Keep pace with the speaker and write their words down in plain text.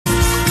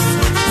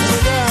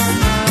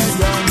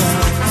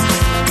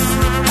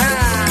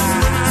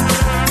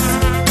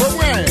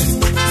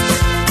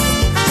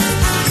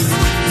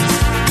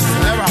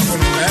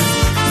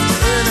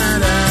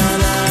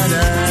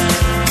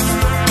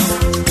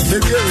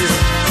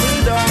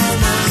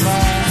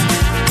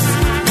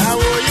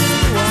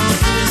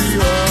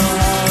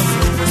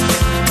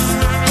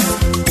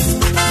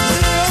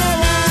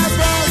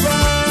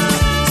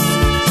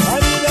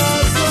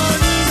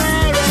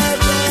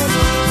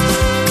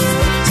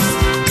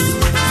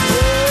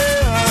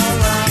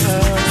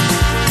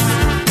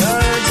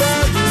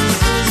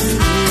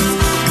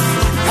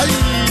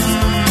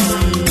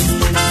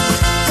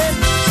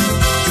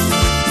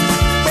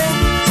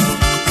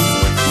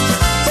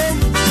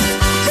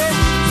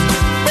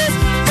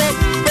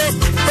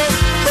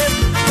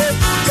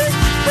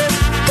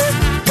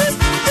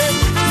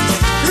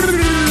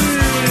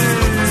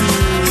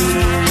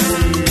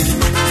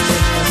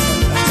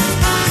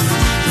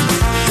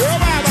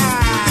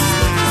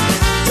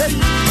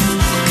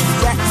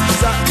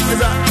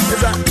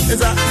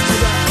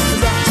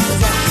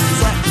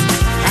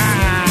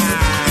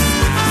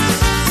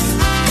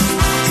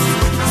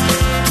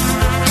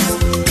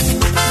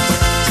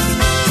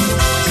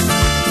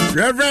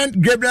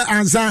Reverend Gabriel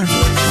Ansan,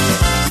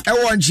 I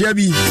want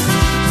Chevy.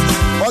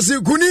 Osi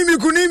kunimi.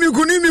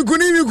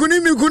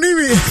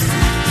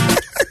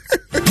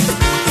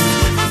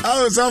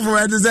 Oh, so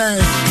for to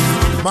say,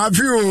 my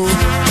few,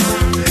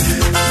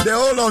 the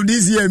whole of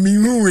this year, me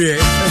who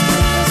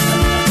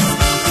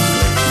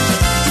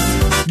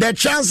the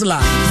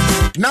Chancellor,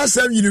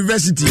 Nassau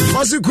University.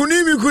 Osi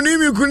kunimi.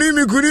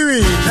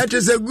 That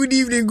is a good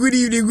evening.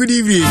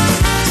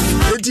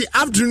 It's the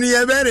afternoon,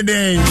 every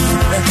day.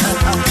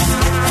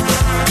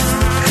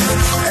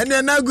 And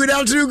then now, good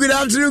afternoon.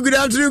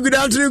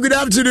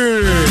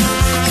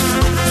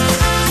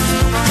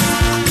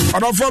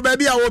 Odo for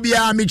baby I will be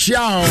a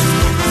Michiao.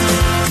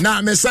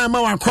 Na me say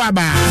ma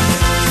wakwaba.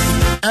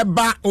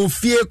 Eba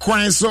Ofie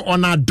Kwanso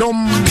on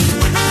Adom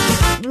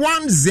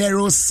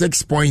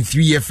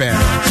 106.3 FM.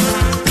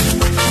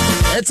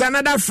 It's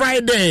another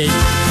Friday.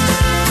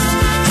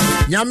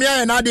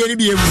 Nyamia na de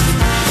bi emu.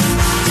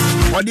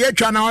 Odi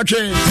etwa na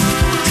otwe.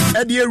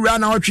 E de ewura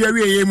na otwe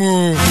awie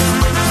mu.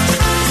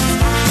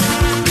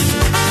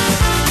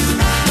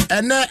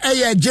 Ene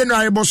eye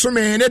January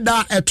bosome ne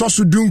da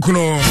etosu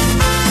dunkuno.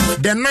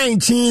 The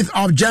 19th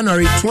of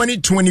January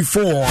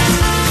 2024.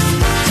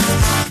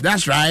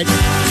 That's right.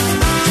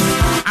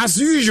 As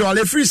usual,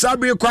 a free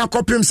Sabre kwa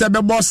kopim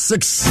sebe boss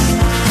 6.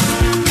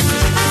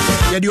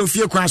 Yedi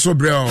Ofie Kwanso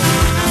bro.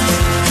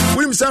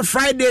 We himself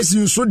Fridays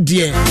you so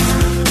dear.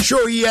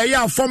 Show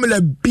ya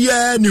formula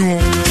beer new.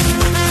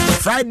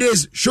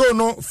 Fridays show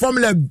no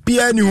formula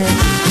beer new.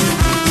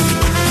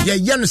 Ya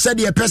yen said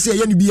ya pese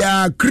yen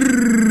bia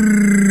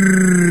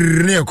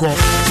neko.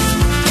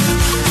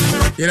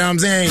 You know what I'm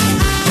saying?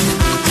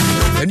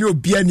 And you'll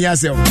be in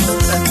yourself.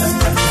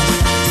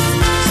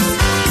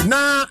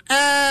 Now,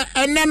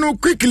 and then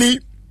quickly,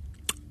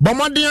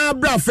 Bomadia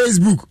bra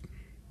Facebook.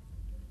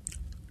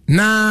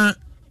 Now,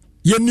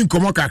 you need to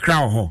come out a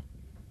crowd.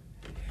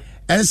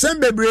 And some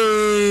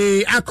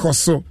baby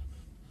akoso.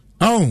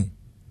 Oh,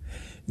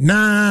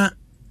 now,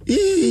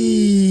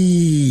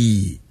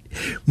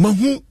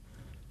 mahu,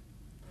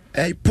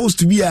 supposed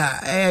to be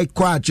a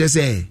quite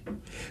say.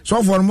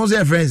 So for most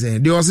of friends,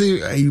 they all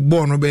say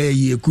born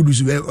obey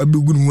kudus be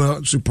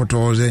good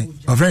supporters.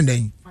 A friend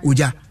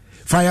uja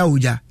fire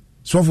uja.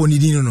 So for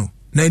nidino no.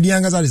 Na idi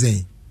anga sa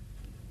say.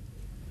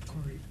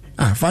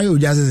 Fire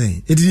uja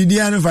say. It is idi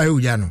anga fire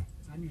uja no.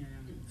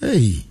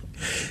 Hey.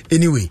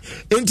 Anyway,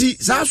 enti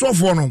sa so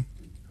for no.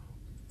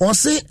 O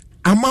say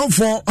amount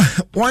for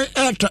one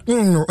extra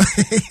no.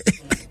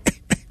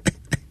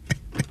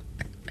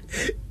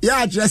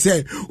 Yeah, just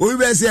say we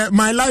be say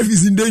my life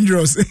is in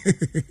dangerous.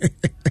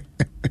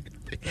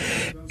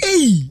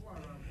 Hey,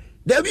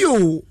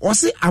 W or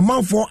say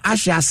amount for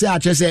Asha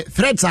say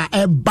threats are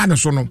a banner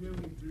sono.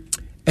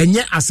 And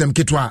yet asem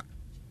kitwa.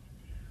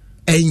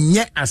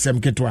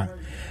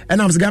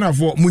 And I'm gonna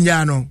for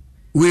Munyano.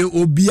 We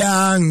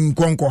obiang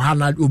konko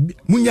hana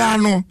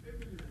Munyano.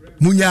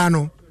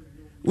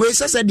 We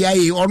said the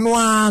aye or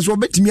no so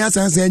bet me as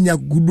and ya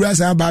good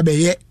babe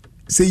ye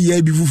say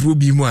ye before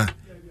be more.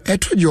 I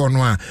told you on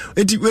one.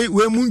 We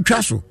moon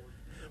trasso.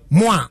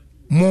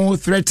 More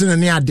threatening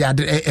near the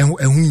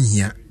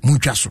here.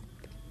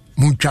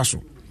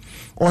 Munchaso.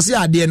 Or say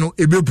I dare no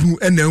ebepu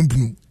and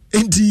umpu.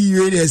 Ain't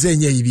you ready as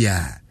any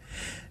bia?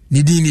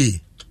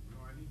 Nidini.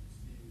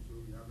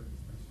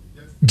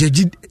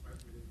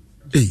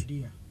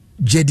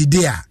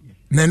 Jedidea.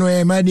 Nano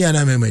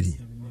Emadiana Memadi.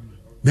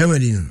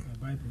 Memadi.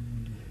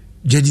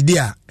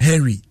 Jedidea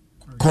Henry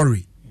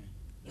Corey.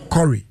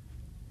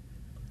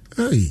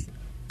 Hey.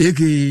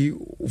 Eki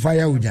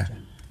fire uja.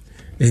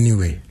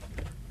 Anyway.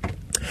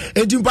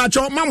 Etu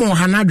pacho mamo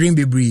hana dream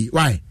bebree.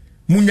 Why?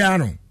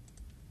 Munyano.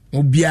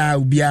 Obia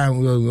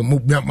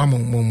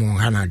mamo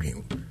hana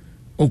dream.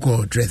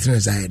 Oko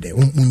threaten side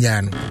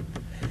munyano.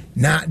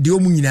 Na di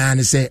omunyina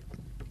ne se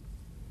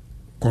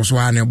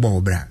koswane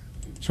bobra.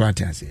 So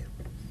atiase.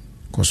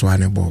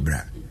 Koswane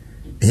bobra.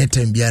 Enye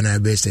tambia na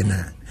be se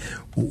na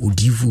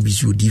odifu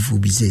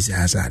bi se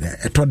asada.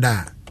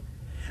 Etoda.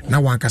 Na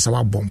wankasa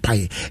wa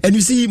bompaye. And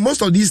you see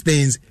most of these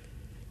things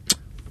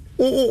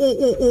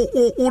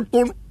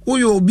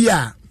you be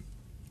a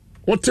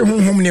what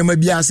home name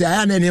be a say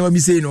I never be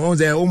saying on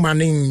the old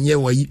man in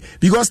ye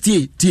because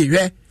tea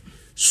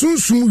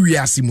soon we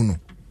are simuno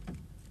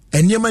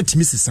and near my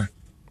Timisi.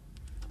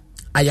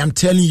 I am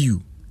telling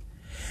you,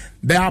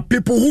 there are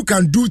people who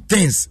can do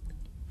things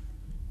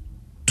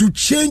to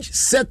change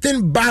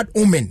certain bad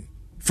omen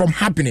from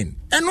happening,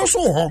 and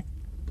also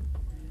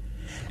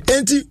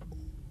and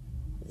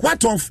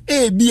what of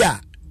a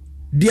beer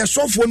dear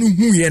software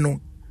who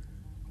no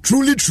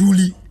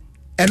truly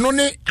and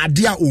only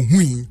adia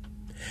ohui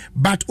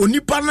but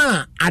onipa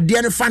na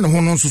adia ne fa ne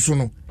ho no so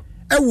no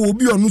e wo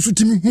bi onu so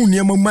timi hu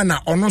ne ma na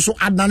ono so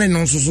adane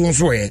no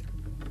so e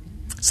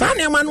sa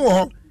ne ma no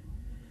ho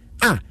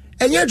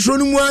enye tro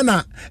no mu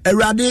ana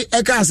awurade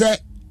e ka se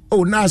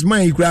oh nas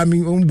man kura mi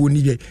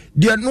mboni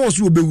de no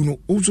so obewu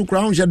no so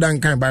kura ho dan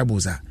kan Bible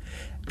sa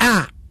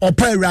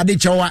opa awurade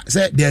chewa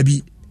say there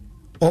be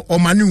o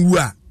manu wu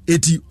a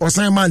eti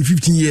osan man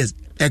 15 years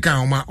e kan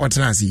oma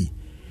otenasi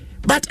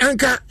but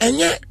anka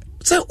enye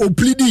say o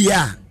plead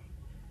ya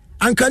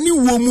anka ni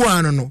wo mu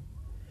ano no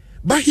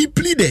but he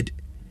pleaded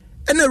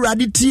and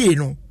awurade tie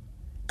no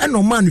and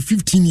no man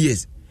 15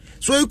 years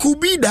so it could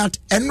be that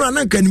and no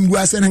anka ni wu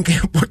ase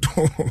nanka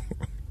poto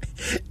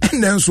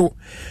and then so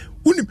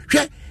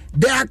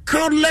there are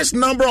countless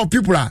number of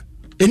people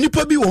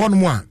enipa bi wo hono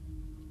mu a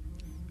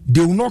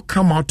they will not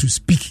come out to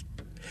speak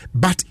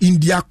but in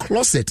their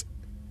closet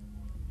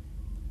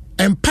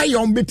empire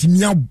on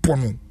betimi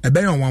abono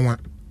ebeyon wanwa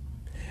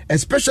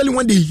especially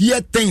when they hear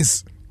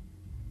things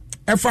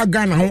efa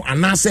Ghana ho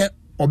anase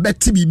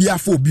obeti bibia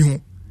fa obi ho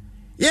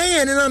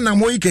ye na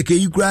moyi keke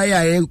yi kura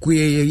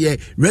ya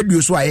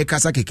radio so aye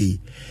kasa keke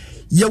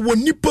ye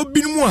wonipa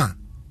binu a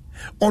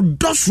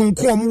odosun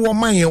ko omwo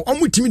mayen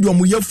omutimi de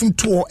omo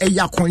yafunto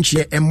eya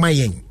konche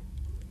emayen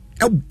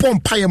a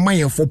bomb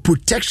mayen for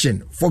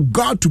protection for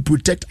God to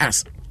protect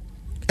us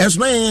as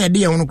no ye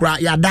hono kura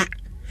ya da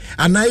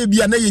ana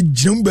bia na ye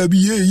jamba bi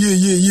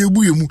ye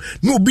buemu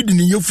no obi de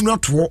ne yafunu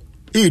ato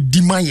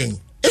di mayen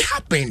it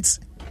happens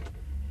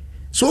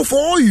so for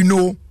all you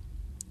know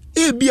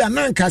bia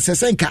na nka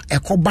sesenka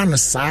ekoba no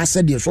saa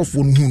se de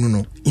sofo no hunu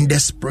no in the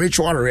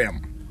spiritual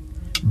realm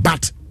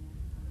but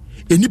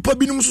enipa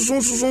binum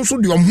so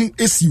de omhu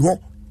esi ho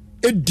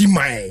di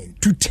mayen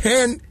to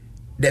turn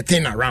the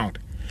thing around.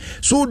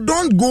 So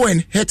don't go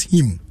and hurt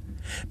him.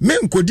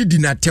 Men ko didi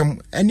na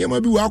tem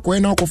enema bi wa ko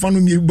na akofa no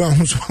mi ba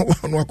ho so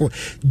no akọ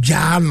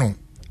jano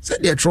se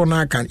de tro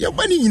na kan ya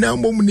bani nyina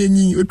mbom na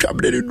nyi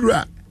otwabre de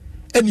dura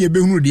ene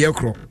ebehunu de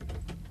ekro.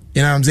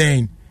 You know what I'm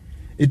saying?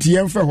 It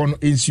yemfa ho no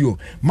ensio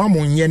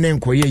mamo nye ne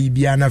nkoye yi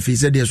bia na fe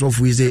se de so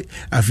fu ise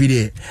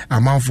afide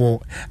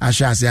amanfo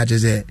ashase ate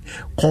se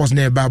course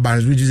na ba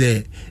ban which is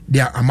they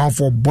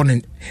amanfo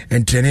born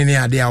and training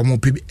ade a mo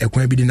pe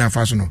ekwan bi di na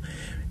fa so no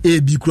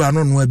bi kura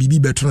no no bibi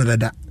beto no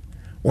dada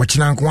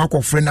ochina nko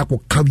akofre na ko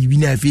ka bibi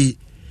na afi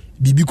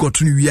bibi ko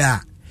to no wi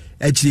a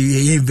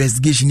actually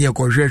investigation here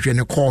ko hwehwe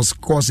ne course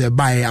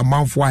by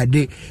amanfo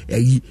ade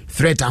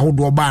threat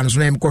ahodo ba no so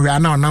na ko hwe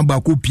na number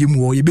ko pie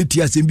mu o ye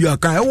beti asem bi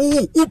aka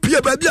o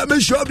pie ba bia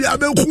me show bia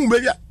me ku ba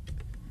bia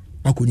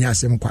akonya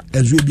asem kwa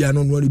ezo bia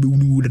no no be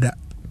wunu dada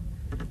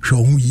hwe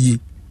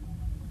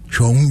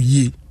ho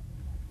yie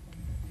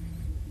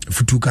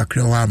futu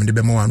kakra wa me de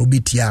be ma no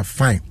beti a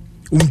fine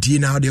untie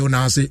na de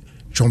na se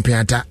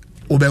chompiata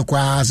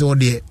obekwa se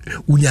ode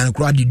unyan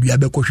kro ade dua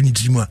bekọ hwini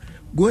tirimu a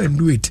go and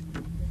do it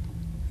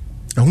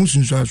ahun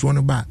sunsun so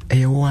no ba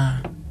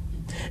eyewa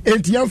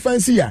enti am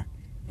fancy ya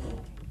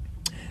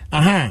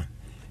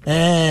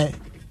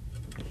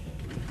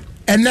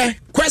and the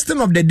question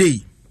of the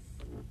day: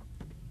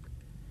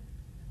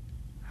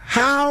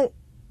 how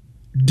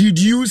did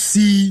you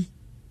see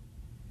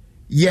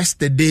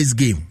yesterday's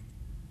game?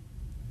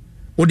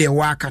 Ode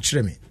wa ka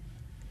kire me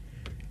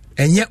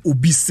enye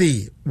obi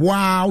say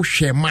wow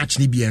share match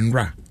ni bi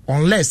enra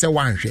unless say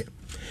one hwe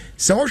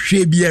say o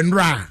hwe bi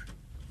enra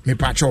me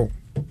pacho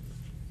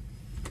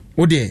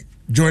ode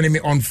joining me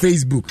on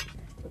Facebook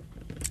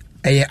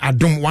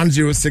Adom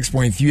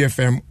 106.3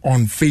 FM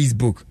on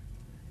Facebook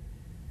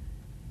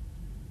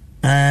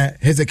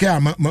Hezekiah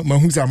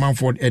mahusa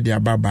Manford Edia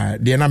Baba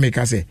de na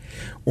make say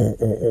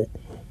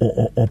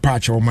o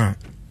pacho ma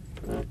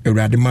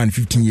Eurade man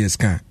 15 years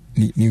kan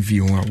ni fi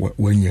ho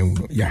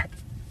wanyan ya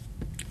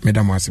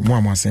Madam was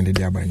more send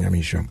the aba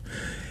nyame hwam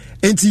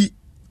enti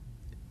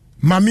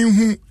mami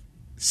hu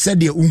said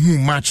the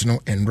match no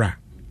enra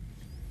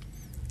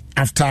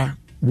after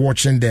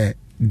watching the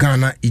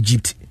Ghana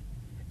Egypt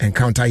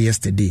encounter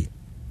yesterday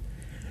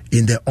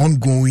in the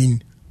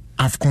ongoing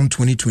AFCON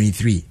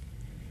 2023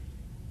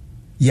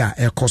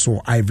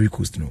 Koso Ivory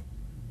Coast no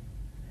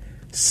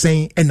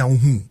saying ena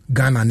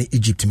Ghana and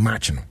Egypt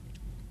match no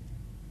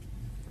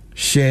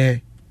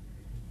share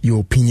your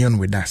opinion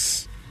with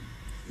us.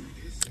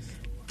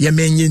 Ya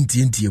menye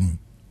ntie mu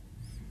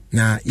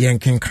na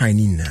yenken kan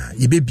ni na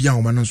ye be bia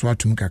wo ma no so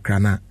atum kakra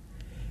na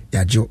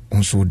ya je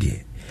onso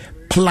de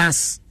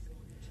plus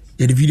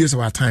the videos of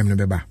our time no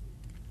beba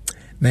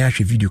na ya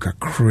hwe video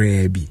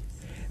kakra bi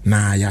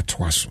na ya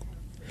toaso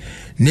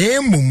na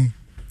emum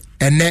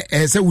ene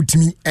ese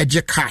utimi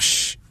eje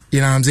cash, you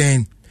know what I'm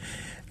saying?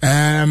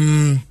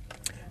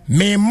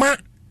 Mema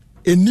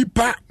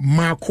enipa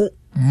mako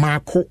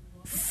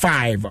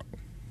 5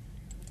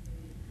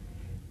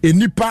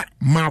 enipa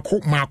mako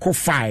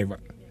 5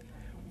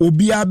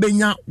 obi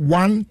abenya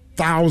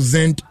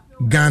 1000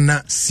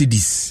 Ghana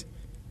cedis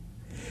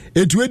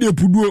etu de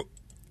puduo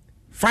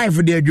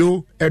 5 de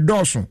jo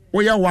edoso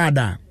oya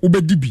wada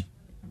ubedibi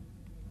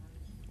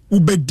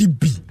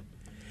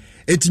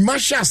eti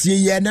mashas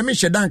ye na me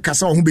hyedan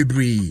kasa ho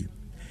bebre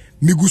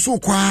miguso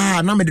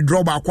kwa na me de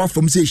drop akwa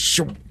fam say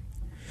show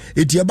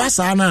eti e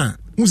basa na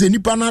unse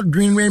nipa na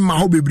dream we ma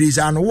ho bebre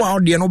sa no wa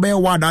de no be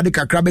wada de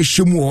kakra be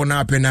hyemu ho na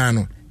apena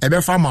no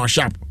ebe fa ma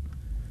sharp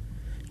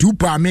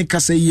tupa me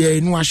kasa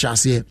ye no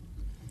ahyase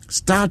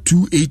star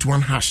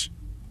 281 hash.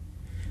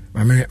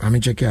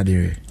 I'm check out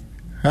there.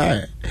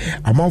 Hi,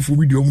 I'm off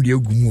with the only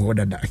gumu or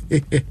that.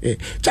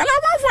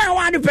 Chalama, I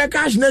want to pay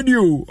cash, not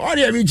you. Or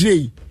the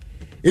MJ.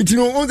 It's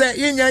no that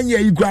in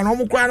you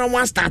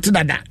grant started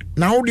that.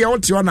 Now the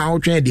out on our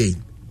trade.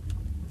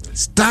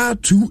 Star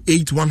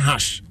 281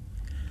 hash.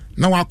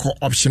 Now I call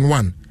option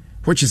 1,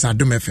 which is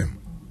Adom FM.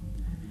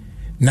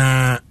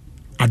 Now,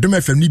 Adom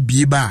FM ni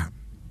bieba.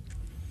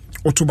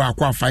 October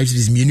 5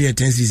 series,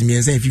 10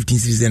 series, 15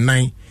 series, and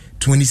 9,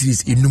 20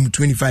 series, in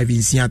 25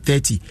 in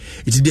 30.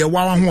 It's the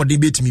one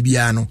debate me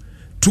biano.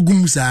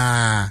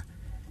 Tugumsa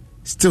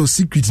still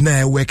secret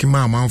na working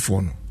my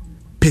for no.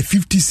 Pay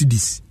 50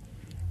 CDs.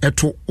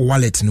 Eto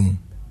wallet no.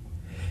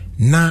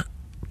 Na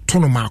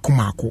tono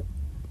mako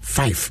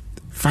 5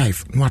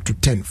 no to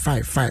 10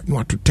 5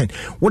 no to 10.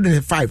 What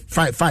then 5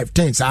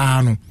 10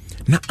 no.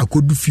 Na I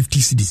could do 50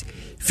 CDs.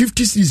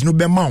 50 CDs no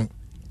be amount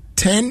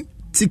 10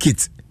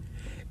 tickets.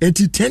 10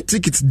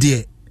 tickets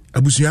there.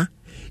 Abusuya.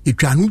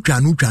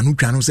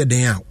 Etwanu say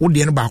den a. Wo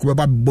de no ba ko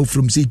be ba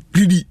from say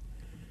greedy.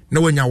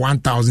 Na wanya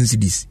 1000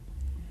 CDs.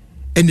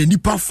 And the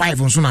nipa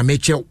 5 on so na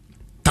meche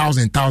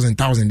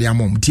 1000 there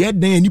mom. Tie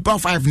den nipa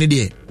 5 ne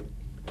there.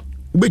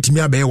 Ubetimi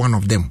abe one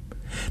of them.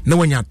 Na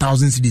wanya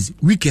 1000 CDs.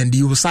 Weekend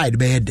you side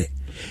be there.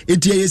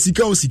 Etie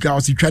yesika o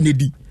sitwa ne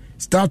di.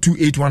 Star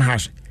 281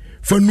 hash.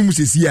 Fanum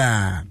sesi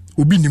a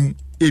obi nim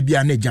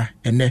ebia neja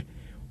ene.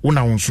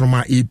 Una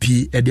wonsroma AP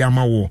edi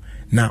ama wo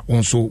na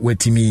onso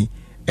wetimi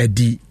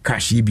edi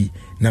kashibi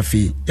na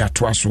fe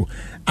yatoaso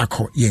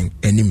akọ yen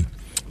enim.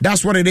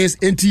 That's what it is.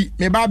 Enti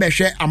me ba be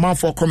hwe amount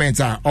for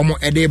commenter omo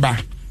edeba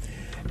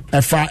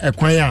efa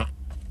ekwan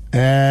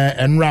a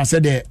enra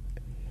said the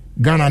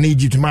Ghana and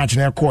Egypt match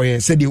na ekoye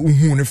said the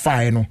uhu ne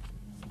fire no.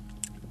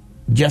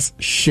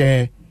 Just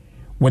share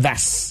with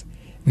us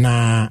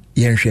na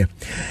yenhwe.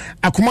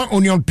 Akuma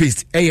onion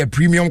paste a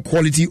premium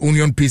quality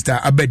onion paste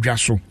abedwa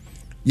so.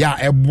 Ya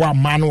eboa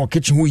man wo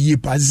kitchen ho yi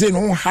pa ze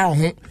no ha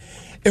ho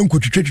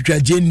enkotwetwetwa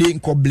jende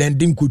nko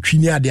blending ko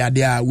twini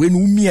ade a we no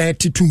umia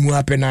etetumu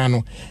apena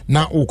no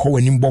na ukọ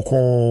wani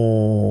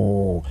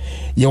mboko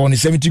ye on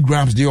 70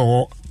 grams there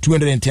or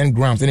 210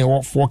 grams then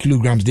 4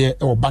 kilograms there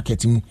or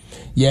bucket mu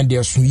ye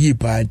there so yi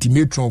pa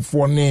timetron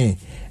for ne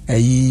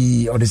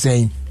ayi or the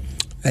same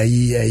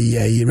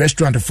ayi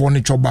restaurant for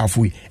ne choba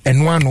fu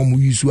eno ano mu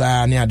yusu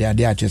a ne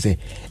ade a chese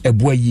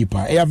eboa yi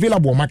pa e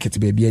available market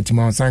baby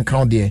antima san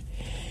count there.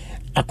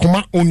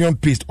 Akuma onion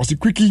paste also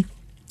quickie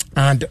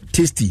and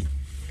tasty.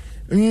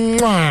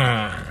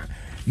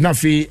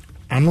 Nafi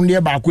anu ne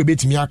ba ko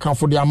betimi aka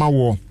for the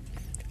amawo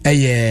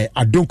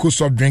Adonko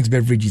soft drinks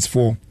beverages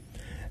for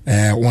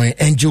one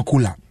Angel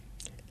Cola,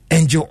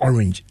 Angel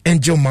Orange,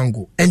 Angel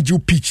Mango, Angel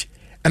Peach,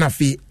 and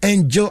afi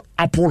Angel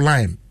Apple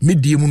Lime.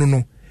 Medium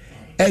no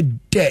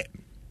ede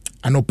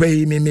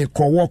anope me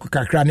ko walk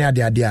kakra ne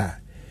ade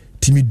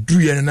timi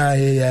duru na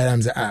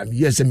am say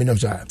yes me no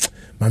so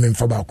ma me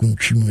mfa ba ko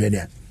ntwimu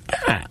ne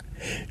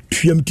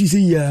Tuamti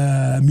say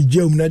mi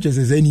jam na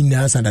chese say ni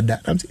na sadada.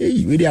 I'm say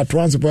hey we dey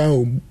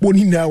transfer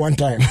boni na one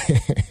time.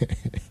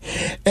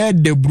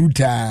 The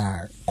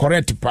bruta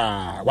correct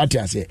pa what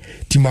you say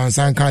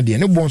timansan kan dey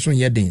no bonso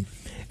ye den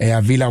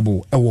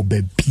available e wo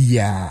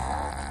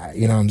babia,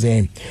 you know what I'm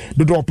saying.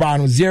 Do drop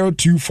on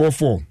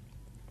 0244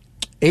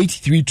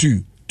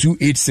 832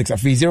 286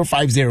 afi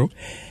 050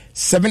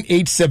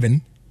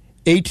 787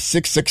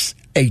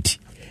 8668.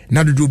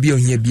 Na do bi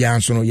ohia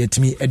bia so no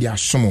yetimi e dia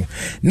somo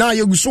na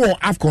yeguso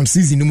Afcon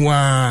season mu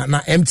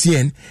na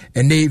MTN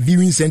and the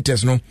viewing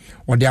centers no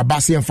or their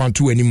base and fan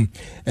to anim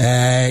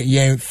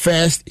yen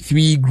first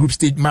 3 group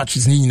stage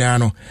matches ni nyina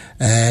no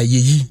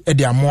yeyi e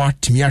dia mo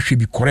atimi ahwe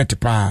bi correct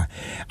pa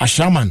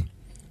Ashaman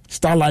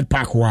Starlight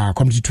Park wa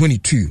community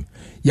 22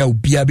 ya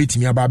obia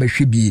betimi aba ba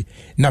hwe bi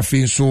na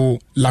fe so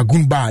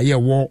Lagoon Bar ye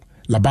wo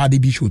Labadi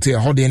Beach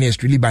Hotel holiday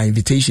next really by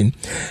invitation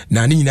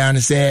na ni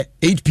nyina say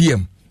 8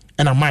 p.m.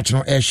 and a match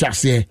no air shot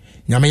say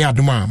Nyamaya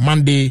Duma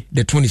Monday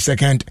the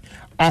 22nd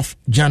of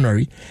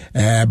January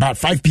about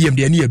 5 p.m.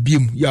 the near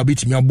beam ya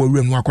bit me abo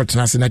room no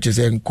akotena se na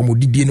chese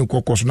komodidie no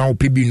kokos na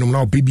opebi no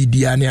na opebi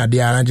dia na ade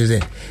na chese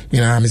you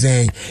know what I'm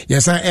saying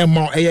yes I am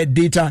more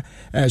data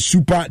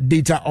super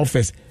data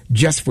offers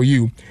just for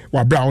you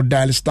wa brow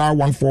dial star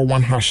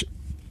 141 hash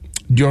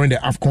during the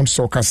Afcon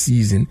soccer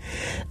season.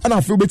 And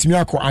I feel betimi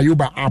akọ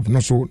Ayoba app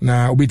no so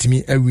na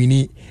obetimi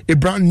awini a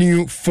brand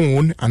new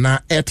phone and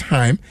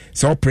airtime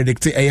so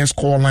predict AS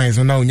call lines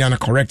no now nyana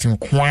correcting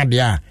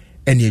kwadia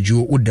energy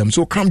with them.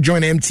 So come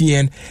join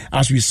MTN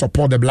as we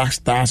support the Black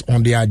Stars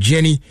on their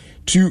journey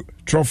to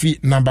trophy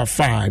number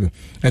 5.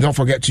 And don't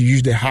forget to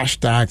use the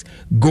hashtags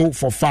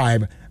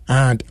 #GoFor5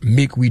 and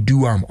make we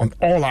do on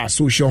all our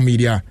social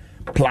media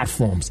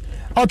platforms.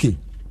 Okay.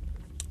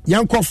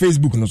 Yanko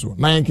Facebook no so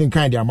na yankin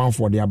kind the amount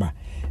for the aba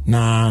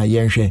na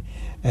yenhwe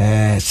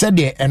said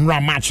the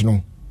enra match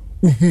no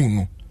uhu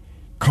no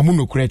kamu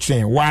no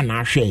correction wa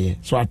na hwe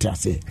so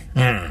atase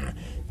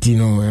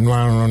tino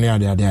enwa no ne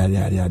ade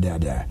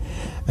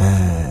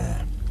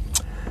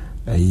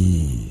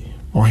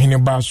or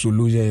Hineba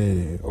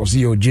Sulu, or see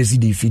your Jesse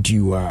defeat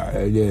you.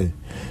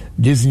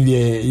 Jesse,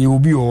 you will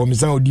be or Miss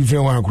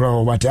different one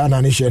crowd, but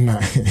Anna Nation.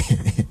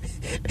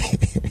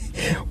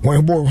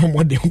 One boy,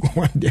 one day.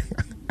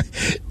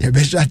 You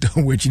be shut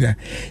down which you know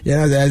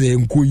there's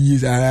a cool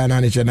years and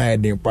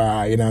the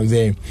pa, you know what I'm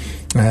saying.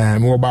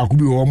 More about could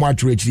be all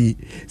much richly.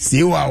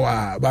 See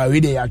what but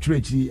we are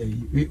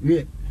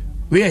richly.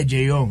 We are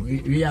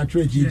Jayon, we are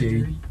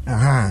richly.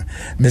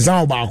 Miss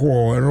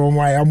Albaho,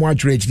 Roma, I'm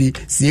much richly.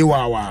 See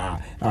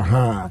what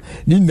now,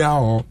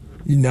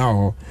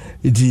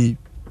 it is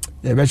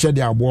a better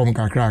they are warm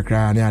crack.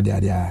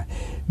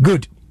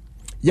 Good.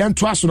 Young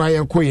Trust and I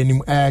am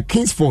calling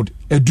Kingsford,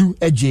 a do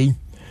a J.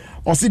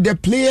 Or see the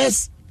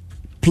players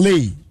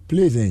played,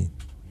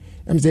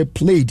 I'm say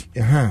played,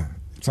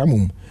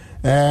 some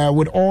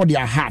with all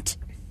their heart.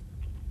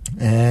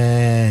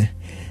 Nyamianim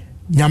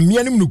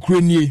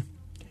Nukreni.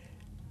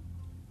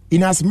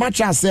 In as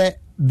much as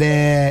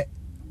the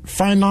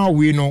final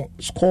winner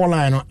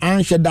scoreline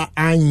answer that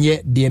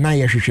anye de na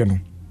yehwehwe no.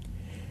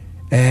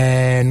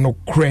 No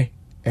kre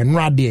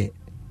enrade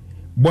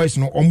boys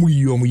no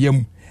omu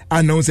yam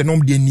announce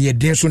no de ne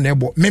den so na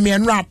ebo. Me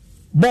enra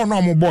ball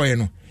no mo boy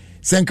no.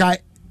 Senka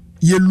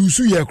ye lose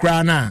ye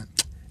cry na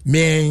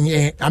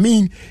man. I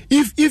mean,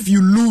 if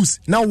you lose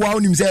now, wow,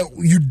 him say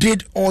you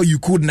did all you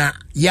could na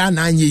ya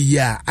na nye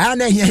ya. I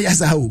na hear ya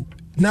sao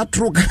na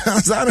true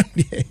cancer.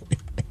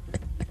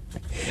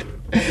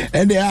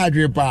 And they are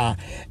dripa.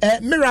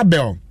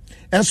 Mirabel,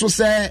 and so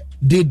say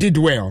they did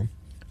well.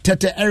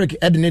 Tete Eric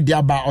Edne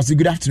Diaba also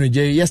good afternoon,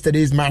 Jay.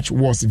 Yesterday's match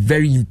was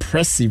very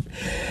impressive.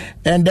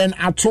 And then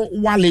Ato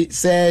Wale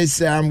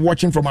says,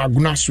 watching from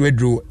Aguna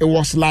Swedro, it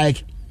was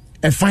like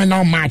a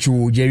final match,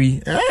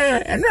 Jerry.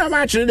 And no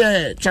match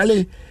there,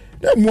 Charlie.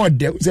 No more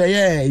there. Say,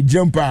 yeah,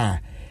 jumper.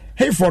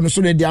 Hey, for no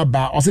sooner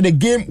Diaba. Also, the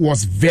game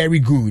was very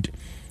good.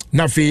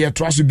 Now, for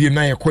trust to be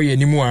na koye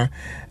anymore.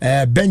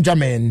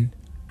 Benjamin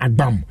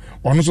Agbam.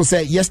 Also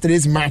said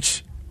yesterday's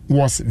match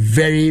was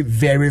very,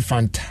 very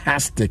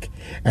fantastic.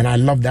 And I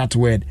love that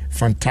word,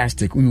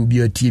 fantastic. We will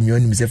be a team. You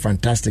only say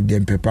fantastic,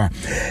 then Pepper.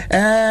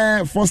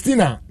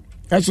 Faustina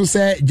also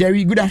said,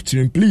 Jerry, good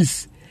afternoon,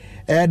 please.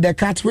 The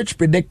cat which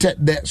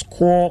predicted the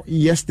score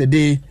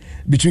yesterday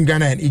between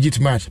Ghana and Egypt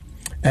match.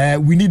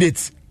 We need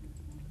it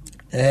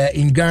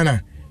in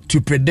Ghana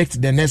to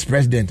predict the next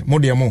president.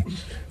 Modiamo.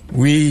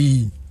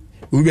 We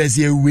will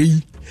say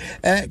we.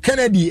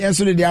 Kennedy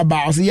answered the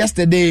about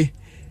yesterday.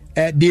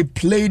 They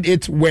played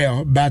it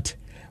well, but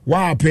what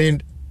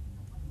happened?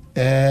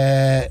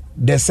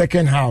 The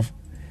second half.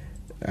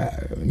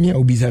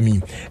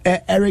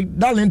 Eric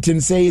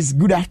Darlington says,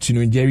 good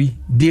afternoon, Jerry.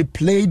 They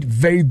played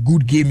very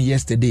good game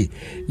yesterday.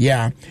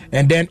 Yeah.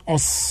 And then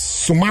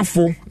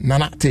Osumafo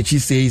Nana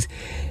Techi says,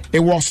 it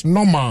was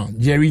normal,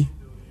 Jerry.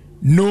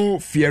 No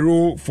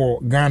Fiero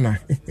for Ghana.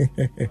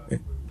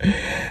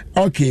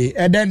 Okay.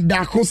 And then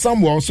Dako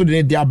Samuel also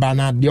did their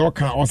banner. They all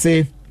can or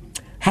say,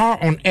 how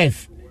on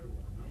earth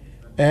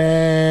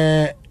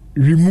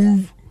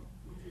remove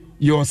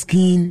your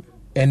skin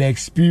and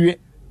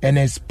experience and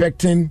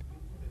expecting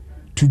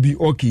to be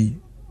okay.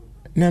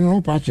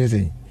 No patches.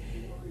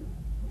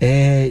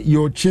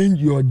 You change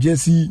your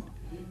jersey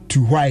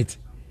to white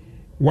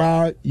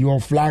while your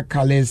flag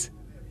colors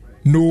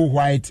no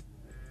white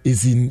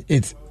is in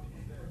it.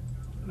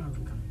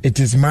 It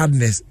is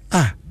madness.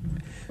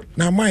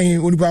 Now my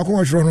unipa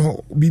ko hwo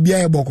no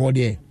bibia e boko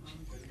there.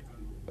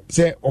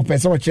 Say o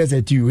person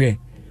chese to you.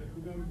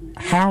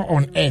 How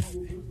on earth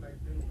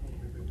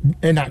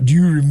and do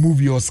you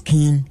remove your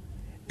skin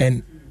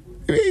and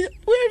where do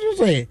you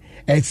say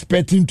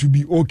expecting to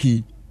be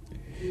okay?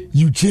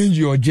 You change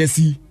your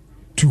jersey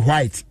to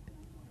white.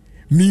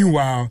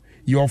 Meanwhile,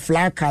 your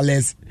flag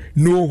colors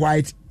no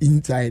white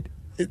inside.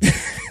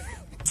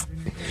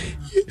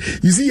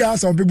 You see how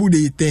some people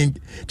they think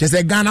just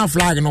a Ghana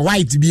flag and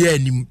white be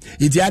any.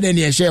 It's the other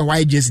near share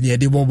white jersey near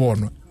the bobo.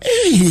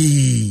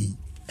 Hey,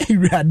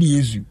 ready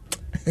issue.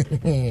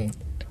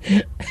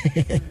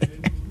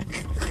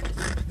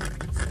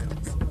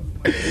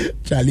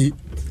 Charlie,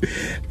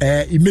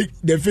 you make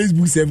the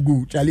Facebook self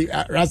go. Charlie,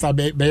 Rasta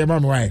be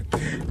man why?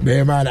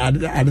 Be man,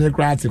 I don't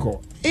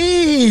critical.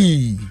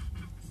 Hey,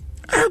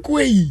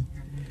 Akwe,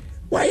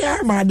 why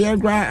am I there?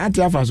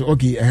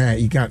 Okay,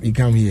 he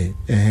come here.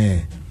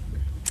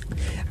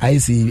 I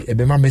see a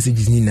Bema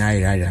messages in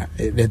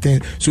the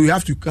thing. So you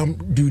have to come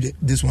do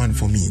this one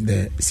for me.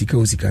 The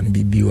Sikos can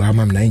be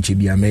Hamam 9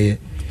 be a may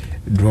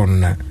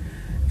drawn na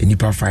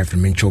nipa 5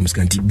 from Choms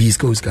can be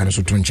Skos can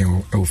also turn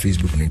channel or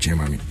Facebook and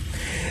Chamami.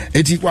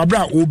 Eti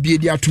Wabra Obi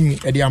Diatum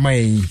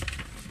Ediamai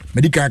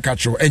Medical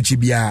Catcher and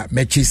Chibia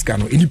Mechis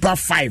Cano. Nipa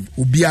 5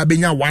 Ubia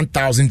Benya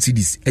 1,000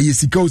 CDs. A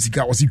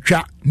Sikosika or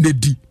Sika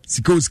Nedi.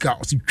 Sikoska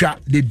or Sika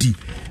Nedi.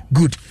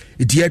 Good.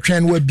 It here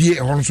train will be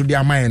a horn so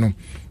their mind.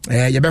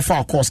 You better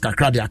of course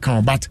kakra the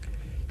account, but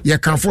you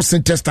can force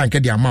test and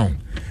get the amount.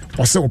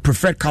 or say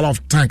preferred color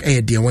of tank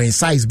dear when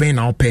size ben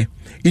now pay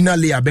inner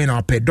layer ben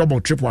now pay double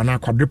triple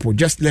and quadruple.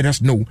 Just let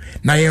us know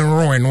na yen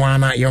wrong and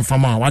one yen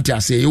farmer what I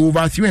say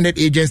over 300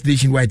 agents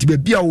nationwide to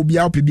be will be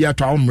out to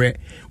umre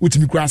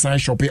utimi cross and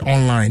shop it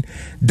online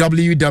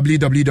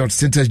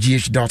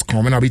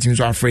www.centersgh.com and I'll be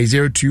to our phrase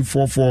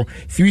 0244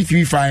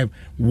 335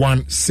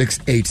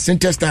 168.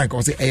 Centers tank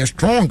or say a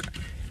strong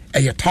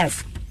a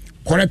tough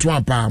correct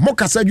one pa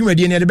mokasa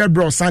dwumadi ne de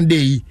bebro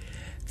Sunday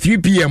 3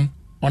 p.m.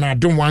 on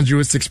Adom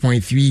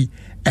 106.3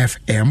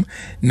 FM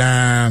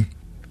na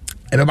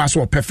ebeba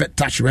so perfect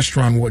touch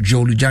restaurant wo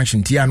Jolu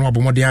Junction tia no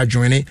abomode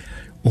join it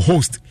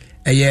host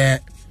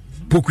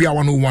Pokuya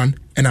 101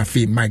 and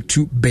afi Mike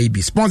 2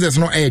 Baby sponsors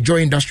no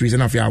Joy Industries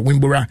and afi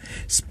Wimbora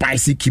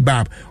Spicy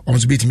Kebab on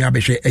so bit me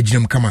abehwe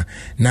aginem kama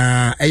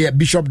na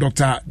Bishop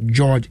Dr.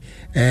 George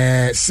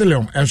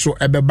Silium and so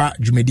ebeba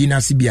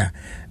Jumedina Sibia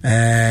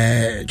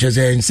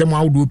cheze nsemo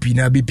awdo pi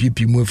na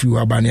BPP mu afi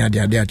wa ne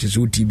ade cheze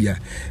otibia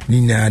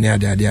ni na ne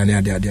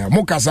ade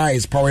Mokasa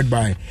is powered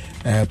by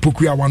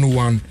Pokuya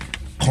 101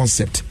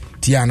 concept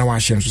tia na wa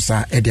hye so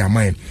sa ede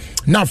aman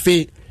na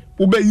afi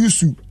ube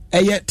yusu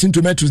tin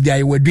tomatoes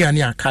there we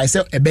aduane aka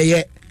say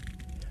ebeye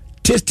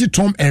tasty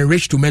tom and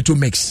rich tomato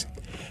mix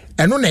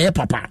eno na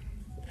papa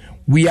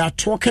we are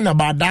talking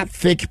about that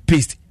thick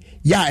paste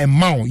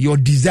amount your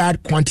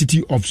desired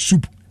quantity of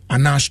soup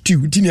and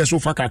stew tin so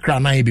fa kakra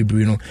na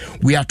bebre no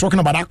we are talking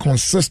about that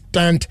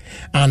consistent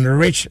and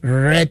rich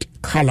red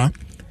color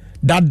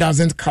that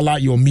doesn't color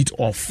your meat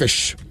or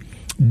fish,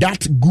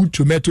 that good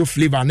tomato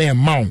flavor na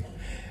amount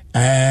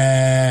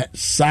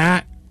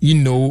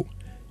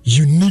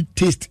unique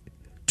taste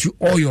to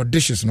all your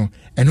dishes no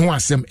and who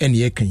asem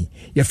any ekan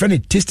your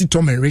friend tasty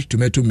tom and rich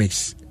tomato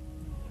mix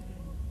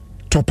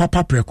to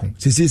papa preko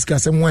sisi ska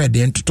sem one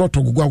den to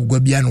gugwa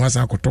bia no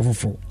asa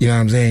akotofofo, you know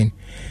what I'm saying.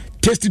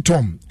 Tasty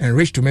tom and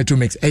rich tomato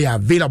mix are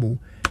available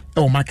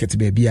at market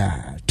baby.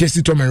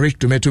 Tasty tom and rich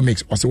tomato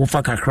mix or se wo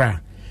fa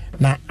kakra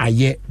na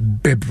aye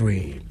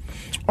bebre.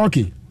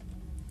 Okay,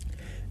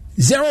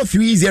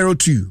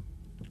 0302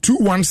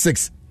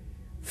 216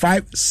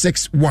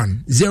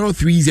 561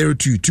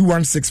 0302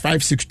 216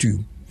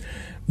 562.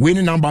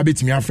 Winning number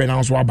bit me friend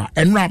house waba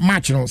and rap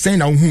match no saying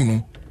na hu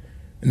no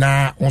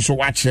na onso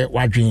wache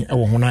wadwen e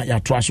wo ho na ya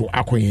toa so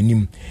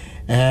akoyanim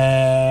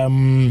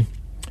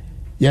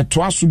ya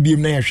toa so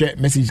biem na ya hwe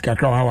message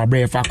kakra wa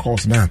brɛ fa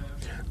calls na.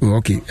 Oh,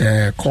 okay,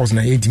 calls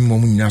na 18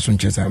 mom nyina so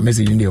nchesa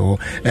message in there.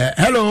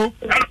 Hello,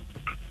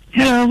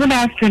 good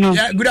afternoon.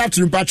 Yeah, good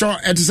afternoon pacho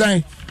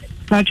say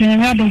pacho me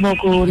Adom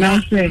boko na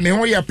say me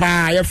ho ye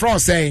pa ye fro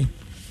say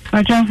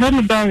pacho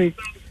from Doris.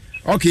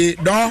 Okay,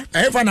 do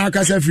e fa na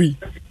aka say free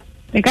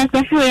because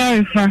of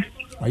Yarifa.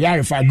 Oh,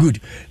 Yarifa,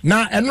 good.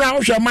 Now, and now,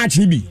 what's your match,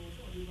 Nibi?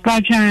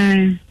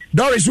 Pacha.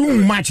 Doris,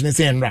 who match the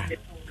same, right?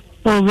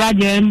 Oh,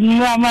 Roger,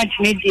 no match,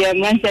 media,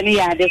 mentally,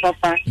 yard,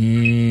 papa.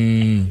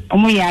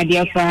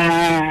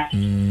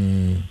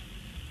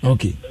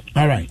 Okay,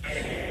 all right.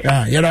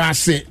 You know, I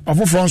say,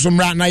 of from some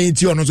right now,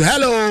 so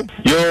hello.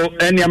 Yo,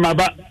 any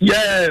maba,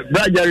 yeah,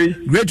 brother Jerry.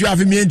 Great to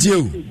have me and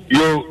you.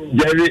 Yo,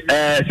 Jerry,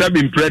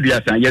 Sabin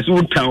Predias, and yes,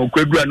 who town,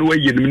 Quedra, no way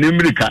in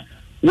America.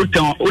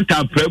 Utan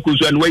preku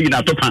so and way in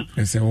atopa.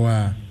 Yes,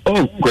 wow.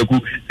 Oh, kweku.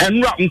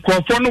 And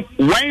nkofo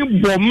when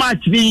bo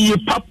match be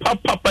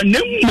papa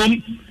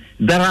nemum.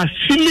 There are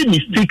silly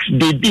mistakes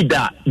they did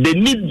that. They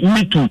need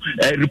me to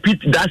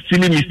repeat that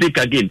silly mistake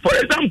again. For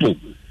example,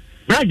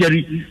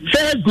 Rajari,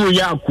 first go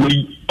ya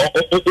koi or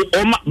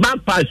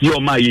back pass your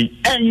my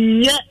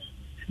and yet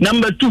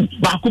number 2,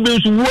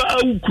 Bakubes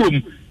wow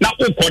crum now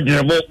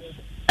okodrebo.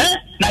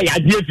 Na ya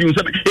die fi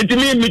so it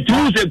mean me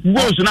to say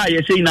goals na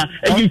you say na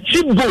you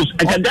cheap goals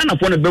and Ghana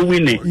for be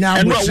winning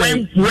and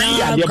when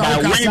ya dey by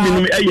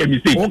when me e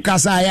mistake o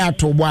kasa ya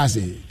to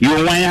boase you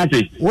wan ya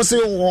say o say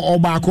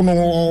obaako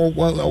no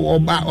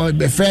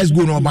the first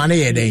goal no ba na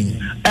ye den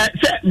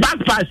say back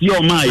pass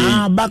your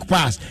man back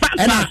pass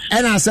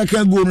and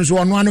second goal no so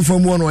ono anu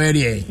from no e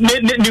dey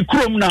ni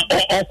krom na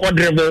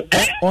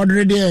o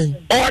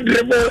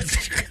dribble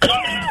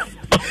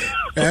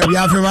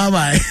ya fe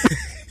bye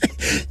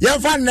your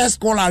fan next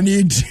call I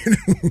need.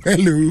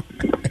 Hello.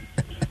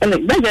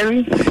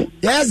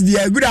 Yes,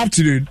 dear. Good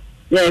afternoon.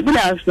 Yeah, good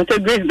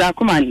afternoon. Grace, da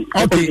come on.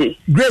 Okay,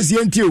 Grace,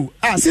 you.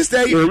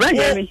 Sister,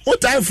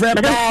 what I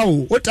fret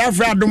pow? What I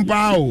fret don't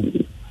pow?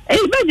 Hey,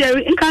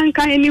 Jerry,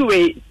 can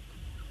anyway.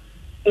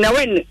 Now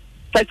when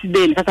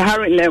Saturday at a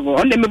higher level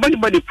on the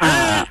body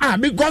power.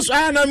 Because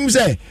I know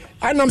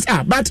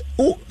but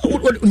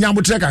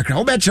Nyamutreka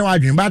crowd, bet your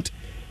argument, but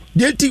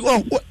the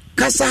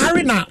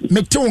Kasahari na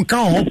meton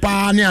kan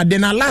hopa ne ade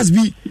na last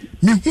bi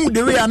me hu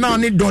the way na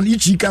ne don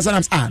ichi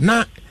kasa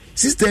na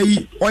sister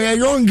yi oya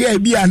young girl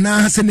bi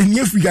ana se na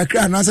nie Africa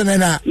kra na se na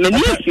na me no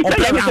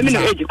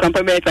age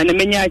compare na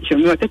me nya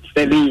chem me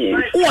 37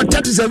 years. Oh,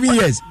 37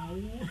 years.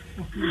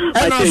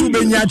 And also be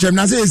nya chem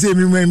na say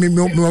me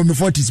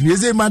 40s me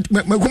say me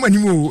kuma ni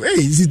mo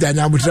sister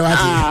nya butra wa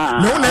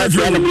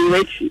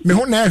me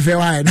hu na efe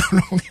wa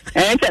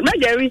and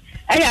Jerry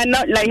I am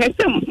not like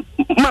him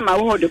Mama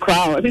hold the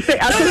crowd. He say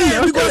I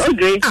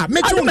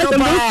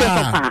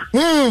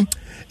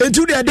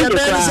into the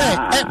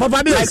say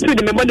Papa Bill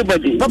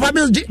Papa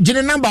Bill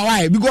gene number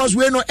why because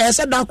we know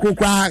said that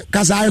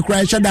kasa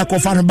cry shed that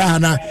kofan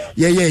bahana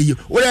you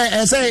we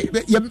say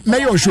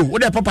mayor show we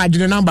Papa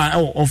gene number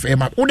of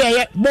Emma we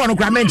dey born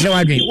kra menche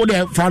wadwen we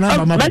dey fa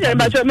number ma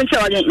menche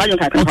wadwen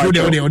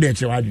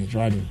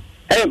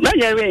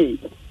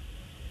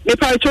me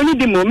pa choni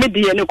di mo me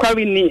di no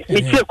kwari ni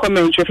me tie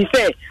comment fi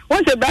say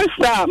once a best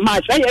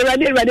match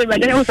ready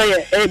who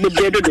say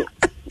bebe dodo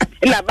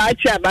ina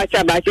bacha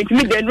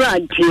me dey no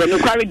anti no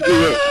kwari di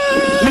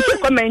me tie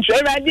comment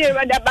ready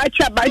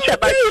bacha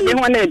me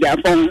ho na dia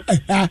fon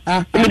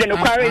me dey no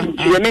kwari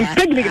me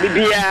technique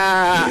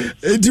bia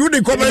do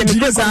the comment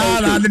this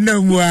ala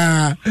na mu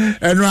a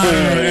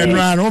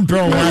enwa no pe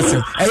on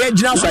wase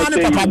gina so na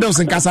Papa Bill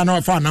sin kasa na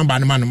fa number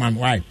no man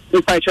why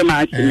good.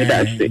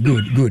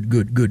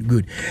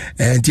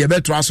 And you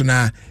better trust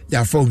na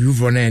ya for you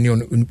for na any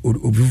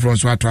obi from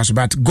so trust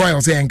but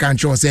Goyle say encan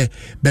sure say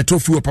better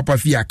fuel Papa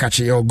Fia catch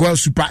your Goyle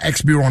Super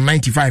XP on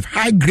 95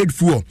 high grade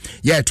fuel.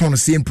 Yeah, it on the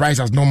same price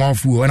as normal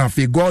fuel and I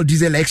feel Goyle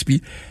Diesel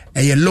XP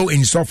a low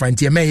in sulfur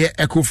and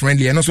eco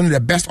friendly and also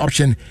the best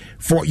option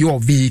for your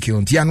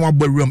vehicle. Tianwa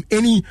room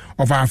any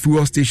of our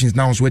fuel stations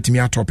now is waiting me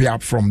out top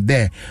up from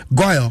there.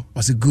 Goyle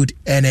was a good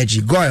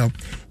energy. Goyle,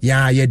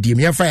 yeah, dear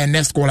me. Fire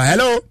next caller.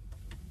 Hello.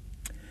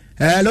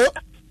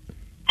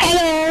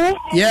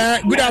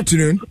 Yeah, good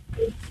afternoon.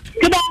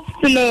 Good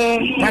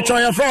afternoon. What's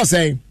your first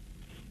say?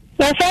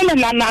 My friend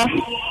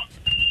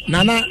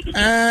Nana,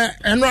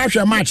 and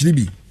Russia match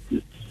Libby.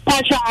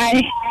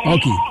 Try.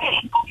 Okay.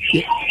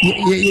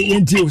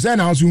 Until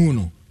then, I'll soon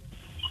know.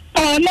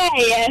 Oh, no,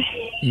 yes.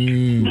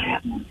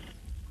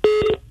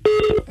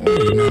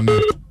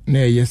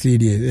 Nay, yes,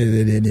 it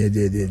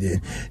is.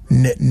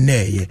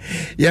 Nay,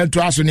 yeah,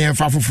 to us, near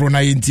Fafo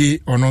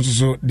 90 or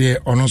also there,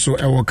 or also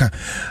Ewoka.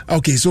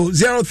 Okay, so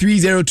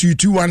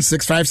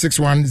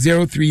 0302216561,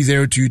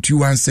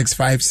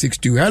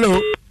 0302216562.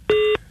 Hello.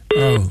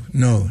 Oh,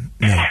 no.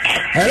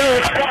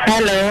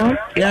 Hello.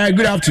 Yeah,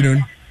 good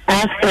afternoon.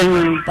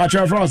 Afternoon.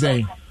 Patrick Frost,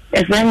 eh?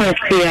 It's very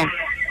clear.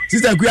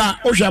 Sister Kuya,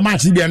 Osha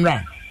match the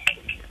Benra.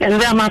 And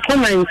there are my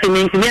comments in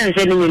the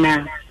telling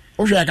now.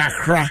 Osha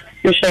Kakra.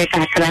 Osha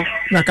Kakra.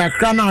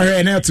 Nakakra now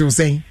here and to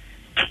say.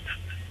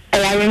 I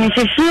am in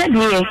the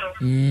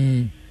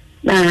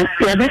now,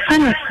 you're the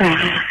funny star.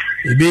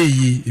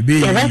 Ibe.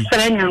 You're the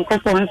friend and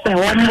couple and say,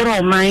 one more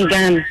of my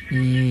gun.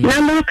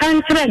 Number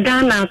country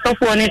Ghana, so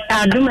for it,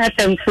 I do my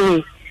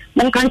temple.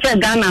 One country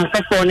Ghana,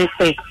 so for it,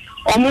 say.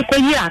 Omuko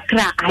yi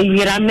akra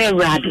ayira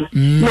merado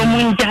no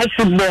munja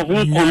football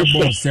nkom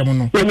se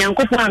no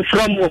nyankopo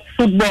anfrom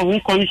football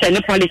nkom se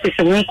ne politics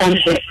nkom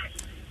se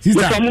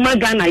sister mo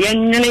magana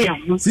yennyene ya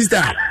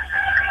sister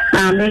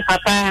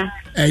papa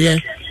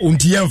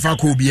unti yemfa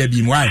ko bia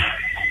bi why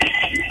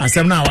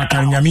asem na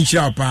waka nyame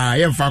hira pa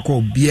yemfa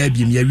ko bia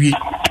bi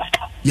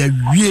ya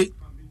wie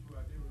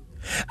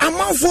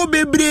amafo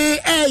bebre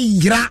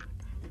eyira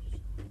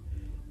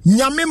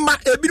nyame ma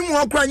ebirum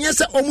akura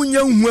nyese omunya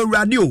hu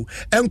awurade o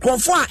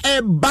enkrofo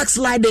a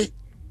backslide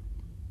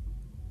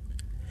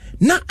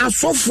na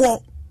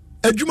asofo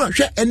adwuma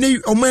hwe ene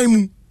oman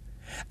mu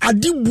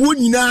adebuo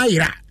nyina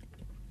ayira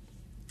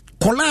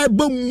kola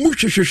ba mu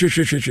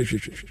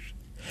hwehwehwehwehwehwehwe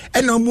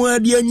ena mu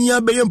ade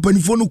anya be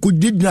yempanifo no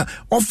kodidina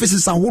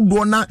offices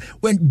ahodo na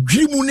wen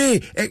dwimu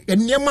ne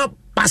enema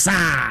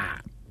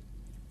pasa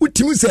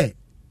utimu say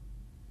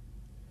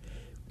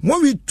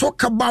when we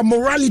talk about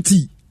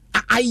morality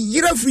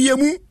ayira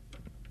fiemu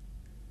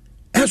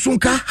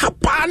esunka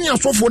hapani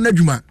asofo na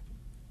dwuma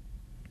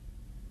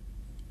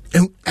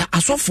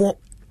asofo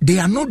they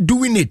are not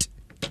doing it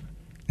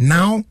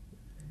now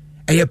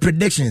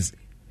predictions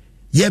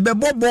ye be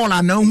ball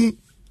and hu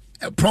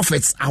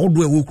prophets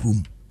ahodo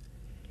ewokrum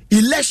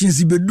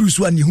elections bedu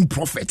so ani hu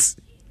prophets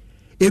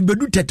e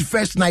bedu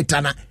 31st night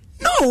ana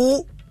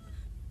no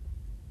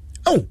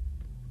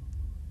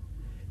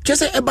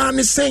just eba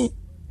ne sen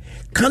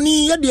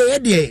kani ye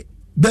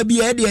baby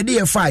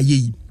ye fa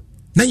ye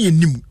na ye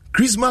nim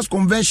Christmas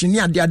convention ni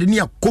ade ni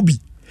akobi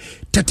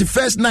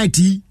 31st night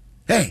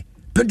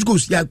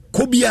Pentecost ya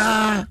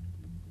kobia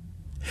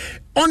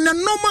on a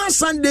normal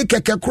Sunday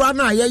keke kra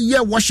na ye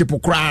worship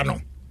kra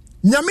no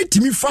nyame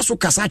timi fa so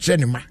kasa kire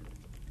ne ma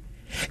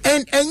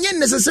and enye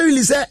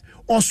necessarily say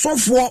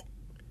osofo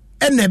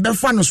ene be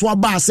fa no so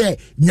aba say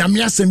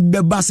nyame asem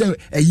be ba say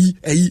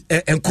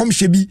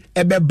enkomhye bi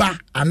ebeba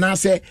ana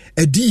say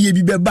adiye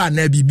bi beba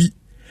na bibi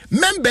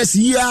members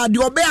here the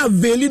obe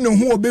aveli no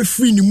ho obe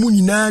free ni mu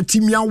nyina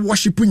timi a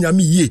worship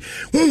nyame ye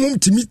honhom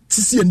timi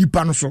tisi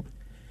anipa no so.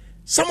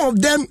 Some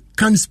of them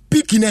can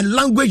speak in a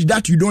language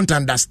that you don't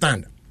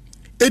understand.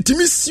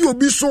 Etimi si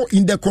obi so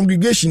in the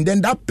congregation,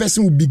 then that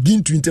person will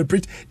begin to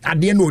interpret at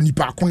the end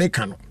onipa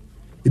akoneka no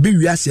ebe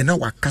wiase na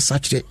wakasa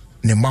kire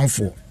ne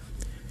manfo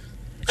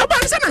aba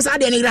nsa na sa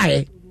de ni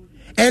rae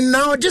and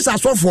now just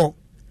as for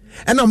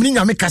and am ni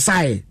nyame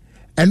kasa e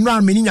and no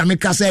am ni nyame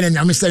kasa e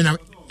nyame se na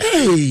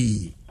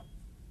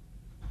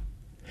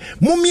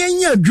mumia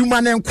nya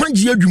adwuma na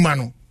nkwagye adwuma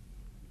no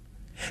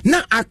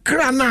na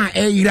akra na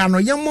ira no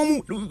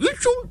yemom we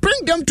should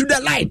bring them to the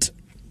light.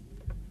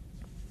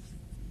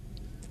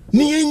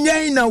 Ni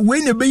nyai na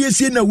we ne be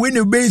yesi na we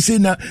ne be yesi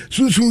na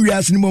sunsun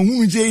wiase ne mo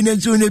hu sei na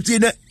so na tie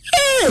na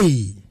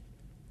hey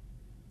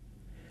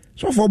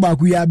so for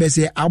baku ya be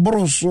say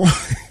abroso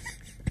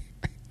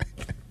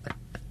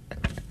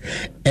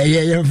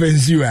eye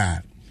fancy wa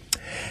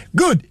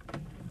good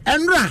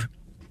Andra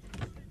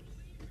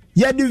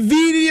yeah the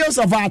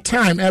videos of our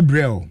time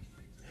April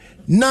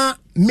na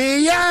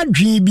me ya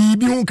dwen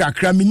bibi hu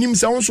kakra minim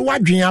se won so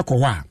wadwen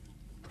akwa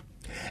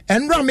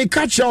Andra me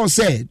catch you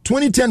say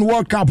 2010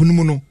 World Cup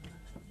no no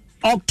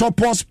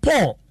Octopus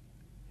Paul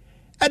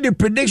at the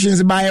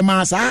predictions by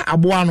Masa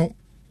Abuano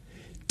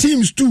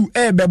teams 2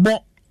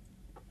 bebo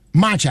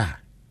matcha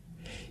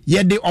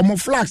ye de omo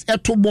flags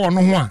eto ball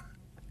no ho a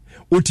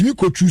otimi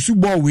ko choose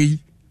ball we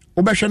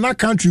obehwe na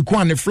country ko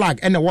an flag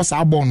and was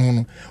a ball no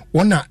no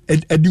wona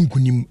adi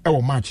nkunim e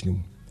wo match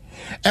nim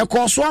e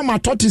ko so ama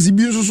tortoise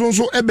bi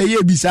nso ebeye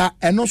ebisa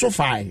eno so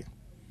fine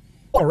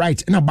all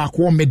right na back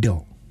one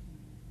middle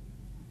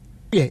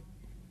yeah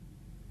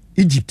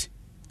Egypt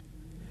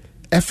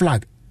a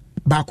flag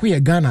baako ye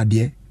Ghana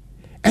de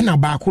e na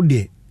baako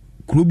de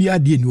Krobia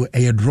de ni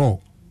e draw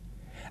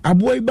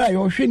aboy ba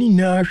yo hwe ni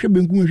na hwe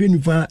benku hwe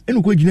ni fa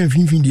enu ko gina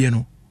finfin de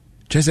no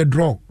chese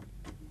draw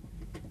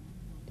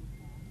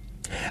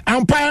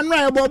Empire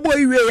no e bobo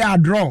iwe ya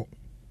draw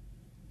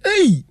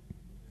hey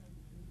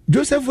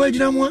Joseph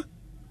wajina mo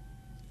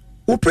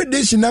o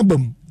prediction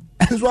abam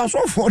so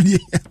aso for de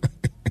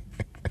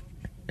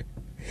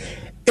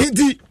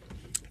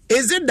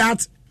is it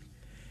that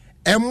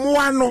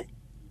emwa no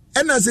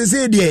and as I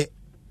say there,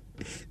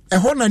 a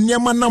hona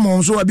niama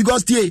namon so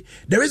because the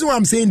reason why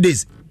I'm saying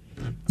this,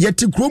 yet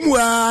to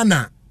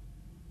Krumuana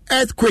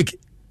earthquake,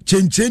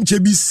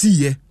 change be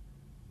see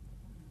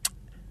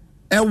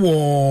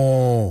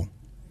oh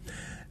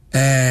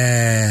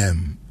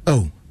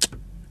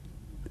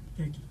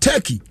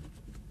Turkey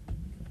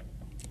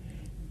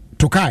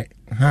Tokai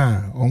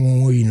ha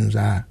omo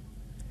yinuza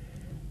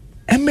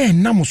eme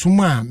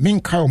namusuma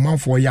minka o man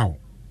for yaw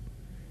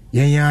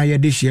yenya ye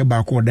de hye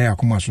ba ko da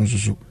yakoma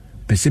sonsoso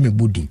pese me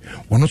body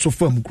wono so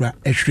fam kura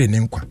ehwere ne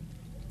nkwa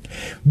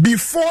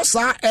before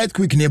sa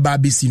earthquake ne ba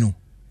besi no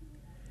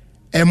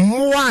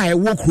emwa e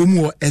wo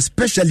kromu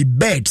especially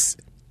birds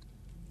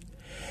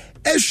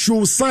e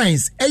show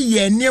signs e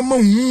ye niam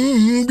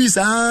bi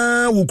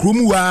sa wo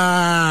kromu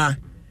a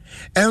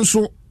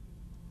enso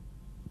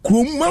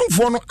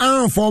kromanfo no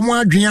anfo mo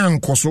adwen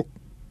ankoso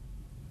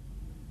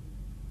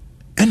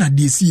ena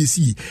de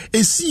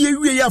esi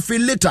ewie ya fe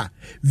later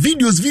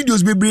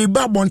videos bebre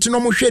ba bonte no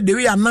mo hwe de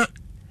we ana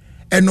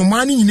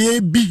enomani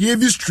nyine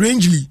behave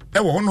strangely e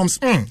wo honoms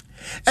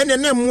ene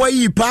na mo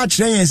yi pa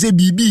kire yen se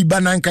bibi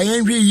ba na nka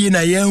yen hwe yi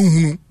na yen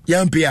hunu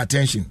yen pay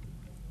attention.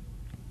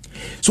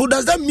 So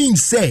does that mean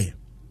say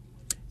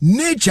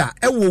nature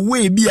e wo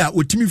we bi a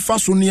otimi fa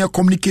so no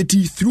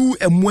communicate through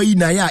emwa yi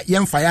na ya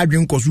yen fa ya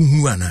dwen koso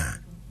hunu ana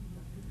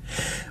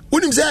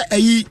unim say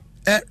ayi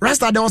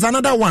Rasta there was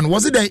another one,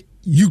 was it the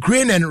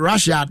Ukraine and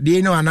Russia,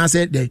 they know, and I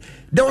said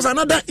there was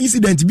another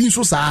incident being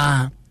so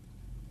sad.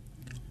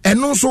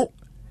 And also,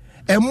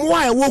 and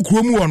why I walk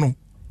room,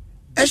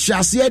 a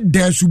chassis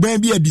dance to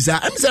be a desire.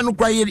 I'm saying, no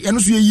cry,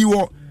 and so you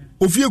or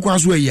Ofie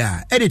Kwanso,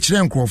 yeah, at a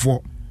train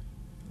for.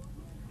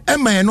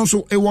 And man,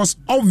 also, it was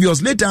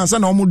obvious later, and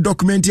some almost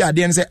documentary, I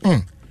didn't say,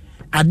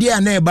 I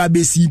dare never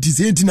be seen to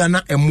say,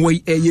 and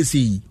way a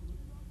see.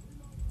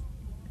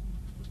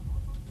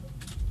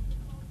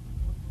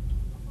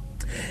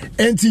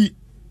 Enti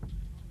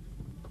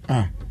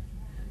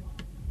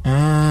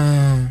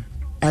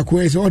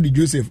Akwe all the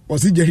Joseph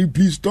Osi Jerry,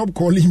 please stop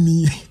calling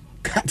me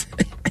cat.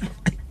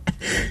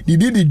 He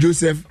did the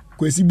Joseph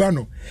Kwesi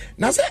Bano.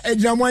 Na say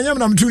ejamwanyam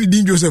na mtuni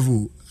din Joseph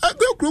o.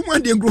 Agbe kromo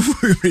de nkrofo.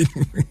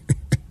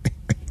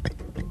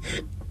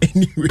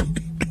 Anyway.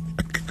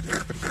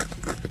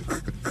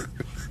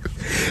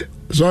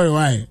 Sorry,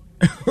 why?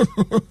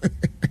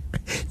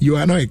 You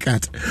are not a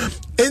cat.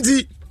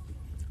 Enti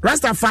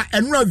Rastafa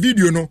enra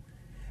video no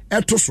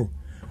etoso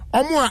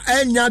omo a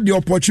enya the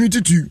opportunity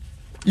to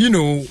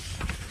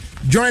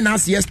join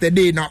us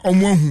yesterday na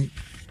omo hu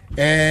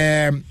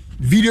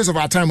videos of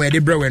our time where they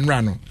bro and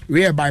rano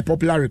we are by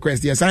popular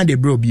request yes and they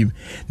bro beam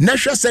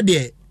nasha said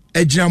the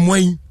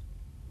ejamwan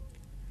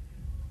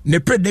ne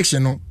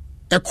prediction no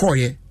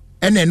ekoye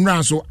and then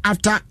run so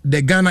after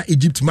the Ghana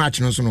Egypt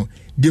match no so no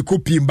they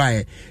copy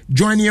by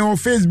joining on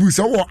Facebook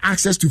so or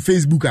access to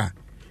Facebook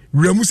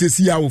remu se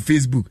see our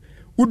Facebook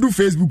udu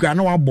Facebook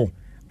na wabo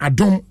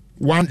Adom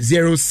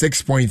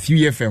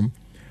 106.3 FM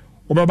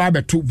obaba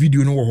beto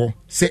video no wo ho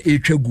se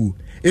etwagu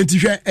enti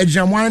hwe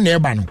ejamwan na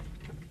eba no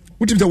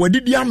utimta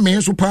wadidi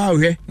amen so pa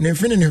hwe ne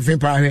mfin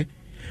pa hwe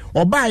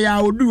oba ya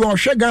odu o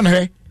hwe Ghana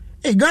hwe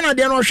Ghana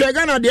de no hwe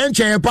Ghana de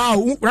nche pa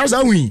rasa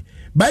hui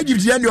ba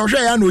Egypt de o hwe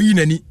ya no yi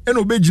nani e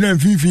no begina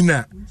mfimfin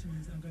na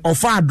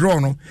ofa draw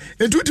no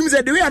enti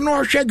utimse de we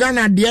no hwe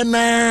Ghana de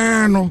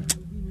na no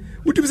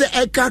utimse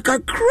ekaka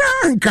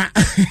kranka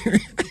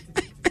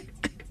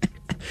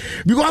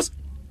because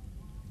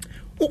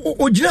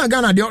Ojina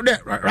Ghana de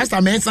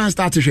Rasta men san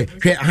start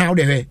hwe how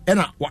de hwe e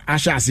na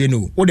ahya ase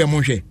no wo de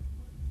mo hwe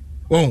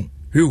hwe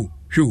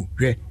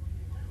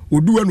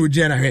oduwa no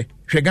ojina na hwe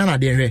Ghana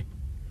de hwe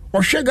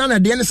o hwe Ghana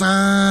de ne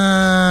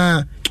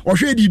san o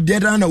hwe di de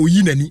na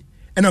oyi nani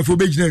e na fo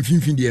be gina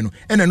mfimfin de no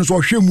e na no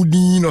so hwe mu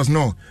din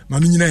no ma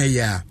me nyina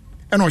ya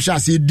e na o hya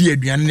ase di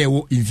aduane na e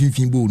wo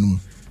mfimfin bo no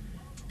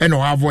e na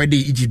o avoid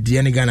Egypt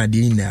de ne Ghana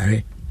de na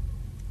hwe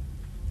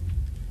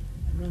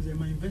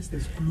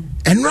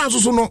and no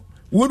so no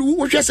wo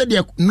hwese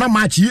de na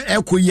match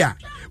ekoyi a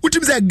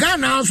utim se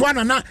Ghana so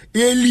na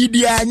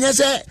elidia anye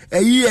se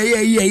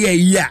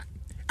eyi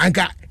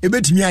anka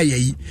ebetimi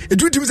ayi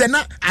etutim se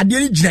na ade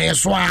ni gina ye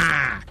so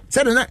a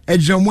se na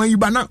ejiramu ayi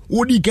ba na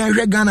wodi kan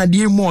hwe Ghana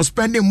de more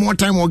spending more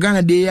time on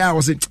Ghana de ya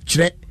o se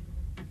kire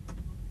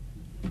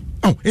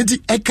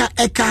enti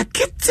eka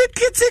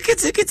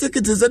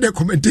kiti se de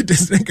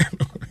commentators nka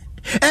no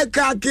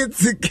eka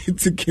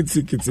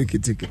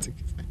kiti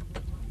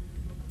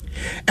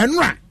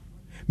enra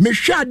me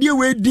hwa de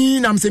we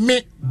din nam se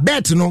me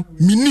bet no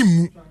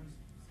minim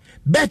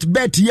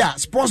bet ya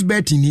sports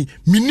bet ni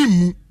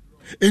minim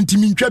enti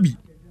mintwa bi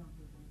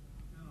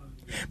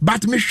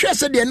but me hwa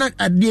se de na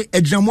ade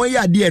ejamo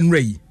ya de enra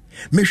yi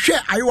me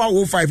hwa ayewa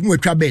 05 no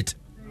atwa bet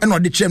ena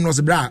ode chem no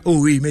se bra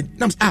we me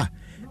nam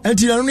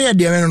enti na no ya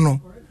de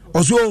no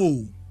also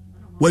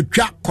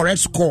watwa correct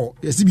score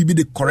yes be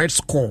the correct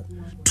score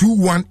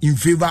 2-1 in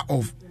favor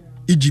of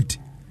Egypt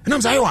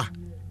nam say ayewa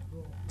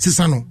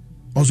sisano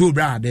also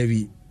bra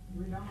David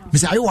me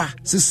say ayewa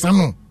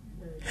sisano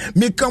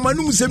me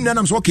kamanu musem na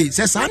nam so okay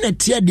say sa na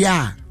tie de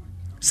a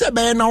say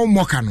be na wo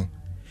moka no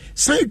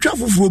say twa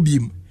foforo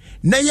biem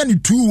na ye ne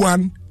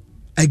 2-1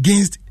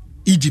 against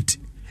Egypt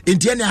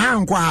enti ne ha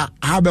nkwa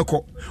ha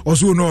beko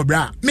also no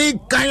bra me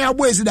kan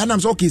abo esi da nam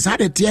so okay sa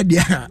de tie de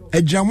a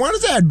ejamo no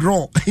say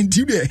draw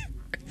enti de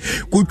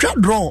ko twa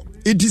draw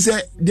it is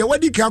the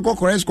wadi ka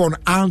correct score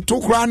and to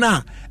kra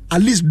na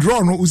at least draw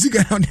no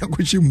usika na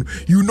akochim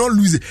you not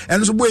lose it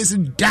and so boy is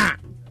da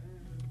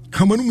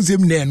kamanu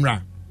musem na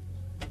enra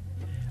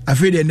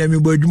afede na me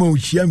bo adwuma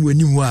uchia me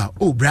wani mu a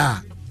oh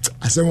bra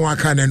asem wa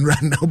ka na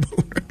enra na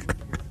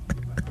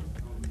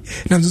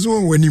na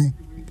so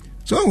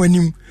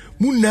wani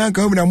munna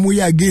ka na mo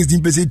ya against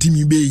in person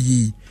team be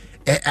yi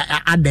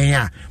adan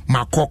a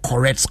ma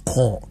correct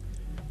score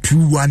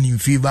 2-1 in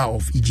favor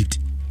of Egypt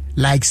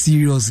like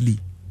seriously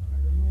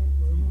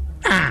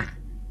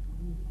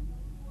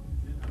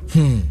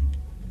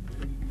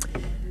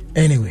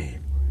anyway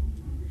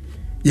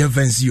you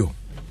fancy you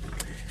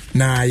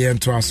na yen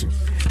twaso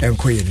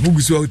enkoye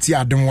mugusu oti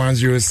Adom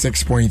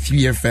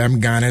 106.3 FM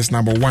Ghana's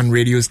 #1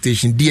 radio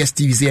station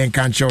DSTV say en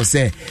kan show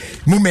say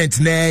moment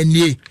na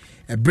nie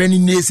Brenny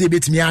ne say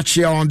betimi a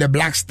cheer on the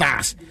Black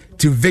Stars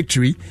to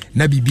victory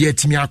na bibia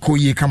timi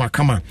akoye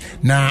kama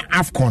na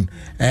AFCON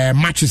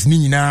matches ni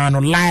nyina no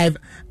live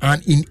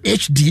and in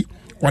HD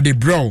or the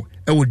bro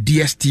with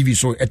DSTV.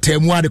 So a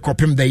term the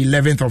copim the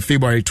 11th of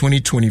February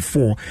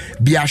 2024.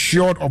 Be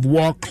assured of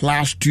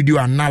world-class studio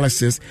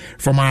analysis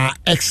from our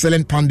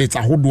excellent pundits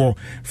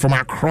from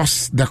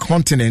across the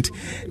continent.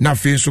 Now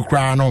so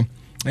crano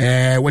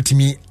what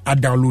me a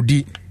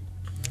download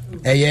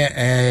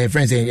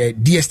friends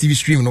DSTV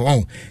stream no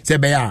on say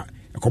be ya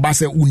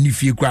kobase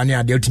unifi kwa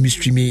ne the ultimate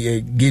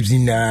streaming gives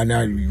in their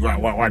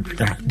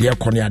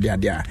corner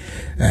there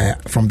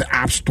from the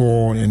App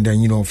Store and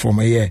then from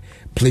a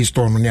Play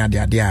Store no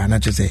there and I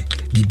just say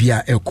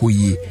bibia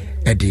ekoyi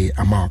e de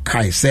ama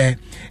kai say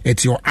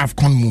it's your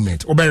AFCON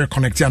moment obe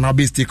connect and I'll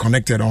be stay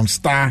connected on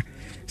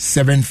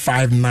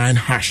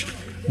 *759#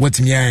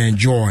 what me I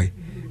enjoy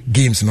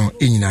games no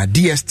in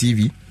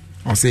DSTV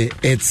I'll say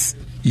it's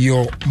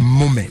your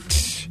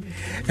moment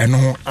and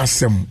no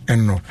asem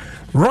and no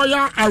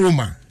Royal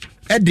Aroma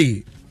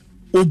ede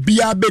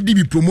obia bedi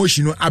bi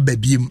promotion no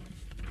ababiem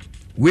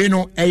we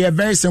no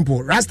very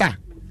simple Rasta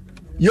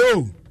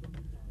yo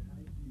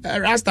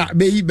Rasta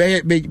be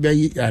I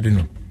don't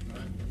know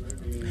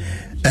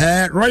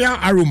Royal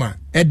Aroma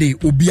ede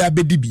obia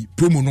bedi bi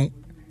promo no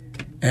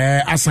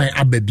asan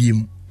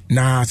ababiem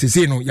na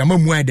sese no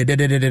yamamu ai de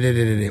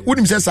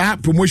wonim se sa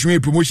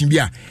promotion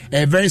bi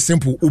a very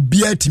simple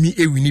obia timi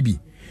ewini bi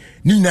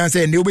ni na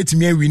say ne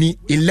obetimi ewini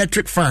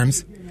electric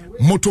fans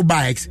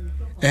motorbikes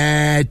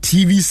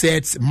TV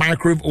sets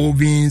microwave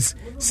ovens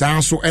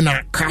sanso and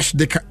a cash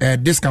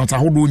discount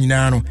ahodo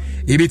nyina no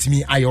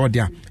ebetimi aye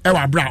order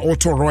ewa bra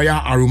auto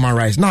Royal Aroma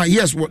rice. Now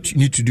here's what you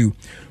need to do.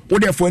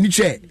 Order for any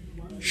chair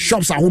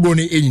shops ahodo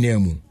ne enyina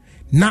mu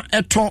na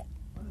eto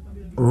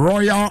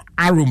Royal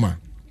Aroma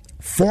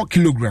 4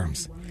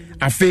 kilograms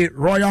afe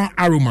Royal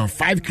Aroma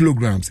 5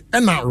 kilograms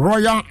and a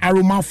Royal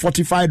Aroma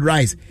fortified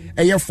rice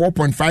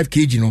 4.5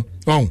 kg no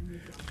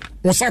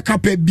osaka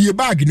pe bie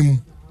bag ni mu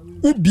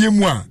ubie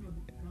mu a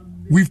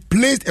we've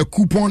placed a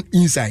coupon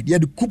inside. Yeah,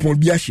 the coupon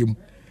be a shame.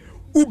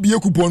 Ubie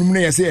coupon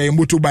na say a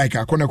motorbike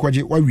akona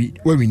kwaje wa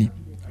wini.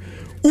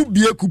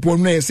 Ubie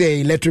coupon na say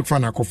electric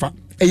fan akofa,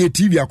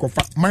 TV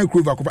akofa,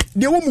 microwave akofa.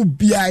 The one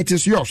bia it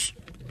is yours.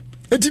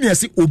 Enti na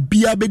say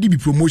obia bedi bi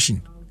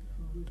promotion.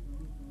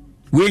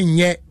 We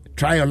nye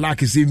try your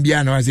luck is in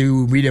Biana. I say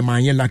we read a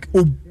man luck.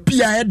 Oh,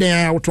 Bia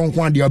there out on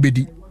Kwan the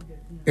Obedi.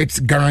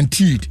 It's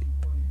guaranteed.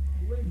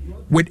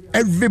 With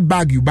every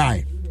bag you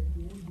buy,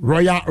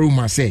 Royal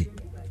Roma say,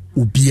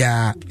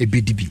 Ubia a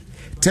BDB.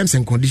 Terms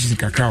and conditions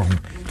kakao.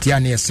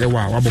 Tiania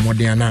sewa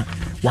wabomodiana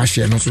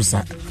washe no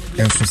sosa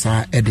and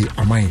sosa ede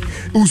amai.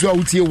 Uso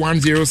out here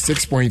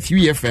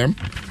 106.3 FM.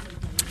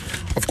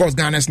 Of course,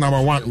 Ghana's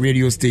 #1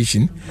 radio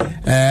station.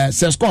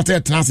 Sir Scott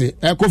Etnase,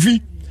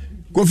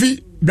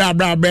 Kofi,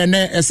 bra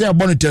bene, say a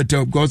bonnet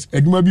because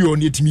it may be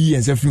on it me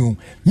and Sefru.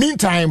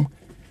 Meantime,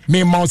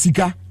 me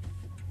Mausika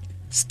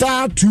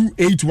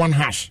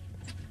 *281#.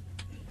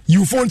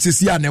 You phone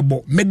Cecilia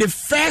Nebo. May the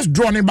first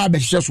draw in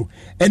Babesheso.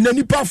 And then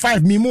Nipa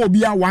 5 me more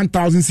be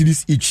 1,000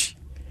 cedis each.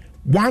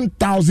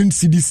 1,000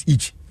 cedis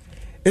each.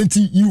 And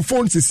you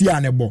phone Cecilia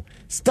Nebo.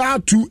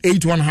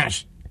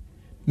 *281#.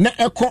 Na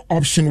echo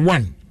option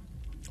 1.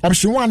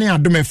 Option 1 in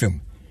Adom FM.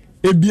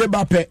 Ebie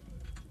bape.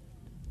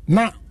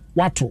 Na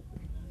wato.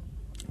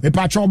 Me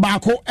patrol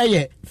bako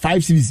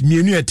 5 cedis.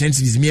 Me 10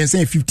 cedis. Me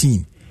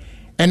 15.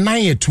 And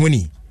 9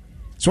 20.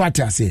 So what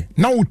I say.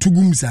 Now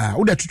tugumsa.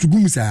 Oda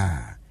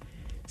tutugumsa.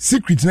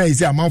 Secret na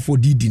is a amount for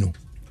Didi no.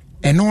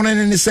 And no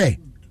one say,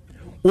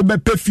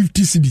 Obepe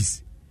 50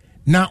 cedis.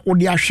 Na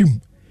odi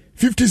ashim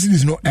 50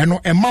 cedis no, and no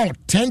amount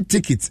 10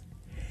 tickets.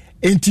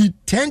 Enti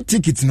 10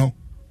 tickets no.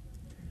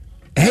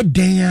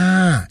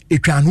 Edenya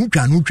etwanu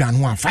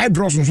 5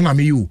 draws so na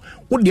me you.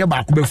 Odi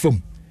ba ko be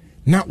fam.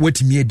 Na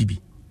wetimi adibi.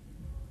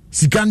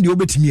 Sika ndi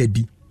obetimi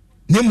adi.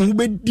 Na mo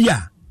obedi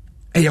a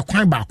eye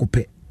kwan ba ko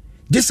pe.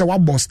 This is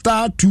what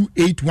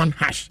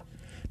 *281#.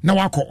 Now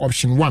I call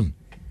option 1.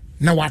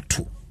 Now what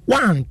 2?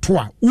 1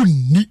 2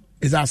 unni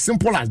is as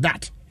simple as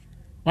that.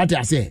 What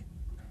I say?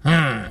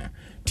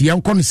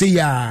 Tian kon say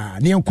ya,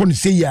 nian kon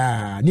say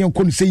ya, nian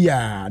kon say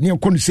ya, nian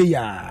kon say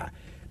ya.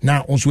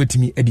 Now on sweat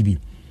me edibi.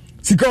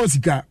 Sika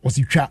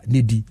ositwa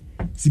nedi.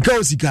 Sika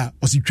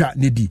ositwa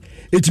nedi.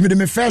 Etimi de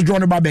me first draw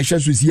no ba be hye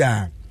so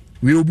sia.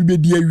 We obi be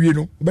di awie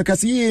no. Obeka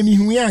say ye mi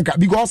hu yanka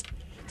because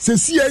se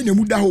sia na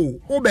mu da ho.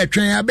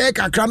 Obetwen abe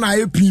kakra na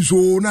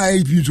epinso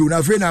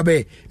na fe na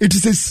be. It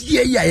is a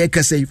sia ya ye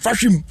kase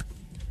fashim.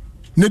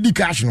 Nedi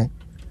cash no.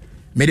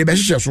 Me de be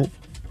hye so.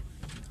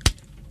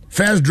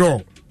 First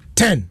draw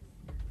 10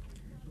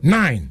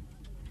 9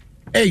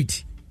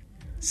 8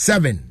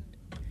 7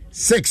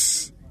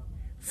 6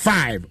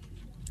 5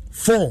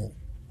 4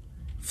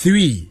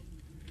 3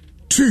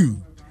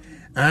 2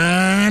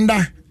 and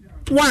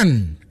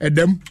 1.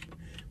 Adom,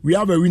 we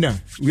have a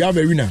winner.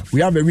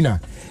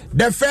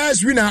 The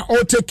first winner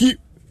will take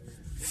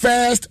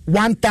first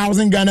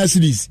 1,000 Ghana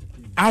cedis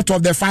out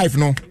of the 5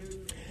 no.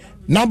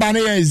 Number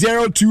is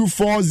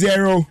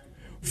 0240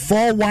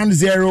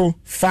 410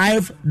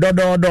 5 .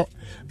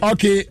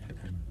 Okay.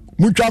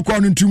 Mucha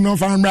kwanu tum no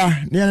famra.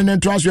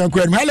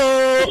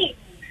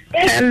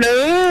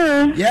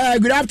 Hello. Yeah,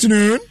 good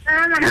afternoon.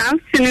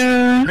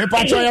 Afternoon. Me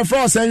pacho your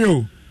first and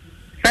you.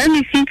 Friend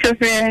me sit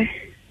over.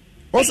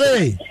 What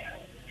say?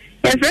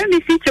 Yes, friend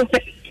me sit over.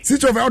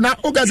 Sit over now.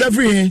 Okay,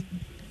 free.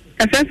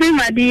 Free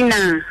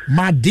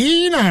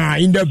Madina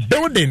in the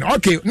building.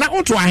 Okay, now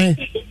what do I?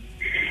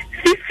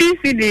 50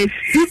 cities.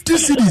 50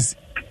 cities.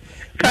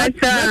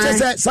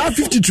 Let's say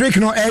 50 trick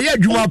no yeah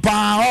juma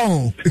pa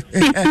oh.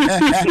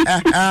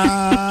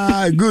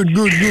 Good.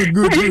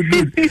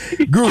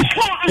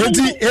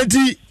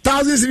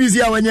 80,000 cities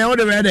here when you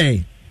order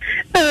ready.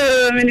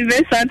 Many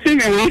best sorting.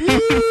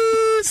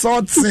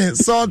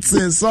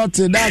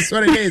 That's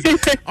what it is.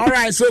 All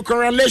right, so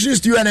congratulations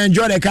to you and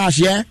enjoy the cash,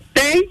 yeah?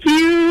 Thank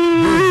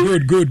you.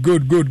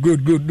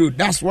 Good.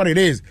 That's what it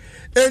is.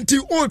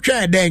 Until all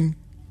try then.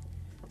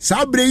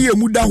 Sabre ye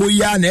muda ho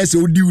ya na ese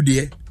odi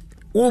de.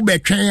 O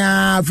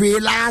betwen fe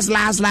last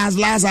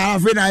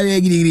afi na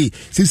gidi.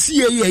 Se see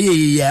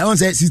ye on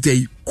say sister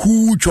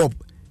cool chop.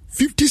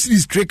 50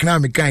 cities trick na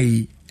me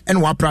kai and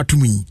wa pra to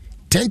me.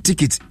 10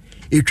 tickets.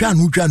 E twa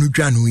no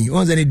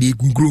on say dey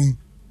kunkrum.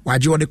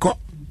 Waje wo de ko.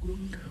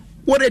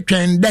 What a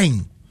trend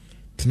then.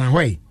 Tena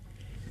way.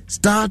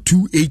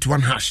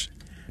 *281#.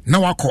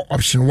 Now I call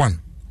option 1,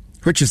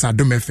 which is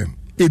Adom FM.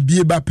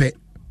 Ebie bape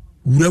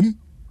uram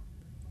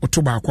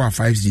October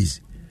 5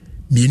 cities.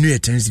 Me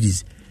 10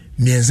 cities.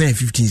 Me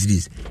 15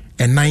 cities.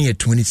 And 9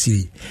 20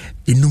 cities.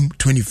 Inum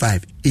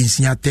 25.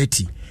 Insia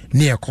 30.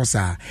 Near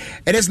Kosa.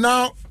 It is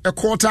now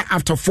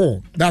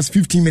 4:15. That's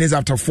 15 minutes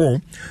after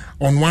 4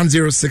 on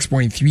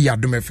 106.3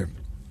 Adom FM.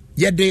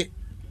 Yet they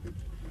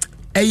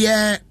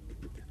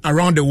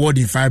around the world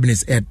in 5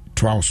 minutes at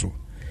 12 so.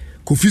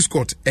 Kofi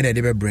Scott and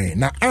the brain.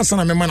 Now answer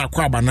na mema na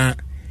kwa bana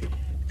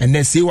and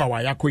then say wa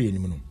yako ye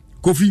nimu.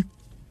 Kofi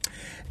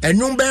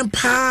enum ben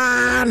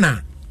pa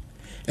na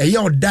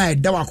eya odai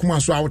da wa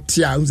kuma so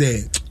awtia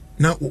unze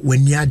na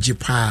wani age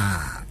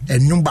pa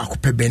enum ba ko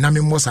pebe na me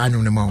mosa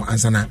anum ne ma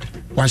answer na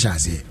wa sha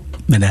se.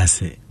 Me da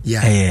se.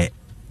 Yeah.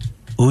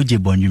 Oje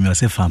bonju me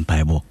se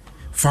fampaibo.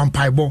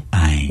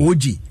 Aye.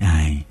 Oji.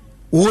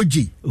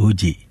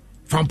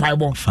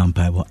 Fampaibo.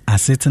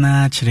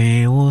 Asetna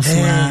chire wo so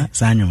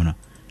sanyo no.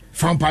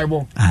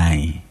 Fampaibo.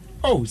 Aye.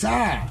 Oh,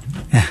 sir.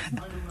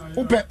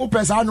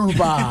 upe sa no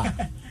pa.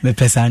 Me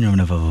pesa anyom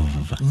na papa.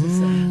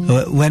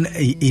 When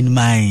in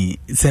my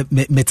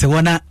me te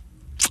wana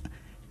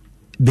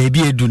baby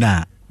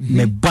eduna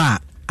me ba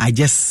I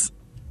just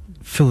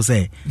feel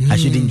say I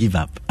shouldn't give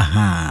up.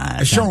 Aha.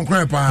 Show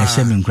grandpa.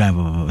 Shame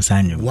grandpa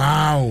sanyo.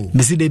 Wow.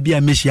 Me see de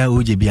bia me shia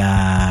oje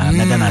bia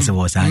na dana se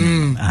wo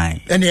sanyo.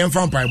 Ai. Any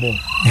enfam Bible.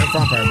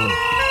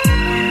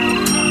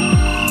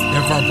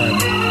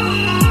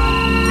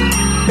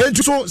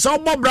 So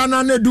Bob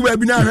Brana ne do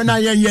webinar na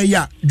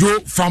ya Joe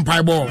from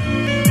Bible.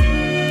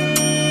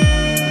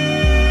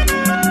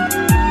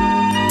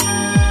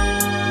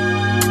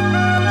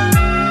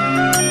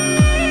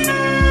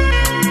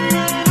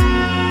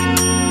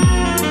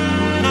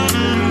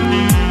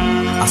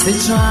 Se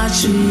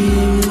traci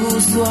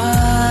uswa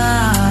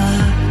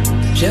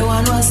je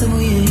wanu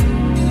asemuye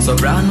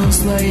sobrano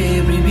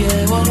swaye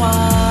bribie wawa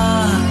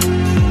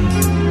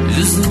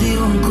jusudi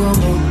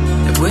unkomo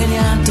e bweni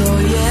anto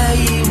ye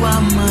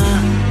iwama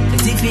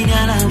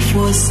etifina na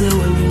force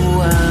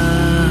wemiwa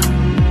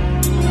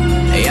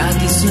e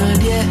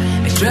akisnadie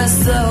e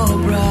stress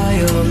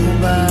obrayo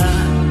kuba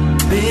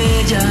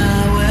beja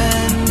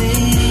weni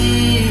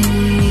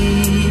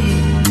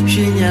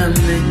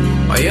shinyame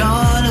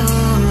oyono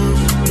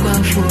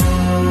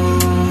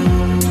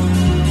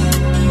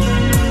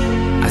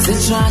as a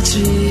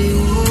trachi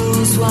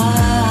uswa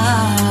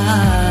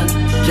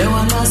je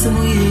wana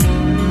semuye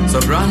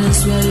sobrano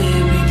swaye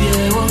bibie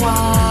wawa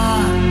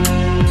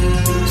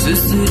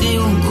susudi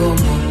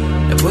unkomo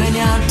e bweni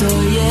ato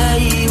ye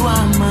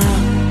iwama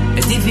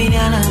etifini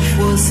ana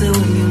force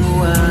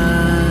wemiwa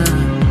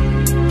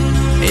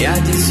e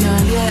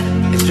addition ye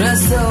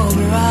stress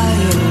over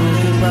ayo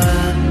kuba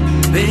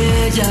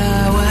beja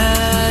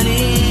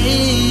wani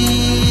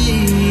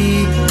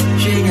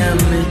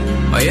Shinyame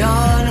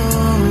oyano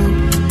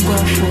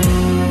kwafo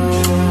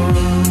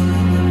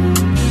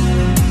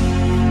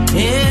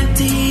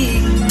enti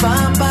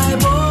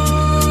Bible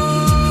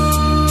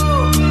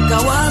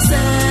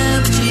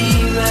kawasem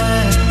chiwe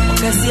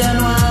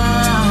okasianwa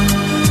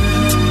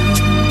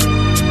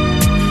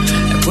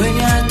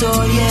ekwenya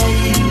toye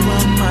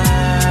iwama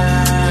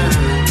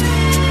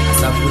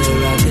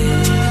asafurade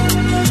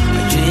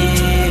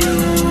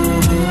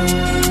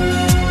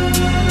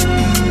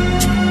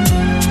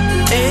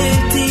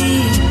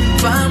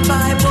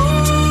Bible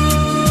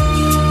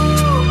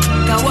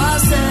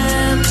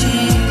kawasem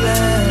chiwe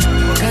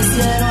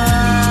okasianwa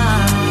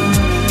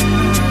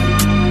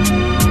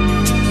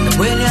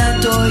when I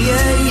told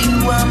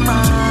you wama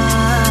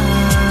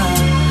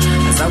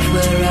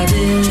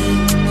asafurade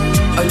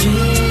oji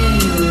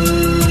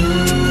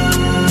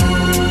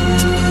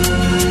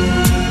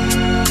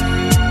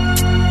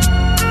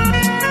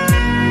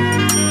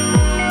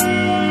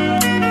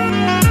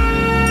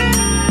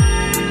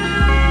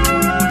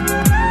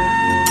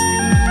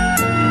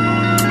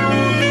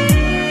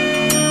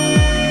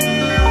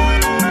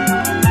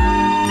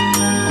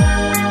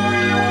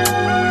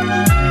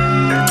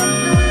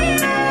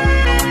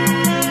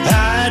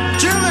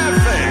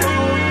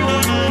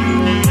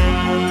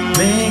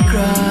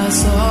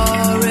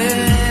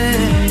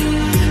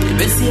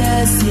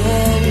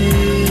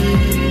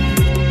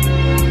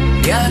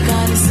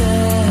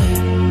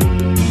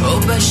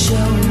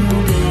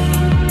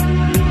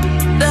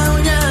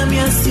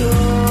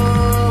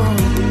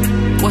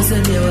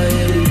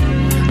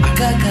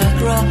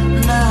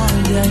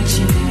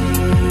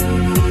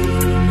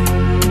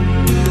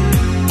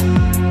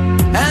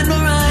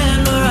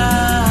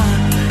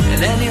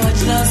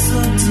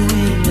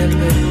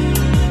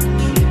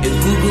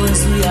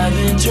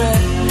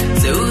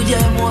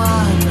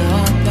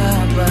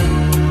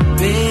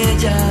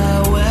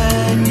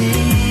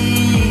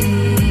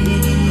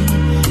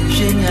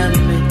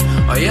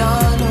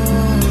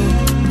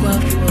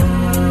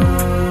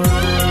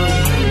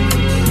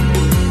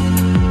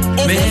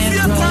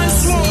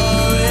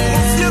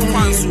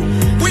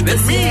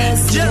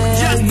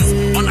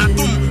on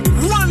Adom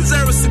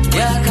 106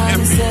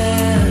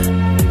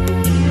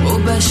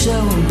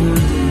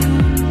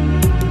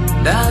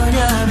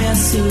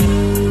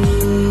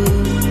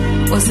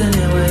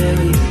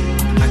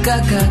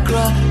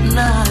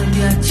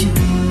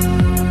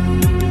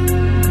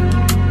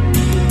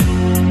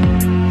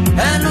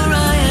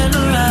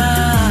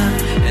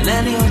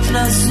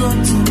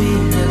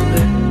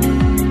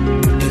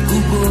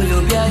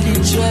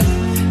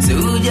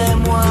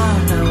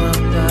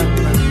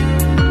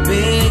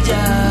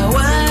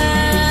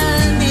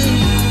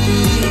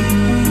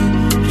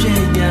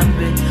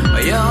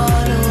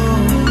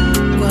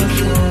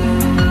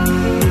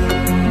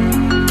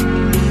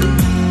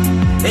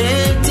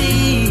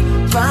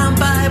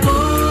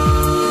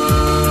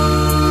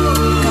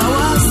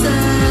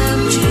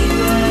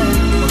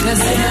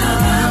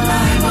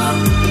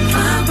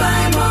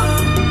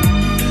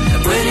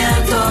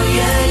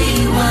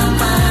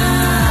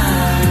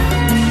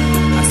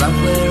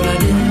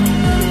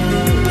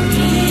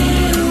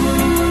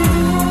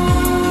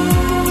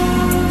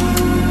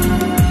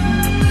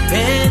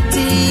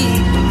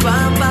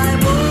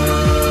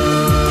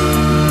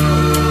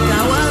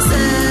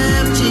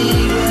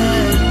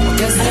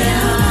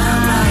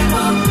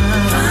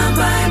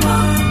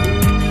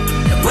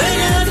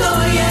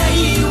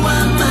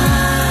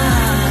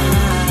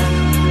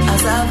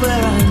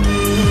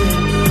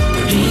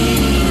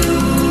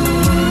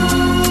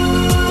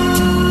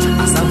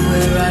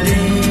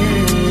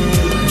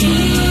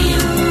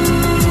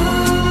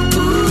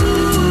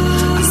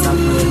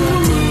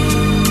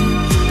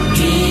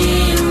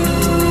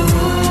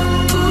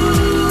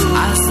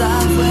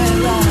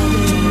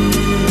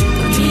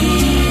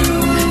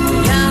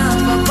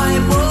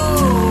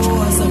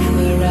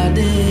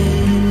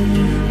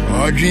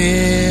 Good.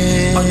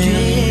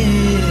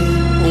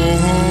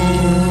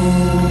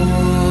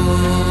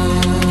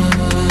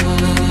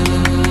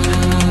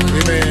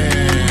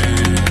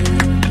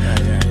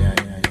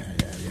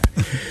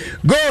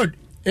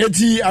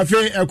 Eti afe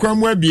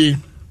ekwamwa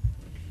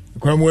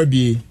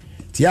bie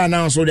tia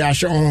na so de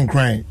ahye on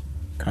crying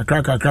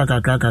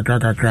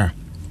kakra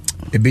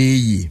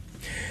ebeyi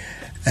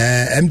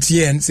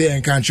MTN say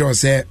en kan show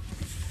say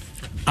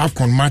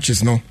AFCON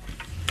matches no,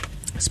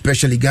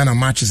 especially Ghana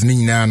matches ni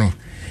nyina no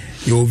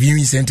your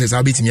viewing centers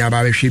abit me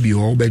aba be hwe bi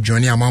o be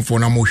journey amanfo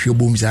na mo hwe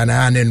bom sa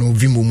na no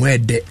vimo mu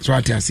ede so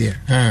atiase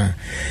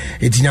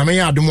eti nyame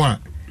ya adom a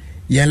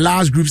yen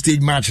last group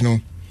stage match no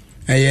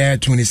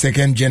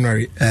 22nd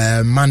January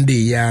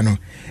Monday ya no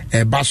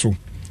baso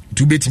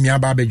to bet me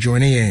aba be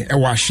joining e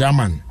wa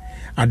Shaman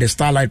at the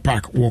Starlight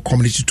Park or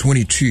Community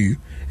 22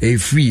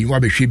 free wa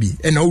be hwebi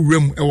e na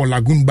owuram e wo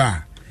Lagoon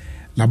Bar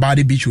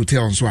Labadi Beach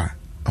Hotel so a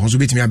also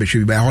bet me aba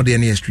hwebi by how dey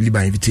na street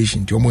by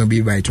invitation to omo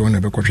be by to na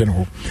be kwhwe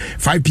no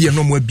 5 p.m.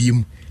 no mo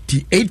abiem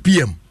ti 8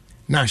 p.m.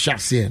 na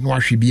shase no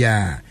ahwe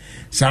bia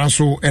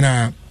sanso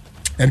na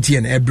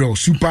MTN Ebro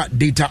super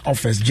data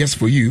offers just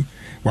for you.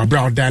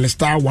 Wabra dial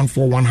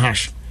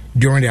 *141#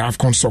 during the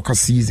AFCON soccer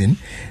season.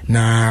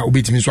 Na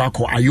ubitimi so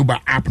akọ Ayuba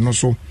app no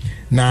so.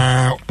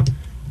 Na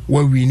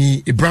where we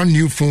need a brand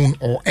new phone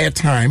or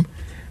airtime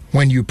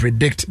when you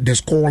predict the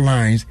score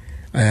lines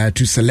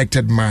to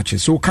selected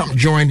matches. So come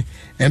join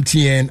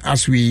MTN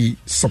as we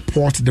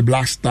support the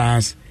Black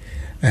Stars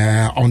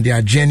on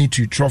their journey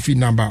to trophy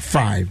number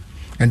 5.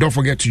 And don't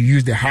forget to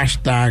use the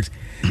hashtags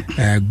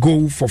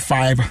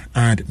 #Go45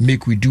 and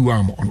make we do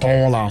on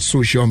all our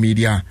social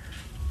media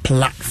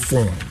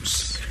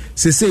platforms.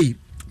 Say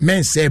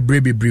men say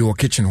brewery or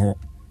kitchen hall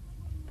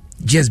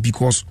just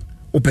because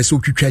opeso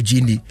kwitwa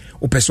gini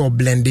opeso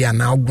blend and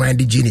now grind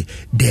gini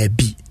there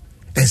be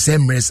and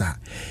same resa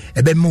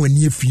ebe mo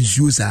ni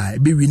finsuo sa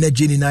ebe wi na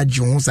gini na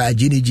jon sa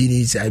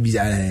gini sa bi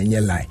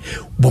nya lie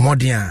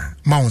bomodin a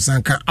ma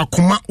onsan kan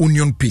akoma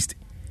onion paste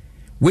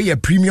we a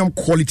premium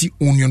quality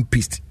onion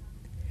paste.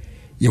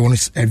 You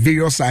want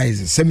various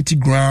sizes 70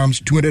 grams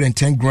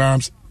 210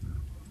 grams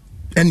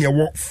and you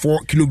want 4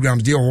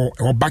 kilograms there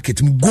or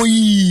bucket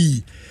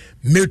mgoi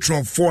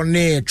metron for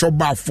ne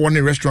choba for ne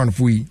restaurant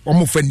for you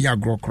almost any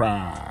agro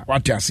cra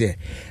what I say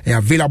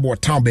available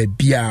town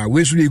baby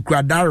we should you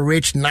that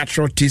rich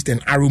natural taste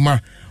and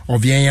aroma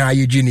of yenya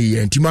yegini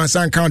and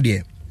timansan count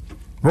there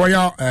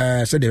royal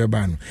said the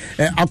ban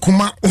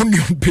akuma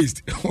onion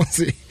paste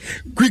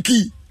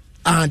quickie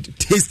and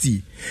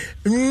tasty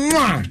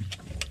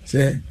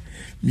say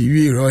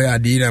me royal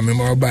dinner me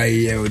mo buy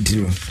here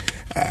too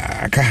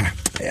aka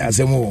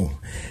asemo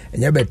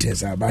enya better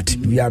sir but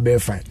we are very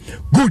fine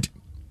good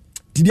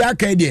did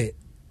aka dey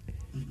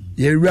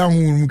ye wura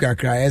hu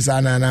kakra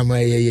esa na ma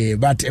ye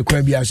but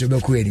ekwa bia so be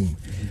ko enim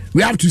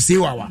we have to say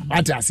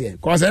what I say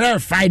cause every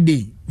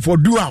Friday for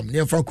do am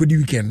near for kodi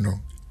weekend no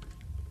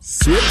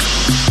see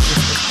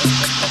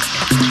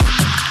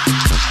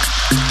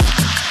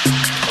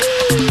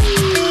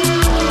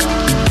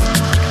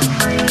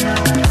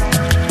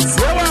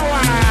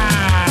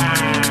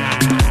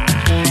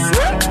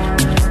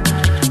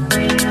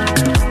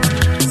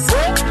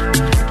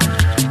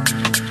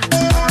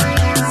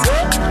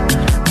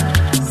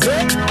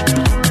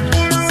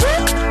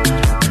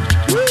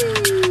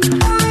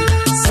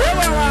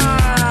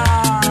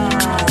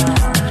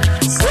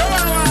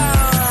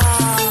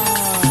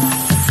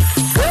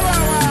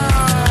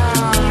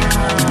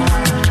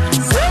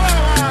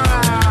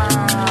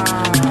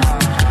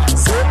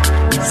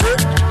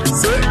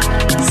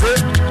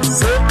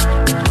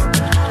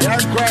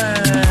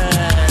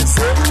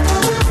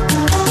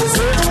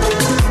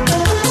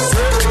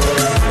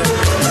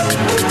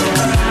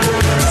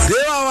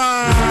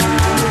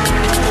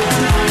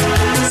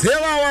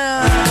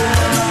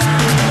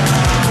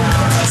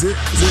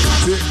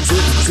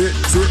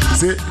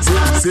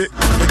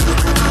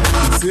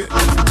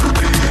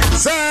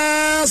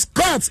Sir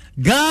Scott,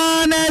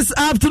 Ghana's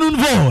afternoon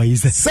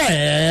voice.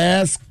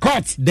 Sir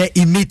Scott, the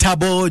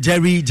imitable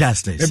Jerry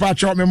Justice. If I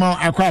chop me ma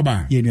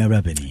akwaba. Ye nu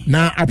rabani.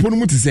 Na aponu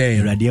mu say.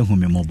 Radi hu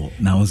me mobo.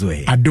 Na ozo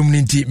e. Adom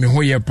ninti me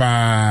ho ye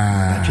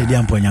pa. Twedi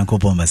ampo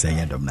nyankopon ba say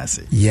adom na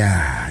say.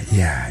 Yeah.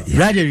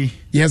 Radiri.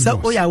 Yes. So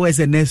oya we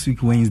say next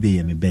week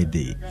Wednesday my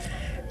birthday.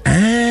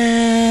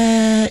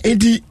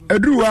 Edi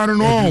edruwa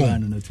no.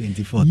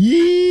 24th.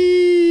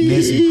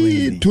 Next week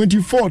Wednesday.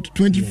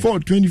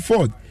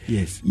 24th.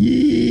 Yes.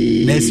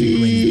 Next week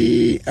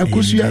Wednesday.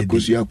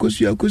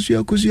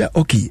 Akusia.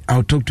 Okay,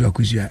 I'll talk to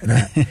Akusia.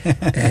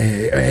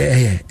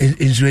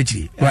 It's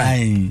ready.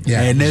 Right.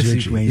 Yeah. Next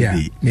week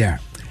Wednesday. Yeah.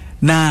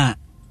 Na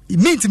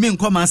me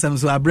nkoma asem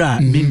so abra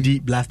Mindy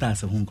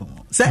Blasters ho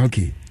nkomo. Say.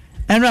 Okay.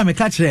 Enra me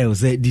catch you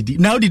say did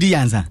now did you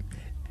answer?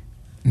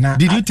 Now,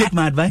 did you take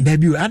my advice?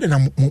 Baby, I don't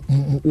know.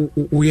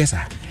 Yes,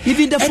 sir.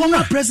 Even the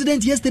former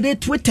president yesterday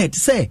tweeted,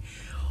 say,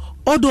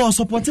 although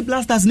supporting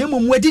Blasters, name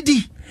on where did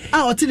he?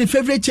 I was in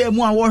favorite chair,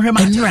 more war him.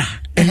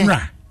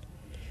 Enra.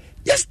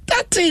 Yes,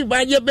 that thing,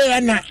 by your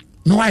banana.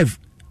 No, wife.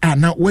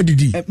 now where did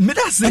he? Me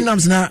that say I'm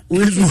saying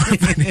where's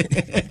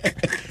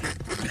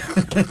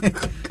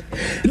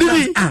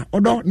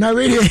Odo now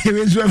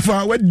where's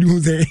what do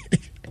you say?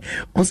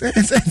 I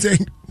say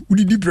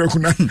we did deep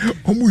and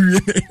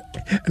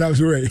I was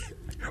right.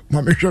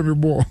 Mama show me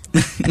more.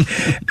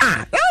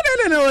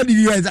 No, what did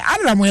you guys? I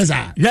don't know where's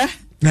that.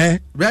 Yeah,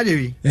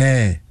 ready?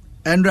 Yeah,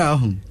 and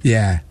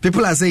yeah.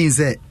 People are saying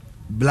say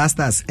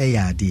Blasters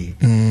ARD.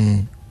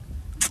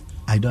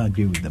 I don't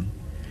agree with them.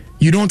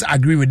 You don't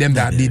agree with them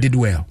that they did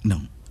well?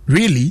 No.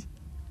 Really?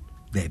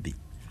 Baby,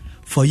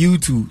 for you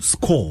to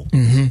score,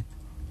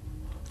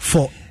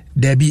 for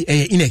there be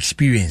a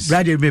inexperience.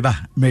 Brother,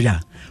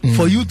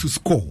 for you to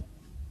score.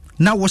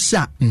 Now what's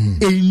that?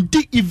 In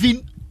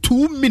even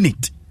 2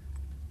 minutes,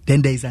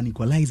 then there is an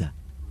equalizer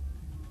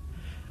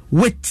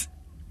with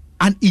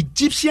an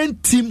Egyptian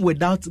team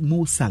without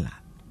Mo Salah.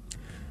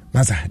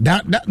 Masa,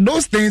 that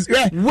those things.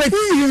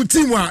 With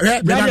team, I'll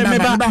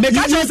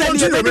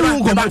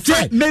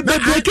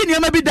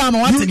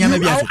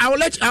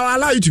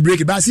allow you to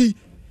break it. But see,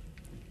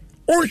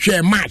 on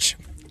share match,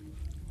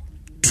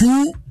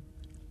 2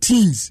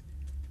 teams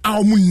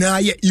are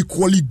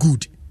equally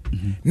good.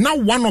 Now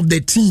one of the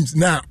teams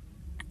now.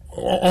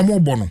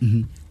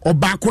 Omobono or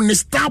back on the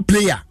star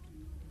player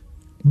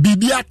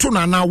Bibia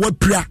Tona na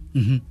wepra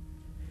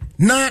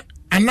na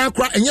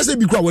anakra enyese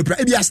bi kwa wepra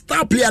e be a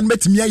star player and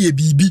met me ye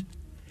bibi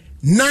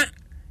na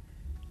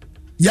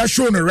ya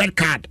show a red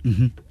card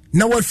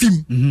na what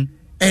film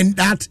and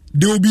that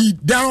they will be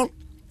down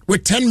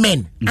with 10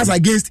 men as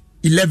against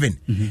 11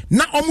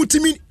 na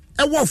omutimi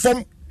e wo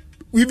from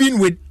even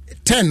with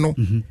 10 no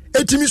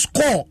etimi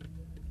score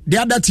the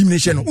other team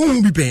nation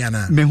who be paying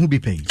na me who be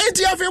paying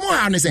enti afemu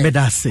ha ne say me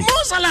da say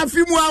mo sala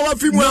fimu awa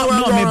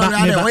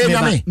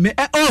me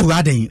oh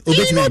raden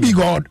obetime be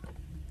god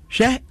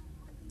hwe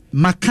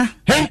maka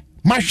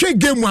ma hwe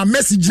game a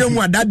message na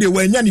mu that day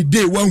when nya ni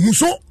day wan hu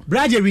so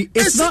bragery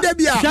it's not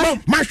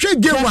ma hwe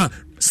game a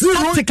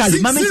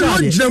tactically mama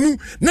jamu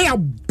na ya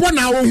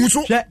bona wo hu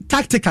so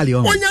tactically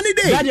on onya ni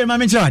day bragery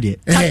mama chade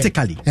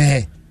tactically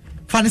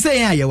fan say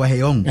ya ye wa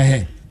he on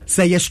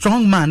say you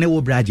strong man na wo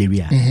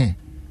bragery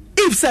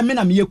if say me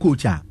na me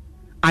coach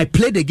I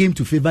play the game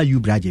to favor you,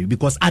 Brajery,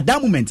 because at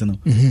that moment,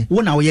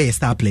 when I was a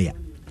star player.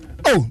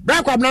 Oh,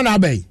 Black Wabna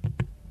Bay.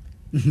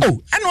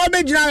 Oh, I know a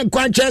big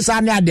Kwanso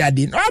and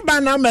Adom. Oh, but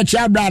now my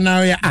child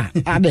now,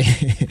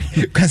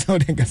 because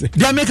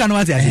they are making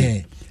what I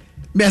say.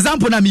 Me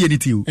example na me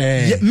anything.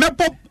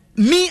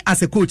 Me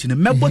as a coach,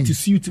 me want to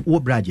suit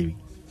what Brajery.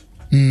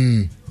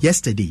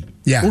 Yesterday,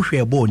 we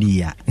were born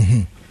here.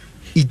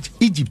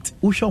 Egypt,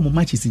 we show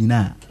matches in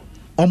now.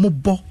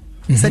 Omobo.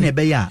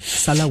 Senebeya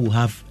Salah will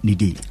have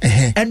Nide.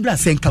 And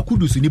Brasen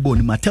Kakudu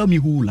Sunibon, tell me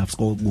who will have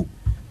scored goal.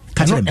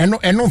 And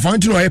no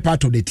found you a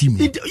part of the team.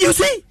 You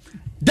see,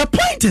 the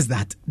point is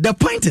that.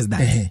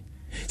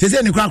 He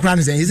said the crack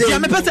runs. He said,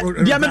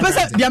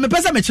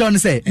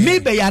 say,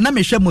 maybe I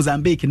am share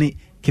Mozambique ni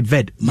Cape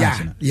Verde.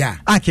 Yeah.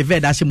 Cape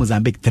Verde actually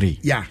Mozambique 3.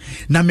 Yeah.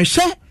 Now me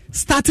share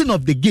starting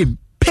of the game,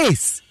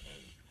 pace,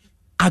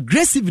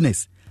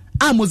 aggressiveness.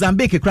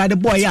 Mozambique cried the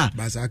boy ya.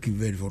 Cape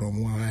Verde for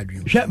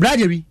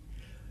Brajery.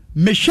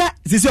 Mesha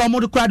this is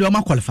almost crowd or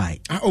qualify.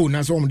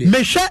 Na so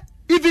Mesha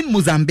even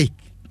Mozambique.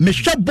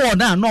 Mesha ball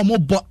now no more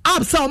ball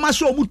up so much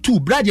show mu two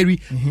Brajery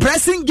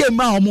pressing game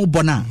ma omo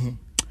bona.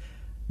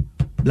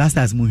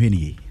 Blasters mu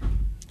hwani.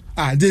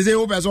 They say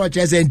over so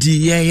Chelsea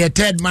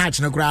third match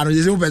na crowd.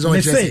 They say over so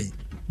Chelsea.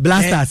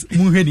 Blasters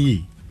mu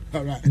hwani.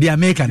 All right. The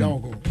American.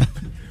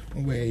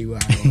 Where you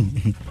are.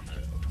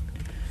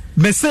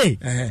 Me say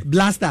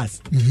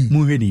Blasters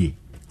mu hwani.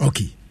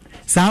 Okay.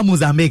 Sa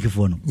Mozambique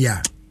for no.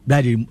 Yeah.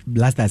 Daddy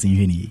Blasters in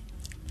Hini.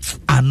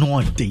 I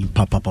know thing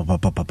papa.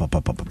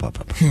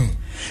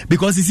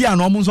 Because you see an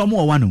almost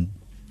more one.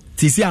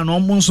 See an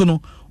almost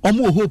no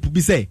almost hope be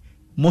say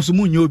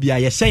Mosumu Nyobia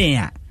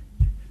ya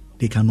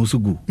they can also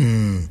go.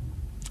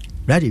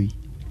 Daddy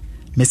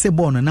me say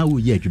born and now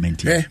we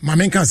argument. My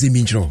men can't see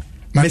me intro.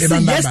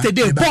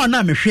 Yesterday born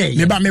na me share.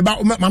 Me my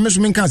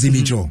men can't see me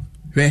intro.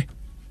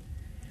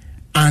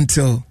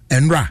 Until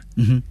Enra.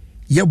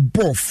 Your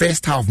ball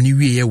first half New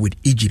Year with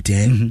Egypt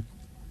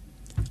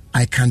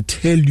I can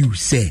tell you,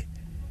 say,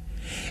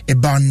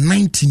 about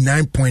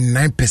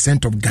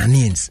 99.9% of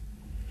Ghanaians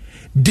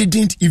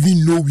didn't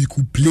even know we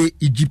could play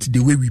Egypt the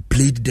way we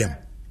played them.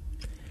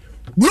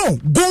 No,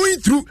 going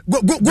through,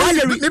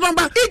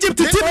 remember Egypt.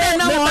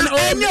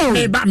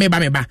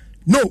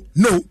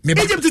 No,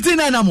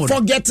 Egypt.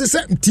 Forget to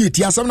say,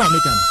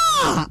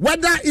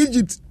 whether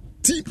Egypt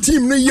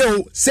team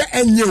say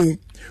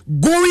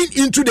going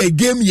into the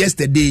game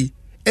yesterday.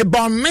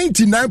 About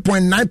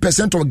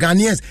 99.9% of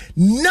Ghanaians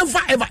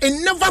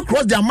never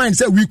crossed their mind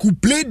say we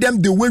could play them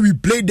the way we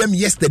played them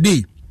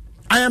yesterday.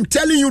 I am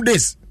telling you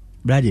this.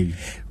 Brother.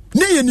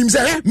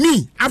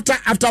 Me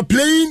after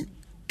playing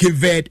Cape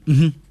Verde,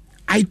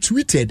 I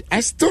tweeted. I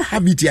still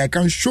have it here. I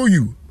can show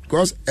you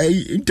because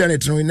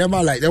internet we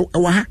never like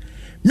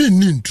me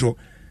intro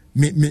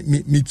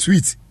me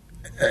tweet.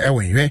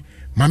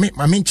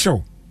 Mami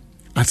chow.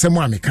 At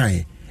someone me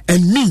kind.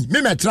 and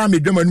me try me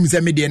drum and say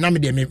me de na me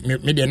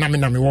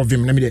wo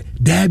vim na me de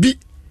dabi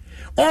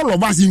all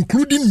of us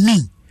including me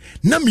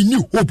na me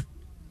new hope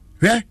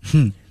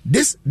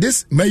this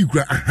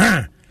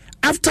Mayukra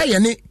after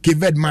yene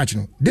Keved match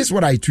no this is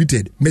what I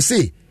tweeted me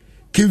say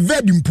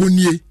Keved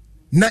imponie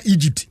na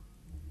Egypt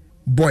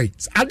boy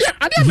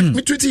ade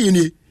me tweet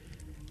yene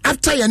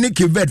after yene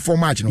Keved for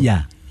match no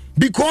yeah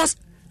because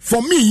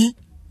for me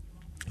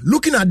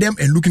looking at them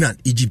and looking at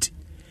Egypt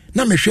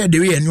na me share the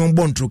way anyone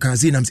born through can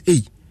say and I'm say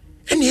hey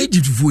any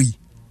Egypt for you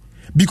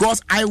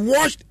because I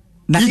watched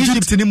na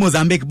Egypt ni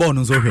Mozambique born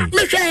on so hey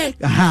me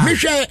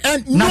share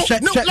and no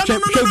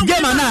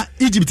game na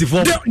Egypt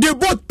for they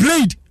both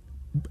played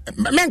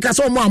men ka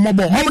so mo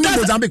amobo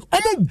Mozambique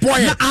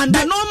boy and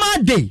the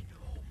normal day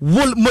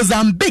will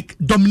Mozambique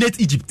dominate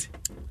Egypt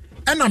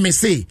and I may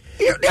say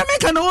the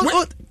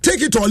American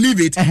take it or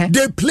leave it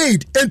they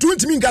played and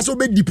 20 minutes so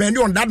be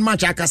depending on that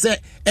match I can say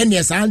and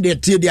yes and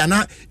they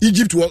na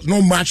Egypt was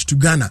no match to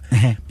Ghana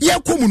yeah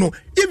come no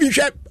if you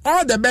share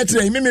all the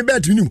better me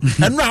bet you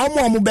and now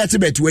omo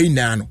bet we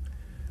na no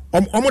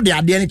omo de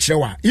ade ni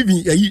kirewa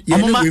even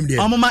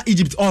omo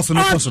Egypt also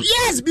no possible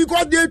yes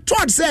because they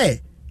thought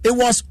say it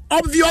was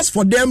obvious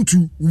for them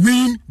to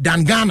win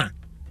than Ghana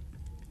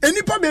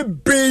enipa be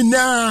brain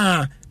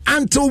na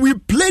until we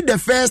played the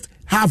first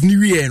half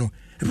new year no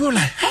people were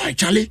like hey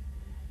Charlie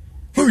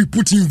when we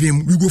put in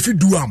them we go fit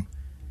do am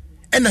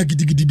and na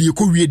gidigidi dey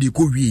ko wie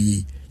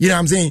you know what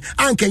I'm saying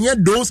and can you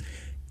those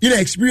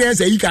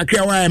experience you can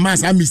create why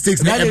master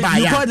mistakes na you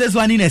call this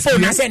one in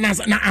experience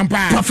na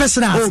ampa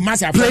professional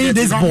master playing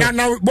this ball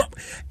now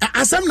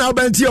asem na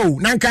banti o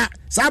nanka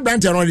sa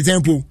branch on the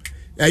tempo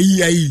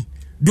ayi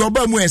do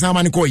oba mu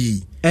esama ne ko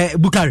yi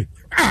Bukari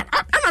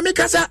ana make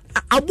say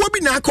abo bi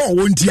na aka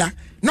wontia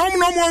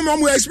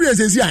no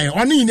experiences here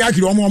oni ni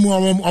akiri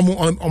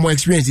omo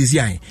experiences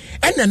here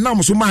and then now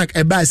so mark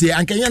e ba say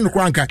anka yen no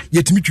kranka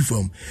yetimi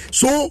twifam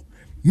so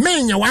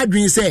menya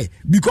wadwen say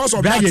because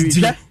of that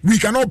we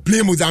cannot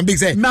play Mozambique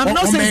say I'm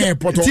not saying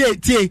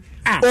tie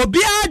obi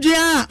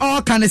adwen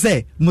all can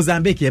say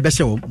Mozambique e be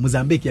hye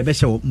Mozambique e be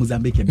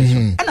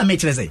hye and I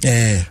make say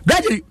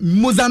gradually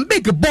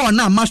Mozambique ball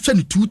na match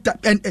 22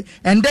 and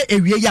then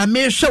ewie ya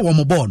me hye wo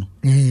mo ball no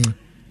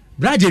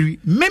gradually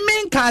me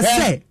can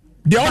say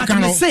they all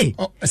can say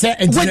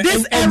with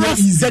this error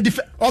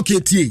okay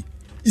tie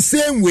the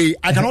same way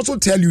I can also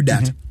tell you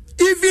that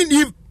even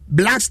if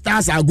Black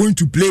Stars are going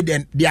to play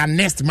their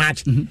next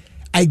match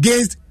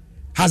against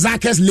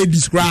Hazakes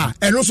Ladies cry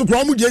and also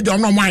Kromu je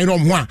no man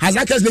rom ho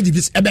Hazakes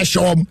Ladies e be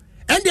show and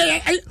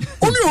they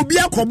only obi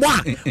akobo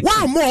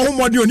one more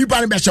homody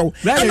onipa be show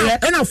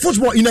and a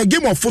football in a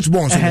game of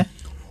football so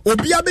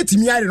obi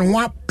abetimi are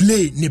no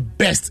play the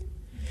best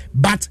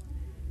but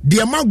the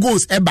amount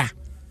goes eba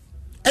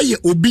eye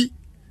obi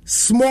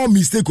small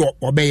mistake or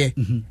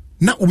obeye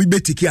now we be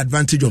take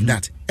advantage of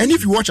that and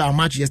if you watch our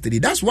match yesterday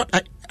that's what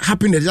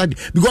happened exactly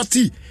because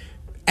see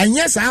and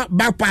yes our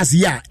back pass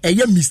here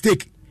a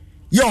mistake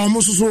you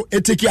almost so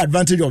take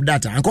advantage of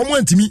that and come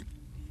on to me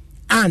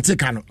and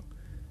take an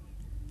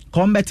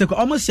come back to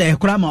almost say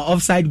crime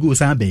offside goals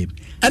babe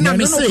and I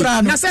say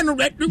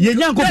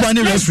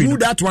let's rule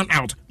that one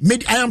out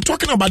I am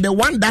talking about the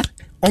one that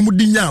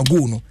omudinya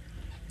go no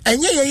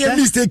and yeah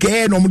mistake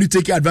normally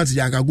take advantage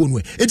and go no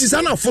it is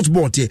not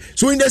football here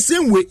so in the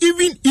same way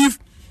even if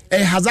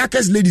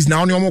Hazakes Ladies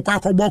now no mo kwa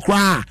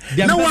cry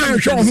now one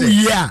show who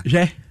here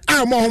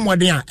more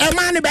modern e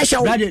man be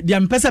show the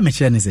ampesa me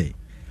chere say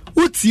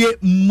utie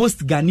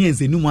most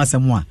Ghanaians enu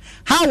asemo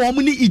how wo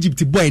ni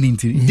Egypt boy ni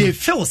they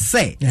feel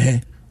say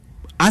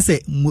I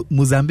say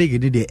Mozambique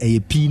did a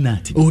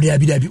peanut. Oh, they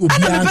be I'm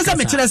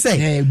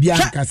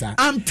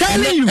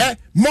telling you,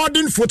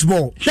 modern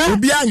football.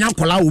 Obia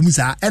nyakola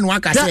omusa and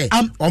waka say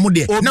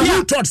omude. Now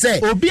who thought say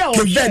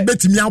Keved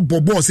betimi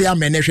abobo say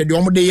amenehwe de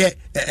omude ye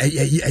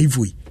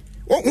ifui.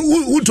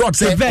 Who thought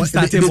say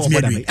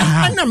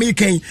and na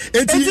making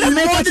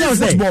modern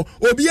football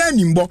obia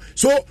nimbo.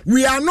 So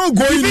we are not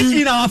going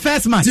in our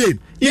first match.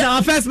 In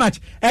our first match,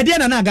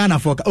 Ediana na Ghana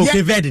for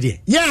okay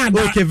Verde. Yeah,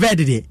 okay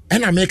Verde.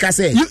 And I make I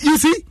say you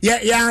see?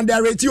 Yeah, and the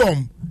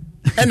retium.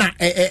 And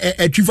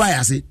a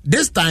Chifaya say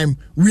this time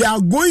we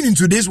are going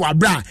into this one,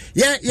 bra.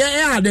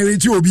 Yeah, the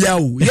retio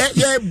biao.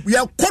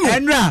 Yeah, kono.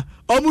 Enra,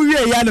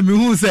 omuye ya na me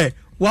hu say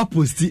what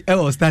post e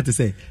or start to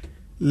say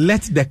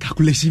let the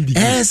calculation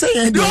begin. Say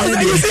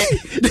you see.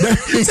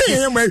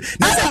 Say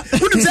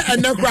who say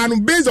and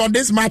the based on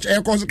this match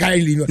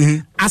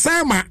currently.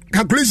 Aside my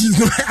calculations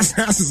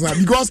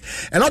because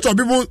a lot of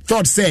people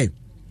thought say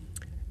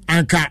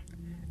Anka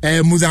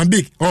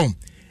Mozambique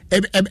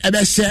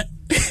ebe share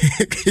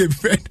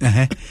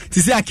ti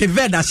say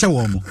Keved a share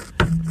wo mo.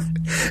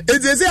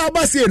 It say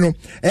abase no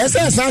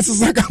say sense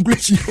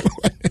calculation.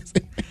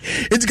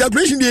 It's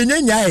calculation the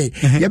nyanya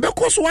e be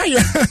koso aye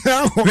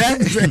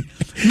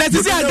na ti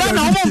say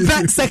Ghana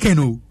omo second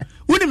o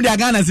unim the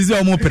Ghana ti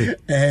say omo pre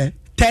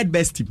third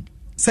best team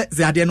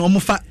say ade no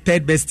omo fa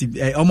third best team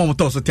omo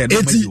to so third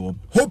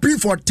hoping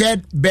for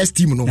third best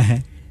team no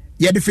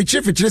ye the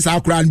feature sa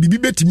akra bibi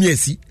betimi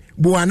asi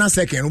Buana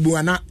second,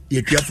 Buana,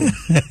 you're careful.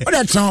 What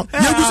that's all. You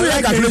go to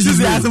your calculations.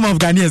 Enthusiasm of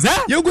Ghanaians,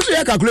 huh? You go to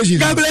your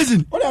calculations.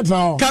 Calculation. What that's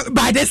all.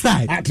 By this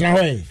side.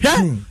 Yeah.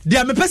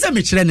 There me person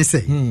me chire ne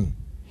say.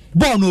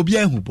 Born obi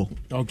ehubo.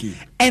 Okay.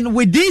 And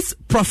with these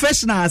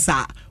professionals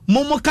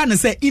Momo can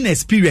say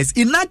inexperience.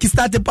 In Naki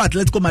started for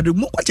Atletico Madrid,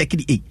 Monko checking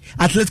the age.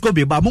 Atletico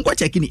Bilbao, Monko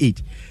checking the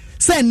age.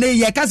 Say ne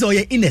ye kasi or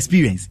ye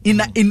inexperience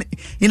in an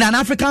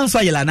African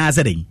soil and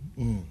answering.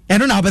 And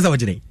don't know how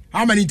today.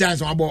 How many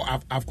times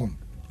I've come?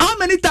 How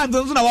many times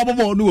also now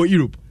about no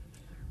Europe?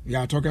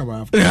 Yeah, talking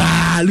about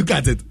look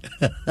at it.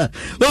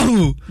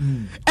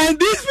 And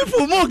these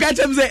people more catch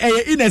them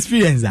say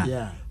inexperience.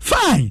 Yeah.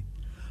 Fine.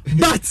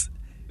 But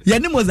your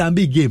name was a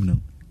big game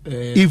no.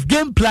 If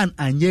game plan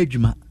and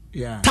juma,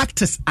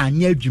 tactics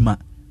and juma,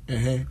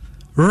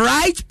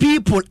 right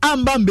people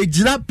and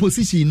bejina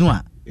position no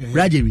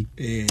Rajeri.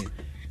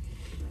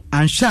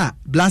 And Sha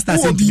Blaster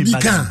sent to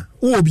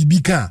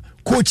Bibika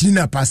coach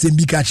Nina passing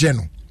Bika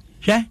channel.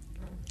 Yeah.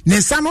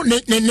 Nesano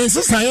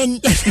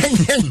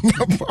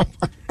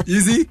you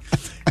see,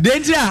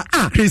 danger.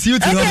 Chris, you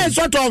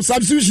sort of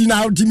substitution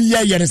out to me.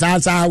 Yes,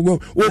 I will.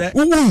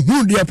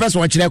 Who the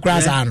person watching a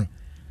class on?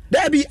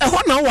 There be a whole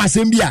now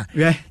assembly.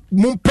 Yeah,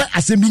 Mumpa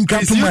assembling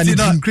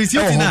company. Chris, you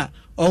know,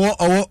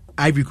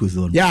 Ivory Coast.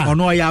 Yeah, or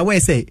no, ya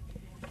we say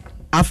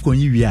Afcon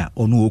you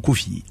or no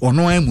Ofie or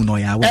no Emuno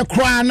ya. A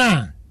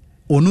crana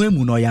or no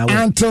Emuno ya.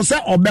 Until say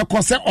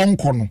Obeko say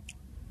Onkono.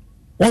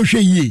 One share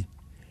ye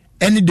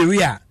any the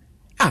rear.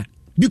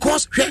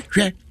 Because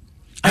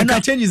and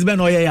that changes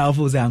ben oya ya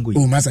for zangu.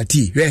 Oh masa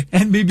T,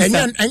 and maybe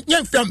and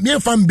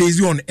fan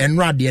based on and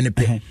rad the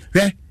NP.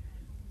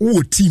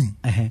 Oh team.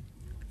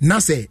 Na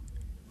say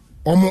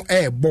omo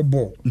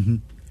bobo.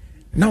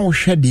 Now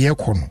shed the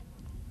econo.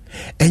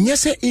 And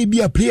yes, a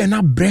be a player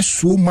na breast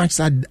so much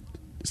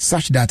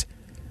such that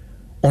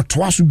or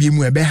twice be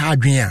more be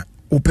hard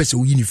or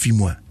person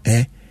uniform.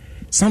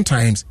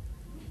 Sometimes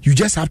you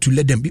just have to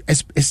let them be,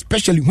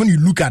 especially when you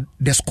look at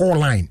the score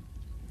line.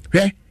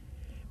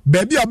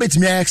 Baby, I bet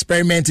me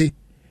experimenting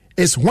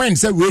is when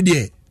say we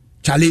there,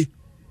 Charlie.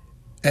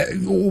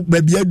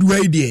 Baby, I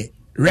do there.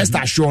 Rest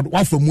assured,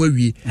 what from where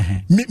we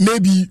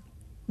maybe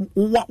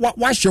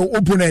what your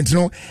opponent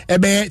no,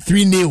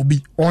 3-0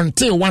 be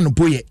until one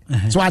boy.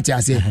 So what I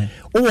say,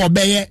 oh,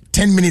 be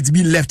 10 minutes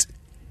be left.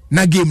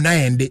 Na game na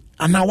end,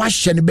 and now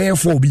watch the bear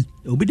 4 be.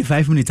 It'll be the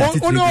 5 minutes.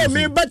 Oh no,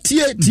 me but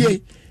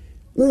tie.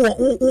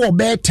 Oh,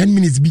 bear 10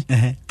 minutes be.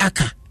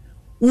 Aka,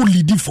 who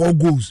lead 4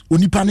 goals?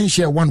 Only panel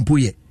share 1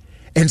 boy.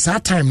 And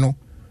that time no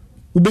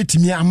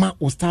ubetimi ama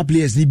or star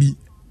players ni bi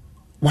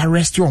wa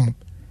rest room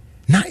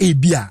na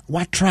ebia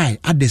wa try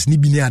others ni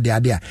bi ni ade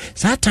ade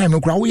that time no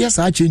kra we yes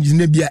changes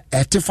na bia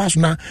fast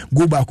na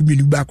go back bi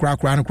ni ba kra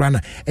na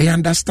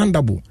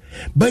understandable,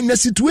 but in a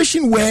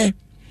situation where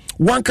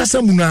one kasa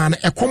muna na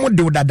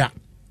ecommode dada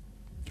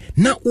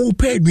na o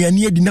pay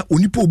aduane adi na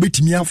onipa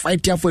obetimi a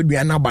fight afọ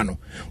aduane aba no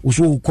wo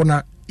so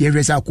kona ye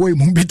resa koy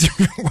mu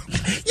betimi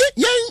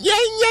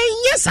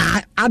yes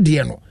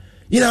ade no.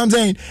 You know what I'm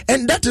saying?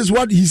 And that is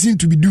what he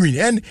seemed to be doing.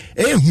 And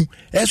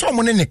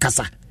someone in the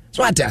casa.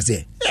 So I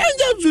say, no.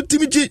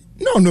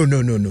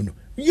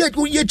 Yeah,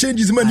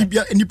 changes money.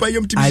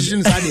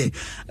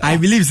 I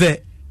believe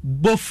that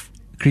both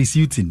Chris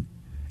Hutton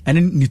and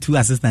then the 2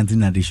 assistants in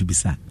that they should be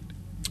sacked.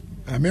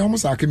 I mean,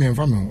 almost I came in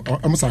family.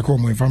 Almost I call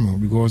my family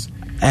because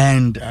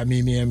and I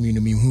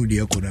mean who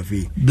they could have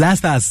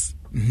blasters.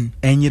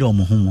 Enjire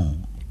omo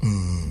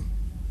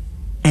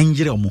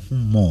enjire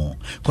omo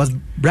because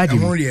Brad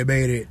only a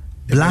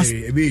blast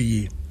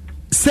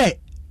say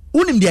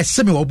unim de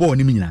sheme wo ball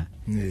ni nyina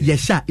ye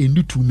sha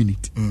endu 2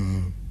 minutes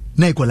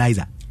na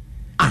equalizer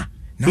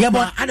yeah,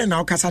 but I don't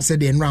know. Cause I said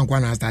the enran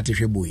kwana start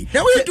to boy.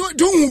 Now we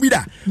do be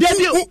that.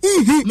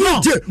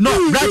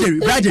 No,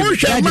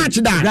 match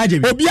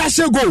that. Obi a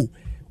say go.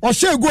 Or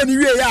say go ni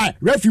we ya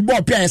referee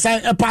ball play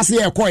say pass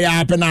here call ya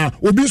happen now.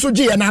 Obi so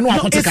je na no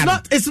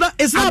akotika. It's not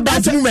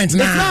about that moment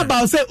now. It's not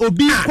about say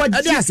obi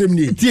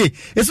kwati.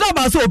 It's not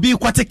about say obi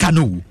kwatika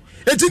no.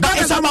 It's about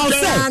say.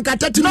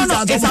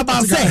 No, it's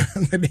about say.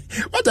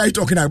 What are you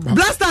talking about?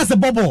 Blasters a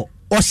bubble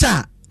or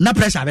sha na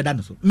pressure be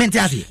done so.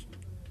 Mentally.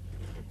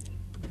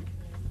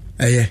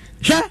 Yeah.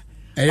 Sure.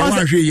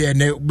 Want to hear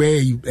ne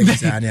be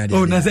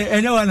oh, na say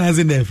anyone has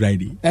in there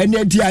Friday. And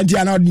then tia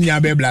not near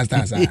be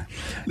blasters.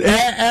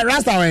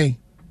 Rasta way.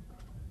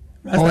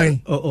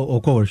 Oh,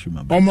 course,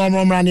 man.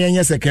 Run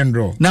in second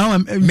draw. Now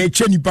I'm make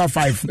nipa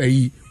 5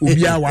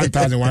 ubia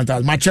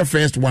 1000 match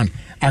first one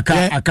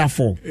aka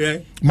 4.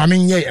 Mami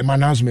nye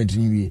announcement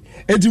ni.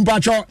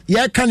 Etimpa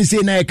ye kan say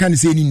na ye kan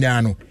say ni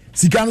na no.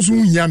 Sika no so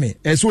hunya me.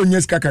 E so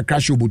onye sika ka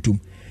crash obotum.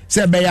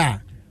 Say be ya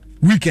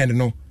weekend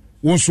no.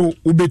 Wonso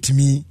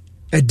obetimi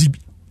adi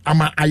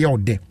ama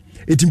ayode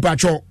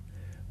etimpacho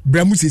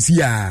bramu sesi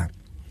ya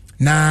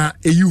na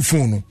EU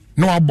phone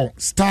no abo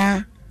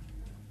star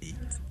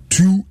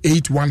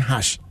 281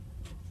 hash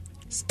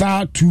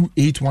star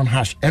 281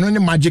 hash eno ne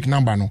magic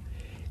number no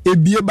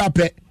ebie ba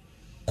pe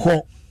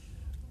ko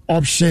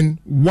option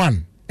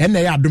 1 ena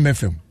ya Adom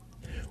FM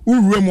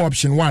Uru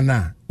option 1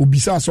 na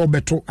obisa so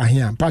beto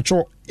ahia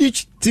pacho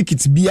each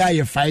ticket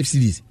bia 5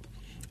 cedis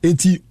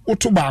enti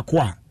otoba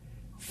kwa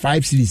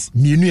 5 cedis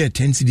mienu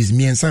 10 cedis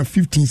miensan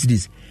 15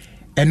 cedis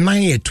and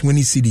 9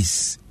 20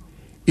 cedis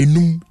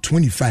enum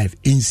 25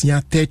 ensia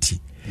 30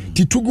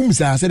 ti tugum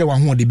sa say wa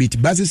ho debate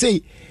but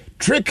say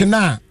trick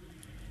na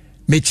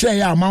me kire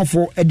ya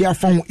amanfo e dia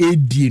fa ho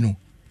edi no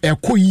e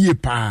ko yie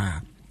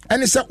pa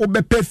ene say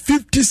obepe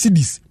 50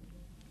 cedis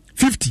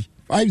 50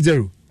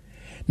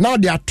 now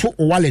they are to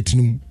wallet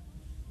no.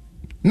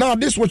 Now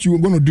this is what you were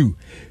going to do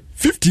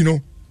 50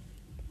 no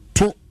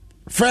to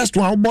first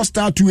one boss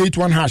star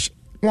 281 hash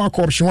one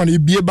option one e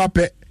bie ba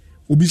pe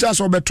obisa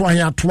so beto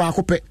ahia to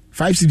akope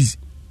 5 cedis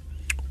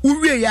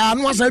uwie ya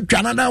no asa twa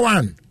another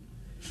one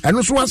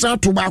eno so asa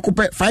to ba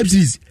akope 5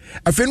 cedis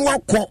afen wa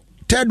ko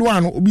third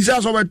one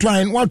obisa so beto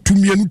ahia wa to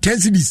mienu 10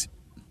 cedis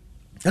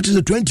that is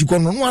a 20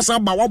 kono no asa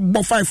ba wa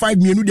bo 5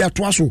 mienu dia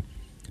to aso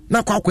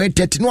na kwa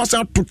 30 no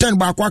asa to 10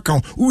 ba kwa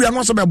account uwie no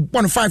asa be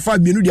 155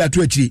 mienu dia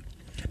to akiri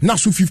na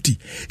so 50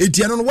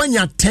 etiano no when you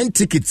 10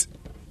 tickets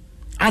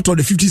out of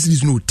the 50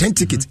 cedis no 10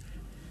 tickets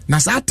na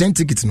sa 10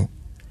 tickets no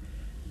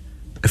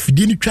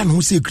afidie ni twa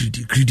no say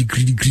credi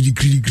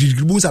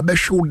bo sa be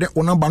show de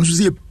o number no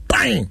say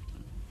bang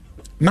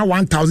na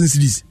 1000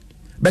 cedis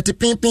but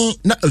pin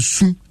na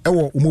asu e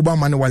wo mobile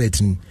money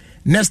wallet ni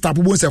next up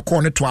bo say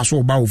call ne to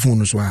aso ba wo phone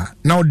no so a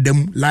now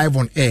them live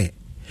on air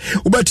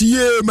ubati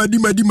ye madi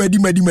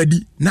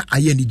na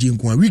aye ni je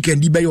nko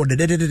weekend be yo de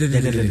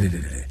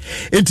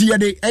enti ya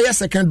de aye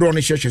second draw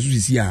ne hwehwe so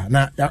sisi a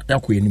na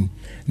yakọ enim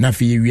na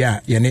fe wi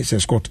a ye ne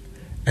Scott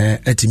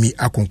atimi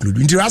a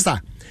conclude nti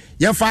rasa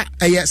ye fa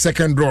aye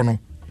second draw no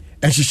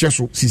ehwehwe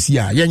so sisi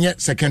a ye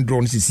second draw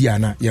no sisi a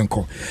na ye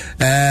nko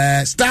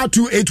star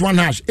 281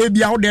 hash e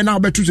bia wo de na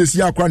obetu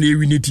sisi a kra na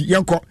ewi neti ye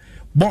nko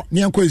bo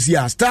ne nko sisi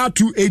a star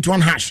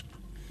 281 hash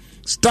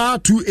star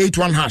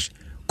 281 hash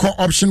call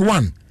option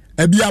 1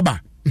 Abiaba.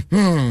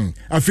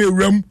 Afe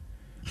ram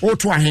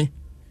oto ahe.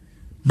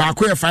 Ba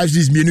ko 5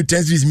 cedis mienu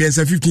 10 cedis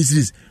miensa 15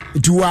 cedis.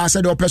 Itu wa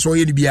said o person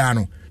ye ni bia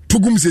no.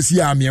 Tugum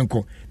sesi a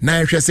mienko.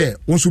 Na ehwe se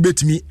wonso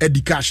betimi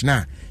edi cash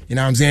na. You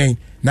know what I'm saying?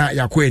 Na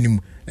yakọ anim.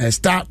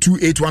 Star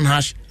 281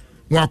 hash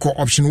one call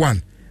option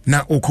 1.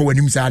 Na okọ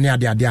anim sa na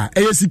ade a.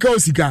 Eye sika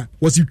osika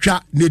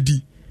wasitwa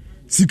nedi.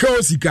 Sika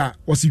osika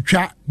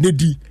wasitwa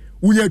nedi.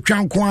 Unya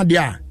twa nko ade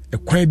a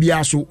ekwan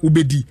bia so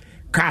ubedi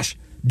cash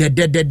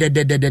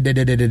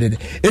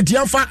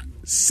etiafa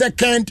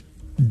second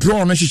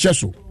draw na hihye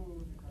so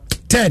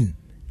 10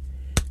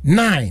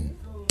 9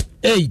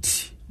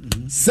 8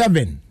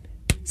 7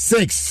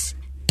 6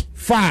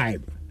 5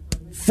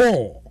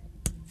 4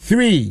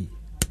 3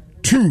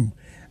 2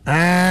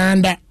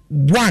 and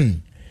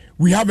 1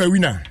 we have a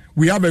winner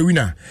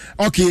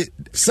okay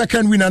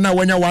second winner now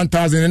when you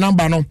 1000 the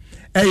number no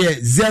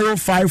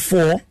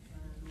 054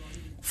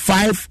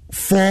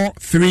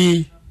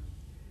 543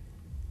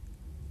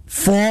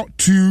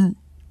 42 ...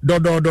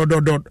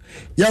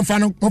 Yan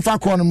fan mo fa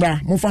call number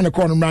mo fa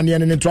call number ne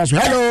ne trust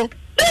hello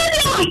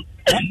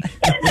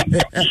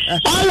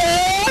hello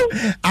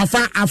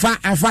afa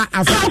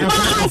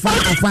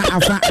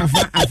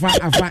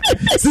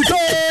siko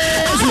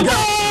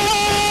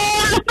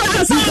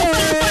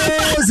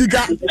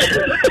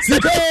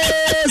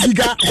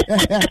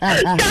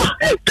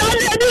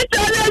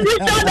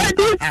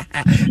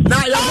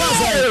na your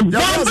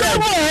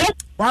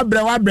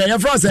what your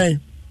friend say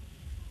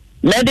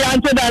Lady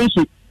Anto dance.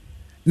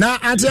 Na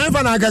Auntie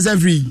Evan akasa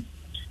free.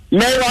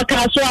 Me wa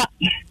kaswa.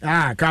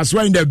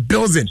 Kaswa in the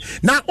building.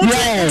 Na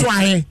what to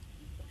ahe?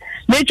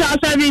 Me try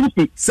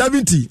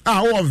 70.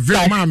 Oh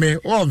very mama.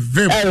 Oh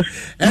very.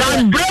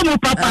 Na bremu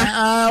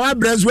papa. What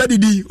breast where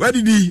did he? Where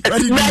did he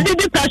Peche.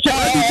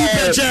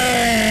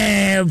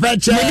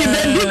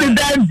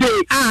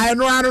 I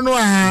know.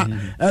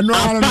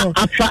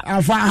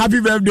 Happy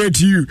birthday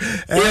to you.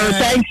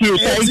 Thank you.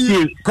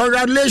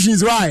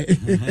 Congratulations, why?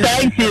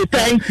 Thank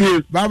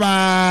you.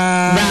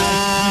 Bye.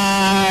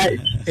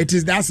 It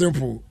is that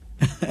simple.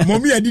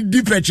 Mommy, I did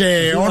deep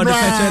peche.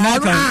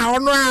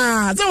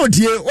 So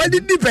dear, what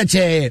did deep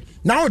peche?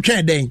 Now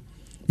try then.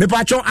 Me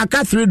pacho, I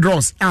got 3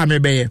 draws. Me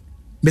be.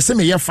 Me say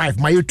me 5,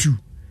 my 2.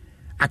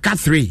 I got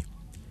 3.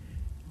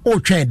 Oh,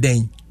 try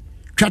then.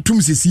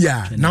 Chatum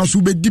sisia. Now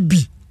so be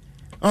DB.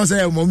 I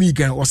say, mommy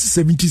can was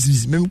 70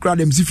 cities. Me crowd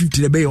them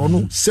 50 the bay or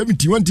no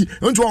 70 20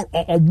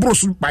 or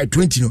bros by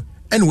 20 no.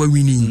 Anyway,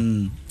 we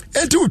need.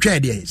 And 2 try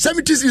there.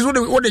 70 is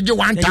what they do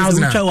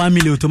 1,000. 1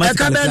 million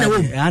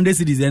automatically. 100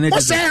 cities.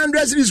 What's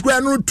 100 cities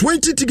square? No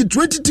 20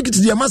 tickets.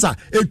 The massa.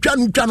 A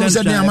can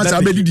said the massa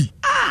belly.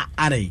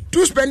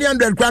 To spend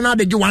 100 crown,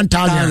 they do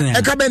 1,000.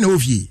 A cabin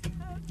Ofie.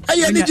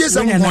 I need just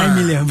 9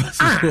 million.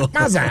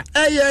 Maza.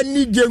 I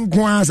need young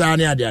Kwanso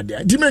near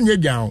there. Demand you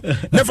down.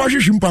 Never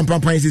should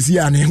pump is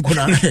here and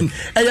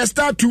I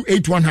start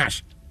 281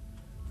 hash.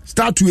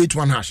 Start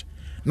 281 hash.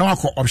 Now I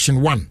call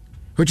option 1.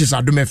 Which is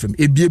Adom FM.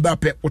 A bieba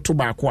pe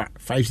otoba kwa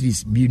 5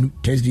 cities, 10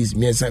 cities,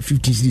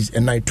 15 cities,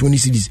 and 20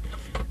 cities.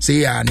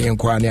 Say ya ne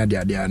nkwa ne ade.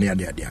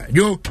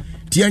 Yo,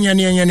 tianya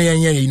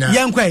ne ina.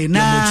 Yankwa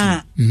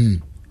na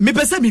me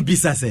pese me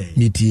bisa say.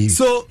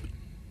 So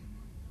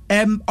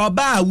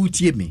oba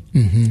wutie me.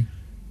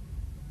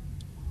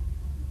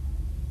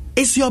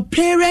 Is your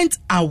parent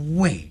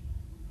aware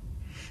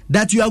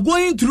that you are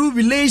going through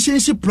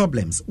relationship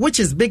problems which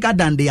is bigger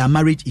than their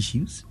marriage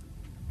issues?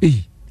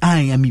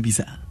 I am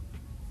bisa.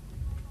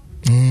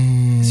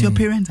 Is your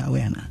parent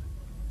aware na?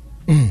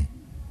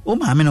 O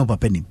ma me no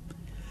papa nim.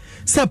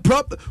 Say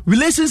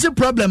relationship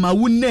problem I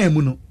wouldn't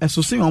name no.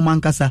 Eso say o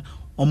man kasa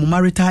o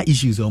marital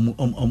issues o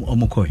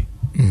koi.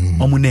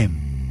 O mo name.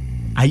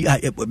 Me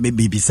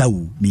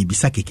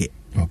bisa keke.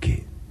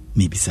 Okay.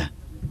 Me bisa.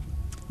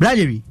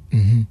 Bradley.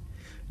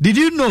 Did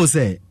you know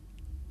say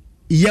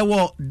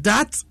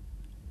that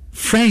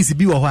friends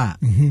bi wo ha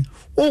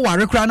o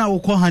ware kra na wo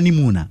call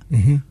honeymoon na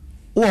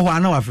o ho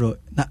na wa fro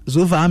na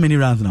so far how many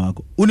rounds na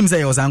wako unim say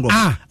you was angry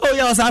oh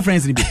yeah was our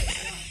friends ni bi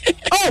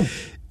oh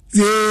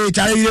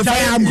Charlie you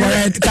fire am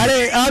correct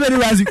Charlie how many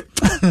rounds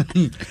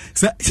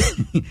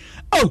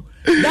oh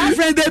that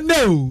friend they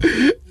know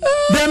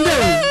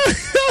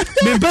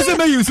me person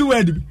me use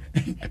word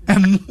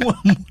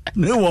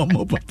no one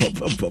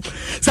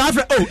so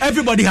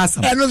everybody has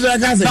some but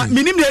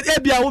minim the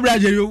ebia wo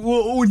braje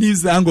who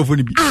needs angle for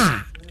be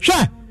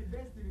sure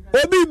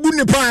obi bu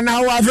ne pa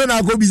na wa fe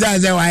na ko bisa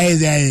say wa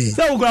say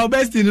so go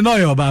best in no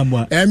your ba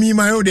mo emi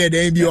ma o de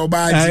bi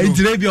oba ji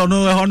jire bi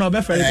ono ho no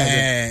be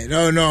fere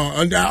no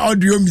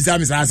audio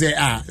bisa say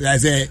I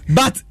say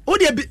but o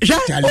de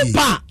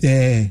opa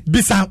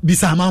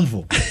bisa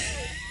manfo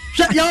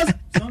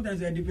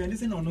sometimes it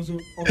depends on also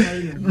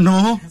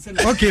no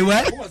okay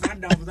well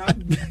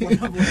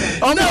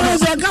oh no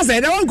so can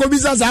say that one go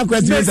business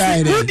question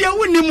say who dey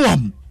win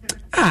him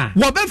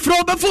what be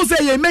fro be for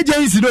say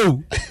emergency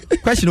no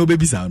question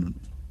obebi sa no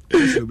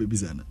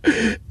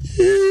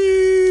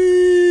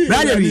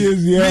brother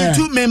me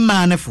two men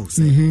man for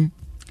say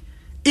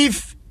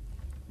if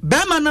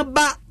Bama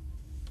ba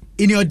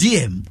in your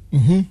DM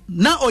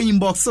now or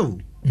inbox so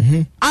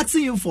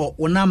asking you for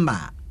a number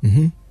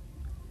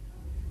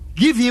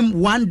give him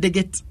 1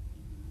 digit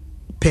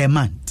per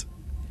month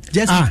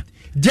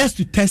just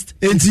to test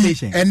his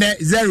patient. And then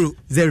 0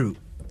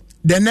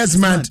 the next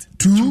month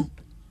 2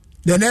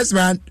 the next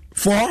month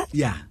 4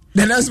 yeah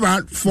the next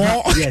month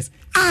 4 yes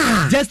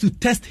just to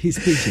test his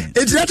patient.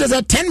 It's not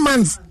just 10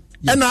 months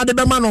and now the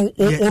man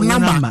or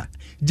number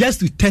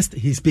just to test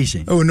his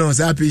patient. Oh no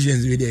so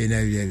patients with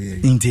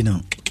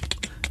intino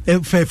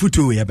fair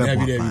futu ya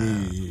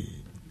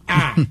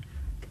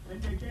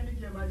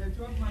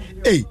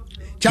hey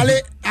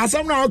Charlie, as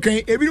I'm now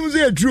okay, if you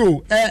say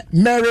true,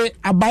 Mary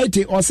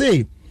Abaite or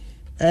say,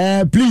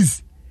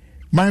 please,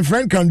 my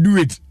friend can do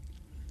it.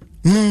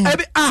 So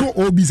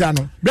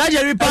Obisano.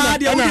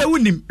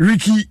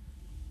 Ricky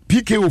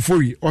PK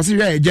Ofie or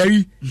say,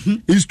 Jerry,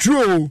 it's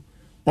true.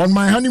 On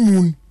my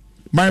honeymoon,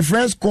 my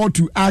friends called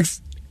to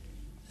ask,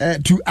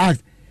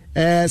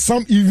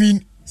 some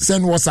even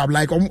send WhatsApp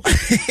like.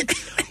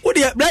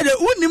 Brother,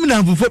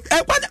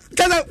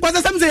 what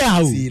something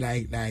how? See,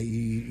 like,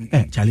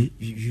 Charlie,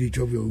 you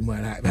drop your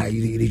woman,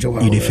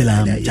 you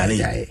feel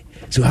Charlie.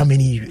 So how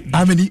many?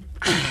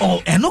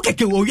 Oh, and okay,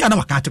 you are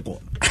not catable.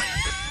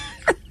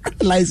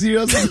 Like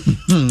seriously?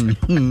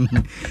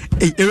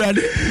 Hey,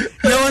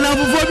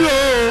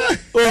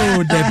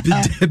 oh, Debbie,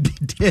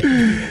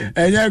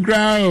 and your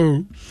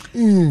crowd,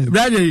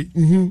 brother.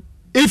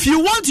 If you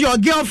want your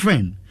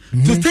girlfriend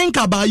to think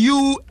about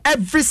you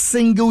every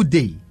single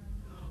day,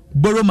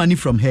 borrow money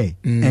from her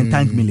and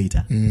thank me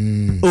later.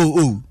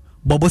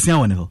 Bobo siya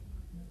wane ho.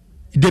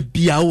 De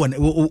biya wane.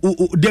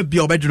 De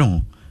biya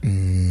bedroom.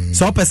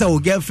 So person will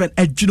girlfriend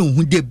edjuno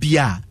hu de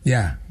biya.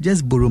 Yeah.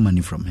 Just borrow money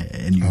from her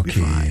and you'll be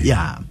fine.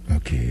 Yeah.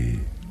 Okay.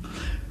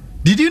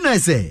 Did you know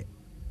say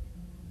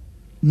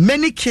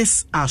many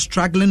kids are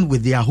struggling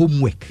with their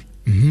homework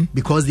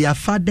because their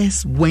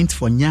fathers went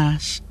for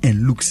nyash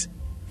and looks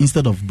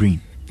instead of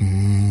brain.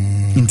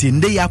 Until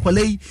they are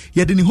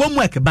yedini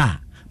homework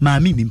ba.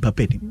 Mami ni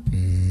papa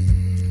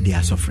they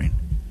are suffering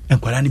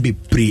and kwalani be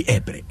pray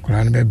ebre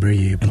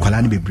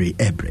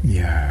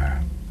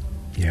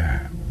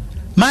yeah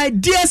my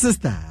dear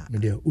sister me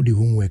dey udi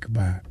homework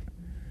ba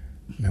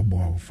me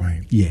boy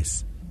fine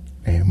yes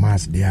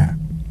mass there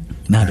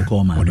na the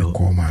call ma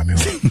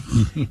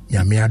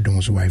ya me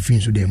adom so I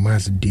feel so the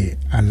mass there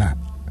ala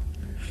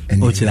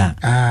ochira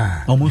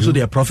almost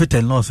the prophet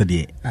and law so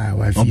there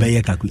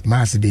obeye kaku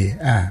mass there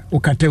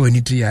okata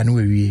wani tri ya no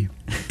we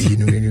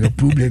no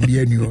problem be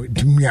any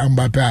timi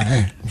amba pa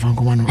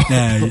fankoma no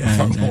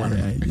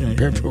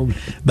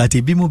but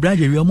e bi mo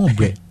brother we mo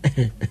bre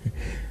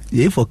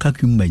e for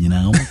kakum ba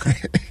nyina o ka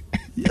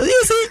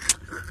you see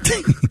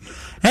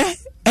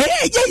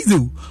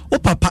Jesus o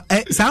papa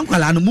san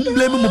kwala no mo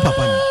blame mo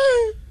papa no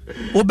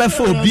o be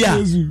for obi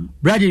a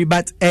brother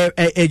but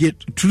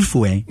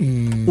truthful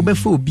o be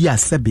for obi a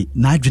sebe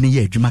na adwene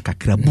ye adwuma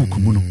kakra book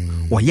mu no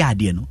o ya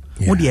ade no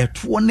o de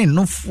eto ne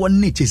no fo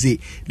ne chese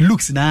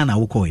looks na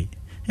wo koi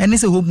and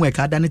it's a homework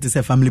I done it is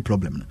a family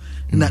problem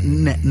na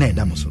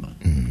da mo so no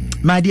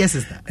my dear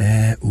sister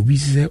obi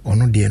se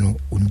ono de no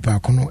onipa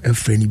kono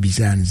efre ni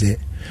bisa nze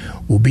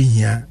obi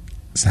hia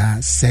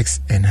sex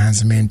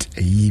enhancement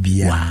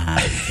yibia. Wow.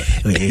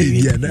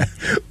 Yana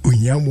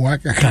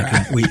unyamwaka.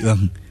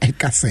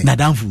 Ekase.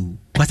 Nadamfu.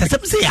 Kwasa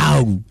sepse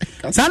yawo.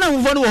 Sana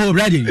mfano wo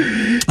brother.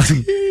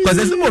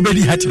 Kwasa simo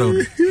obedi hatro.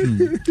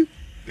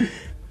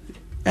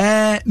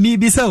 Me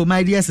bisa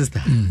my dear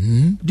sister.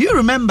 Do you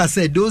remember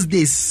said those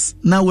days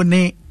now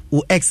when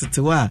o exit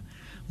wa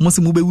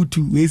Musimu be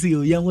wutu we say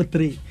oh young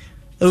 3.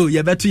 Oh,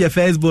 you better your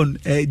first born,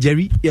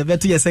 Jerry, you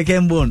better your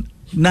second born.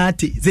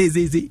 Nati, say.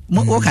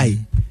 Okay.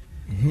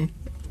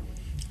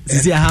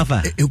 Sisi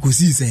hafa.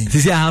 Ekusi saying.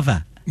 Sisi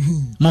hafa.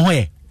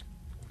 Mohoye.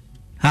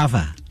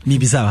 Hafa. Mi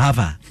bisa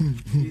hafa.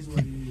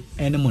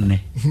 Any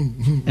Monday.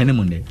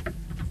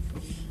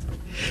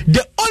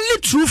 The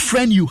only true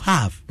friend you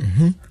have,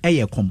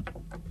 come.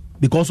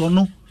 Because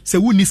no, say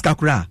who needs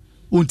kakura,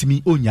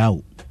 untimi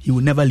onyao. He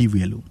will never leave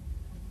you alone.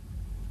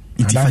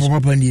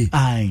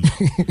 Aye.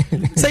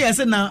 Say yes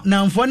now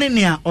for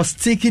nenia or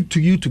stick it to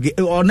you to get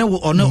or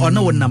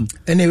no nam.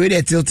 Anyway,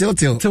 they till.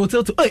 Oh,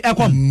 I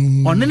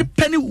come on any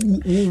penny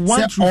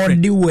one true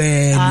friend.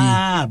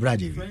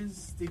 Brother.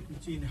 Friends stick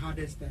between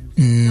hardest times.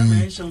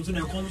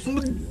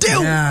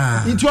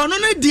 Into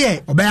another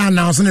day. Obey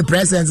announcing the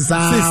presence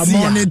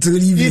morning to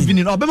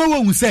evening. Obama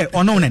won't say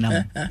or no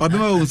nam.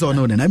 Obama won't say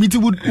no nam. I mean to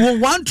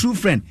one true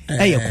friend.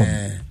 Hey,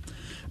 come.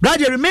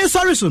 Brother, remain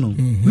sorry so no.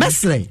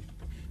 Mesre.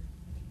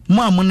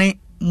 Mo amone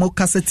mo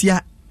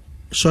kasetia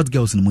short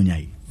girls no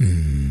munyai.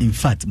 In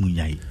fact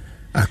munyai.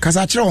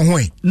 Kasachira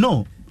ohwe.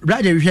 No,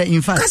 rather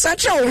in fact.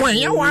 Kasachira ohwe.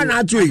 You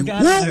wanna to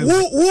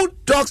who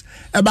talks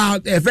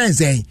about a friend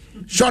saying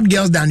short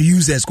girls than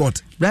use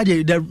escort.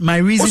 Rather my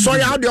reason. Oh,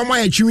 sorry, how do you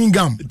want chewing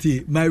gum?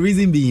 My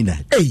reason being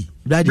that. Hey,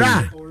 rather.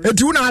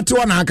 Etu na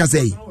atu na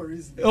akasei.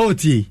 Oh,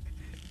 ti.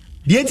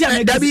 The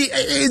entire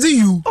is it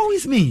you? Oh,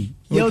 it's me.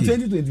 Okay. You're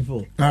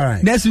 2024. All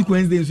right. Next week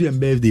Wednesday is your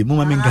birthday.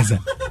 Mama Minkasa.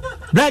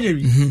 Brother,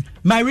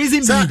 my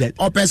reason being that.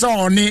 Or person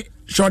only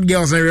short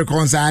girls and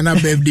reconcile na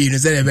birthday.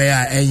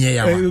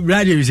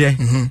 Brother,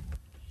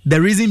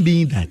 the reason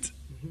being that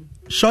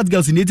short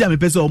girls in the time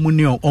person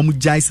omunio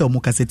omujaisa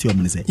omukaseti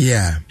omunise.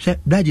 Yeah.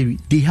 Brother,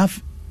 they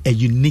have a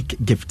unique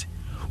gift.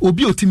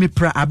 Obi otimi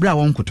pra abra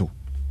wonkoto.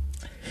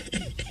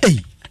 Hey.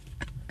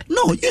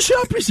 No, you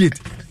should appreciate.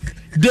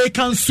 They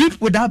can sweep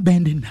without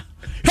bending.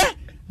 Hey.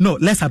 No,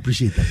 let's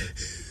appreciate them.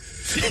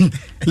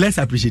 Let's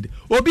appreciate it.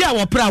 Obi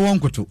awo pra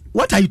wonkoto.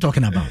 What are you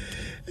talking about?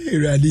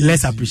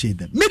 Let's appreciate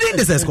them. Meeting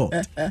this is called.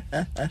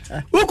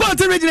 Who called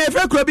the original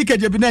French Robbie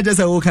Kajabina just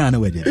a walk on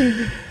with it.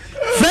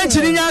 French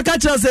in your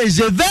catcher says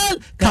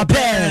Jevel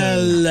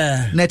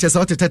Capel. Nature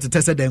sort of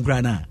tested them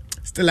grana.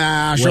 Still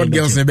a short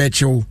girls in bed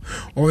show.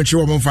 Or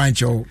show won't find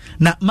show.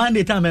 Now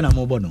Monday time and I'm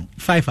mobono.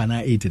 5 and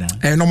 8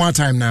 now. Normal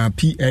time now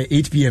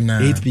 8 p.m. now.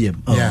 8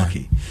 p.m. Oh, yeah.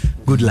 Okay.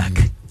 Good luck.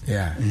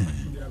 Yeah.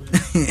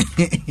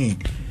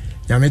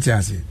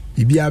 Yametasi.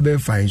 Ibia be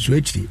fine. So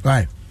actually,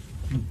 right?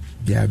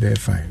 Ibia be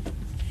fine.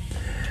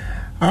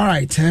 All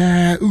right.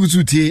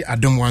 Uzuti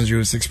Adom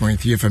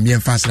 106.3 from me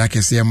and fast like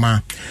I say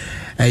ma.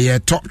 A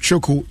top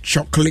choco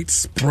chocolate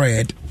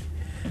spread.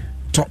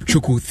 Top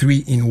choco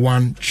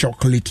 3-in-1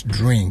 chocolate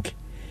drink.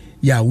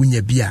 Yeah,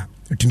 winya beer.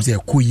 Utim say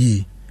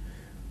koyi.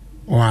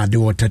 Or the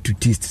water to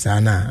taste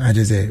sana. I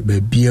just say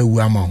beer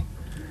wamo.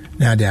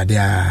 Now they are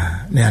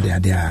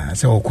there.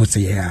 So could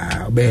say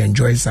yeah, be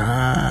enjoy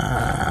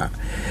sa.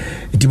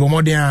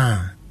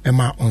 Itibomodia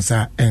Emma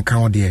onsa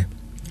encounter there.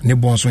 Ne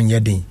bonso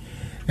nyedin.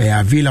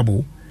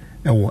 Available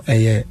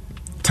a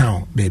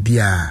town baby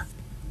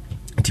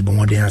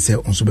Itibomodia say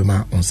onso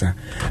bema onsa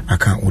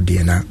account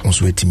ode na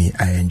onso etimi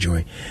I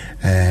enjoy.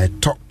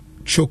 Top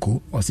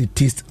choco or the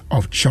taste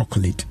of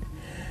chocolate.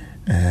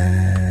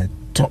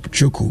 Top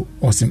choco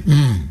or some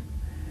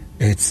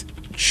it's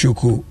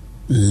choco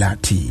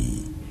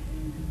latte.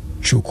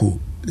 Choco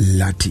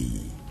latte.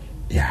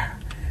 Yeah.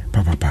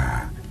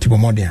 Papa.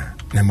 Tibomodia.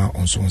 Nema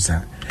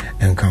onsonsa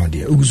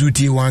encounter.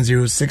 Uguzuti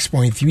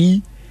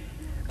 106.3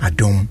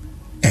 Adom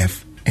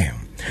FM.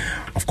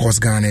 Of course,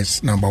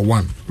 Ghana's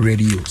 #1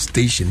 radio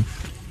station.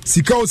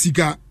 Sika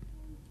osika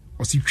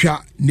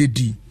ositwa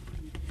nedi.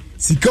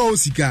 Sika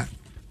osika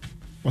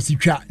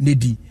ositwa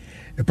nedi.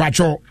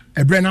 Epacho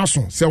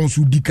ebrenaso se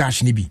onsu di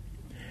cash ni bi.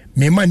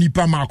 Mema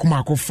nipa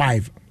mako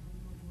 5.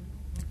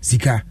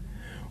 Sika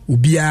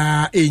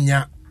ubia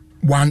enya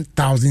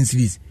 1000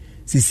 cedis.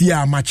 Sisi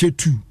a mache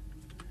 2.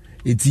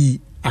 Eti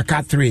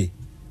aka 3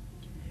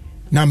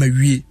 na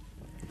mawie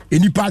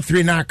enipa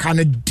 3 na aka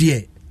na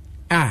de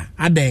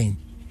aden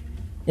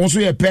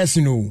onso ye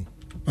personal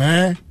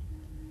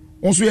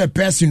onso ye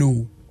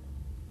personal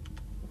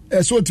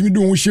so timi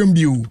do wo hyem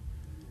bio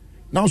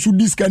na so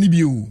diska ni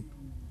bio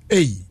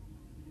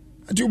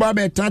ati ba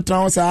be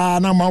tatra sa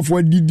na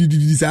manfo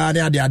di sa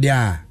na ade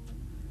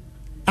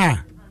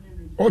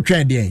o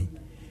twen de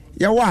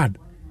ye wad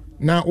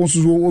na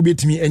onso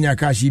obetimi enya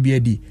cash bi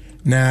adi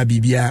na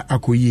bibia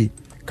akoye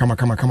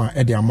kama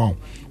ede amount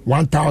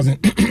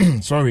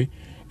 1000 sorry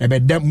ebe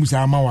dem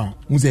musa amawa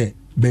muze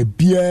be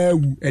bia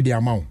wu ede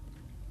amount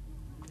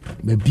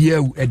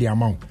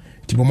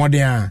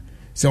tipomode a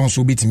se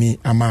onso bitimi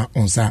ama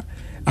onsa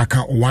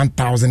account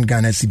 1,000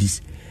 Ghana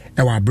cedis.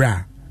 Ewa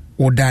bra,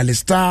 or dial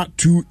star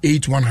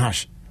 281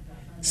 hash.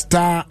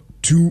 Star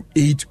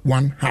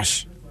 281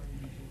 hash.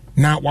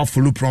 Now what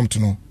follow prompt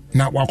no.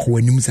 Now what ko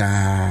enum sa.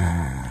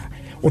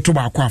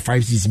 Otoba akwa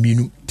 5 cedis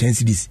minu 10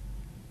 cedis.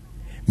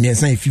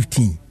 Miensan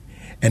 15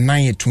 and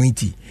 9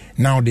 20.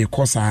 Now they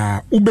cost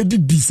ubedi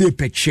dise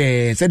per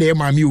share. Say the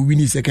mami will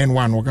win second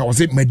one. Okay, or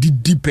say my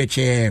di per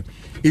share.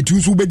 It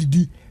was ubedi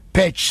di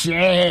per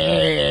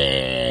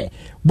share.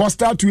 But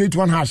star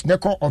 281 hash.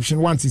 Neko option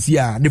 1 is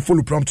here. The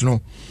follow prompt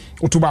no.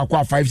 Otoba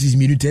akwa 5 cedis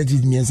minu 10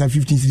 cedis miensan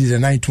 15 cedis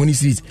and 9 20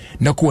 cedis.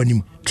 Neko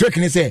anim. Trick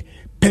ne say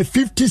per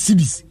 50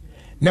 cedis.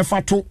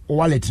 Never to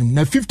wallet.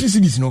 Na 50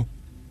 cedis no.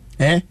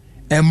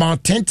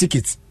 Amount 10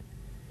 tickets.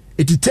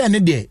 It is 10 a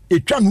day. A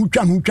chan who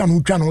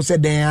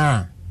said they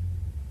are.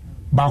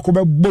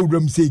 Bakobe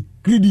Bodrum say,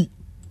 greedy.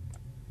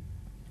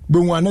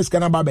 But one is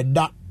gonna buy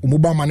that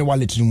mobile money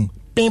wallet room.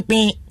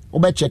 Ping,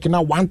 over checking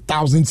out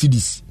 1,000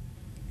 cedis.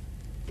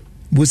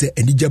 Was a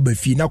any job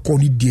fee now call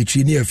it DH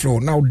near flow.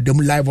 Now them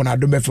live on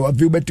Adom for a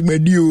few better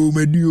medio.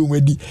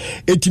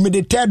 It made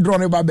the third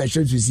drone about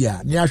Bashas this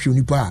year. Near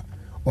Shunipa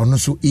or no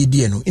so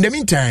ADN. In the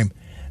meantime,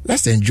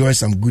 let's enjoy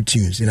some good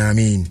tunes. You know what I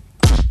mean?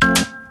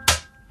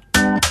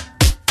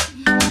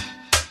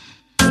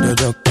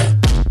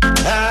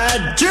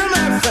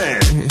 German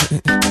fan.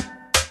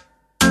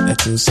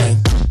 That's what I'm saying.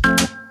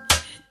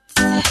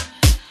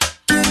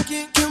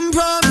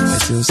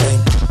 That's what I'm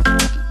saying.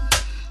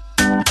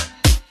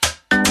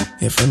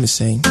 Yeah, from the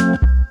same.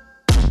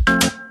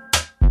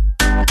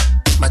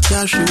 My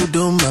child should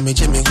do, mommy,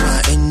 Jimmy,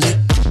 why in it?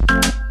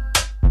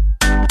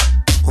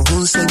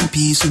 Who send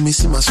peace with me,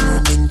 see my soul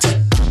mint.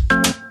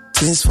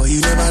 Things for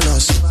you never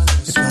lost.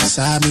 Because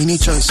I have any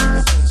choice.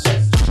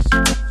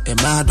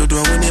 And my do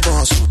when they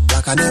boss.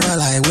 Like I never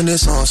lie when they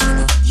sauce.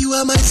 You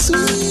are my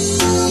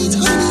sweet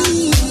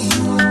honey.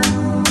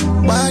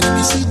 Why do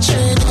we see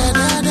trade?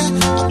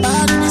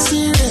 Why do we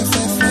see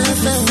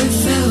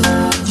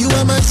you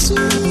are my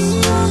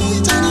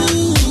sweet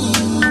honey.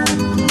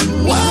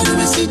 Why do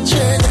we see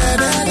trade?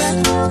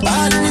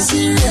 Why do we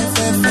see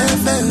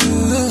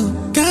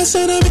Cause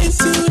I'm in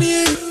Sunday.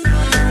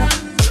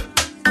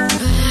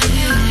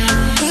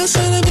 Cause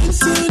I'm in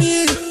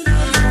Sunday.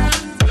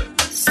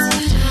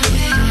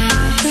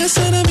 That's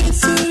what I'm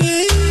into,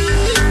 yeah.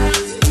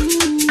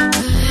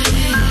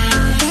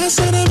 That's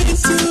what I'm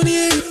into,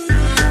 yeah.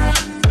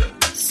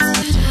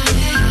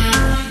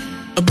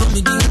 Above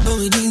me,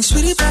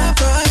 sweetie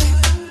papa.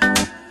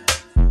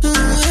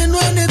 And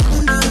when they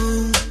come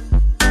down,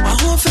 my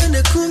whole friend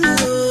they come down,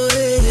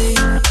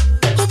 yeah.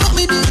 Above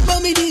me,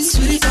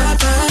 sweetie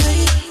papa.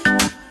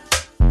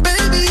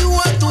 Baby, you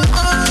are the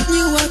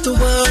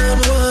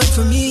one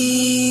for me.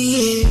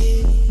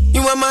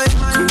 You are my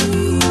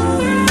queen.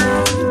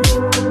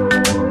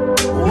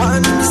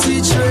 One in the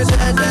secret,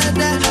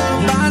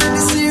 bad in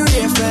the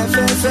serious,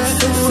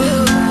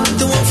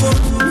 the one for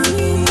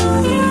me.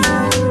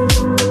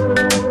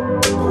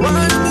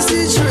 One in the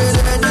secret,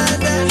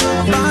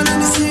 bad in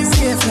the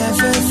serious,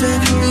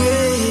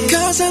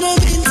 cause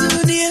I'm into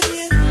the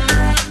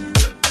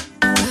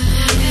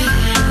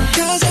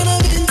cause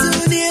I'm into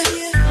the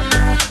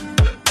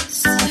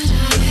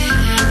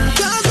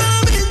cause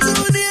I'm into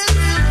the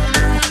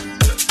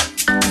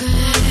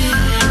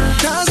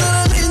cause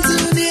I'm into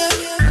the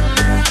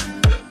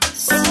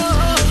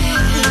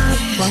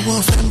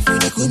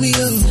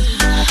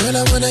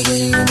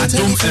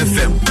Adom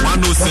FM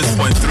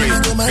 106.3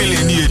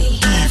 feeling you.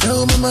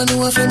 Tell mama no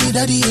one for me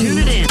daddy.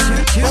 Turn it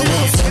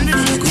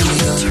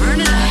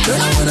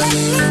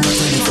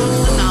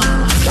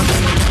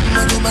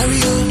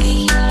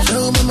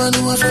Tell mama no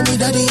one for me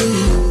daddy.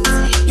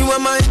 You are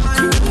my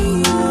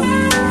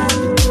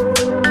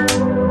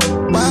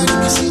why do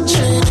we see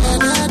trade?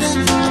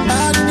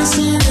 Why do we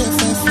see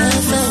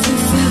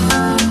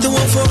the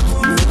one for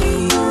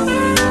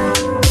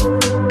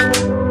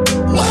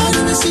why do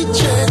we see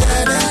trade?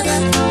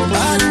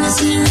 Why do we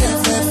see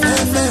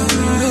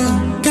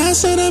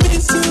cause I'm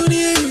into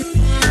the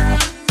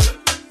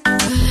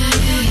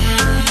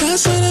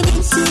cause I'm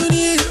into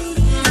the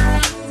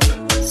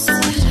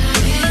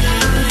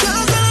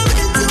cause I'm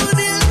into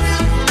the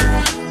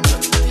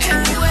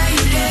everywhere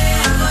you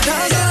get cause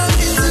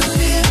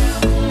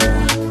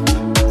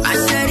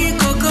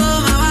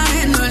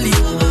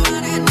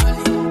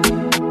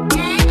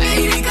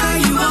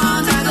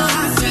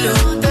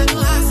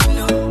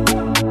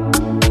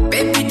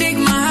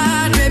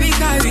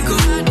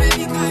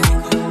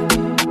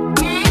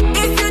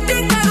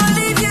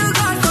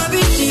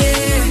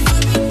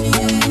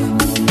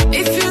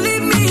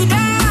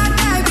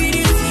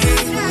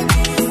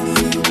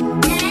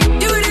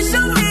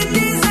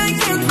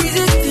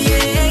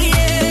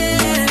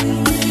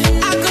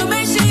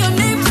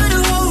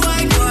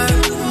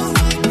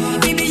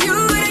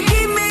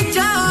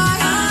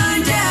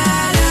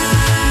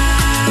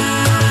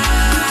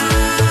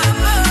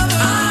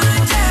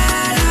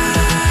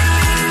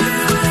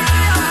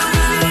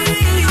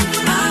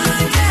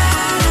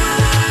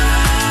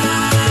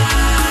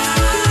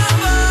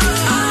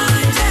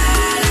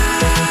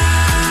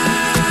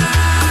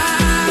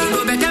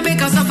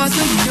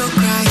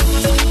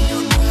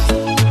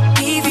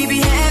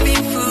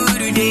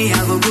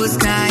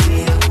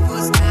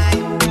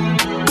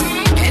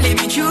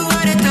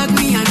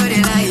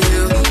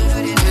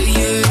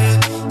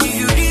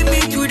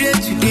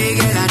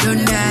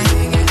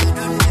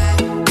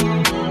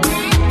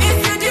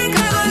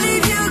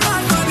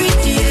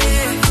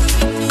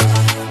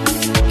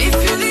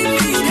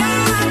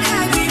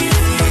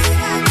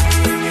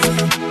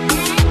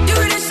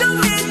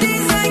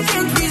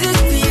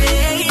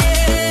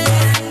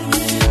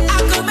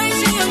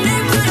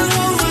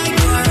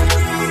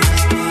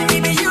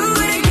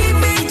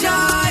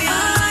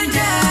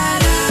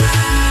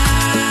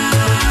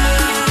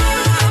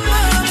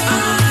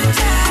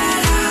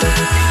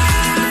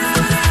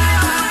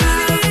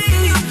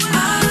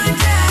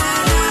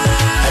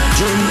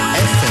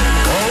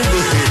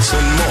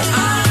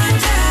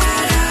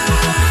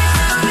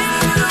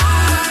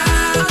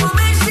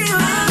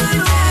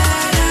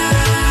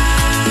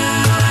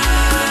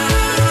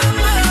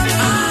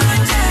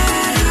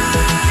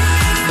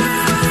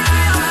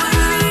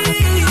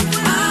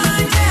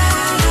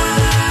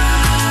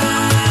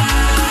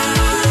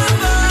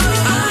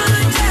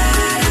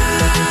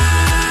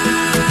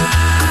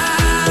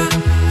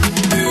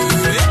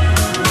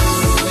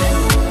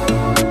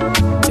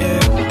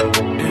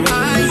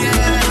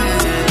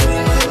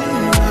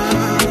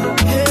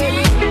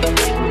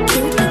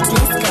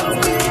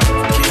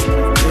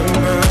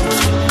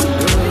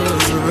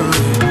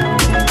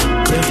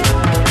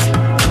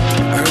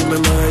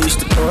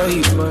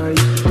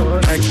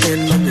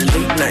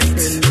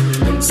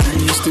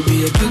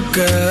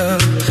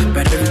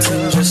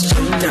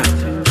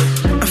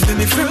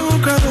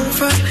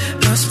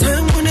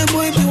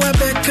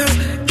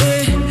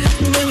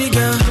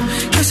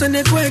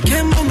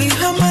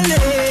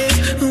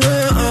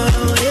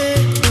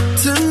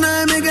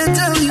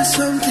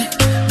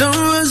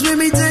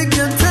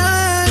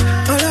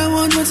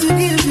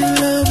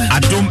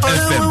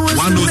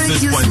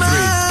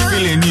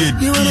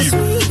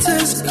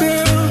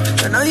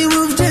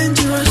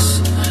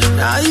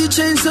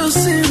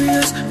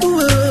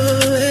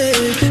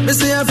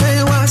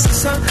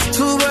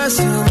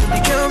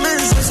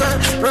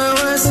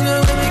Promise you,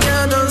 baby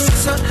girl, don't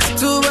sister.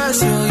 Too bad,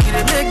 you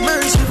make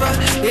man shiver.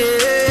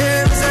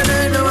 Yeah,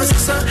 I know my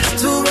sister.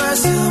 Too bad,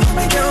 you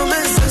baby girl,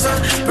 my sister.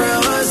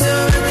 Promise you,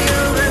 baby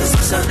girl, my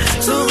sister.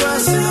 Too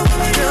bad, you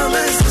baby girl,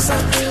 my sister.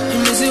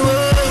 You see,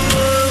 whoa.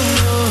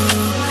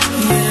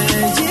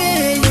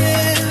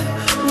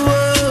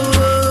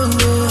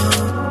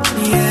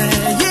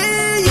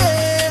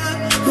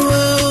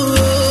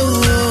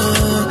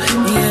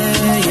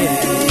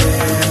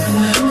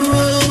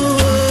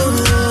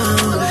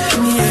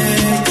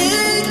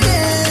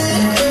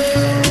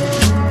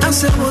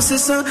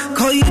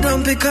 Call you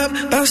don't pick up,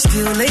 but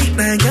still late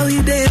night. Girl,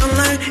 you day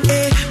online.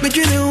 Eh, but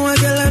you know what,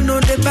 girl, I know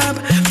the bab.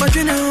 But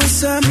you know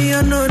what's up, me,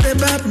 I know the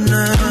bab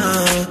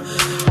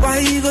now. Why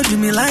you go do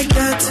me like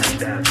that?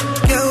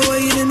 Girl, why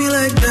you do me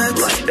like that?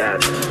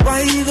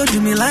 Why you go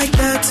do me like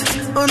that?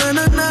 Oh, no,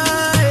 no, no.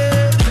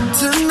 Yeah.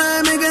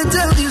 Tonight, make I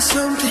tell you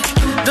something.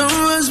 Don't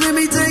rush,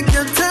 baby, take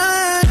your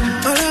time.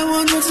 All I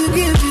want was to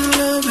give you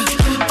love.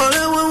 All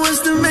I want was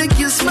to make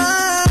you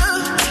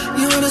smile.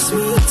 You're the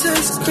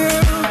sweetest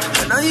girl.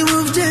 Now you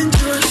move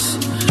dangerous.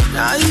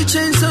 Now you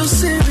change so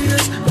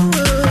serious.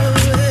 Whoa,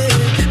 hey.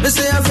 They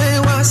say I say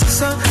what's the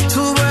sun?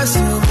 Too bad,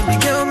 baby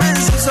girl, man,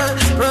 sister.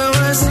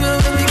 Promise you,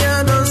 baby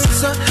girl, don't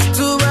sister.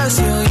 Too bad,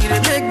 you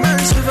didn't make man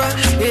shiver.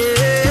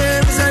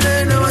 Yeah,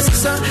 I know what's the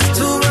sun?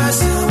 Too bad,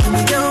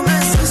 baby girl,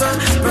 man, sister.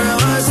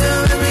 Promise you,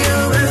 baby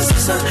girl, man,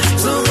 sister.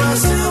 Too bad,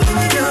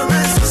 baby girl,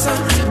 man,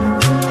 sister.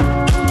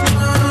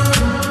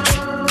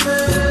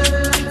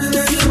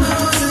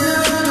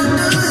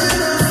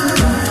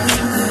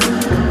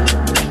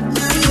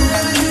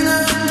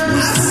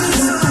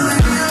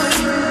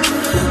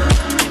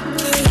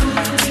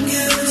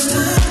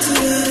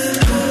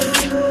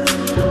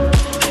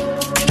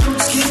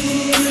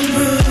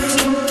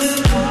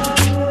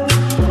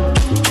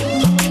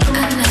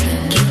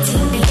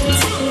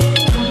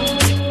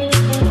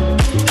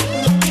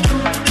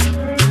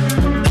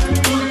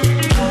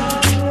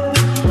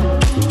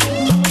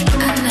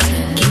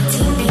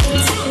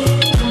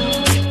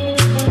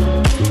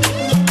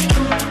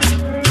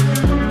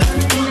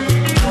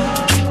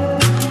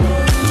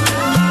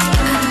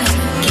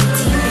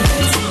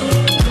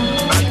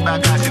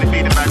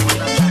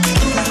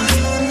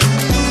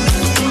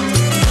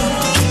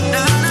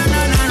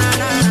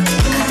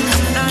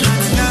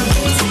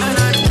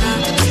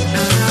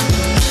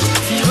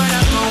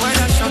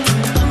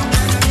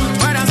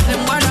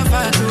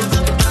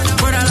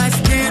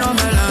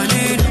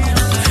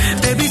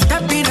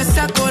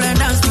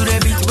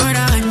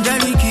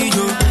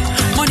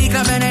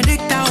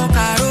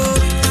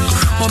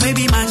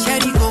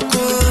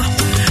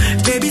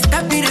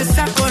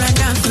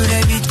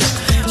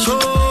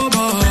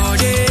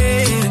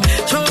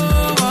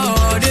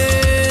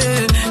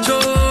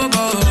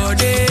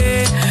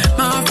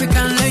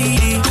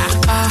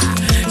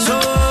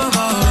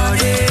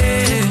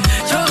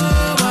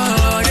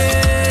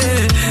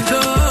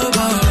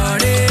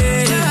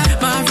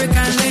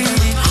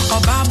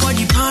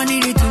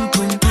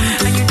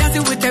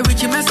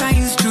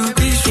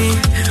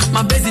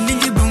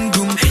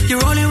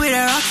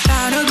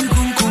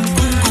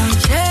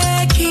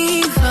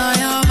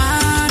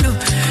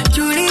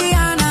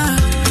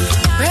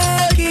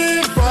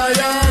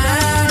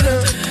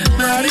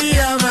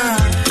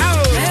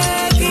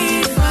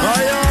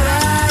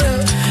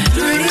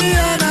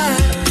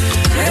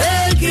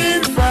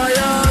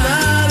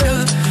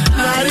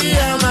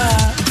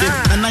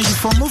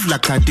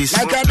 like a this.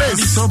 Like a this.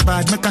 It's so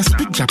bad, make us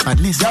speak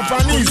Japanese.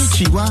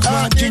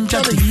 Chihuahua,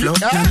 ginger tea flow.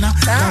 Nana,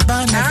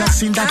 Baba never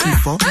seen that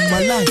before.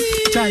 Walai,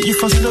 try you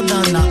for slow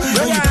down now.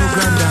 When you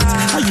program that,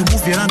 how you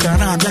move your hand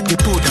around like a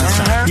pole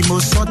dancer. The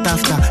most sought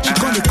after. She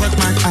call the cut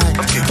my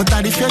eye. But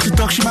I refuse to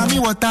talk. She mami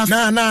what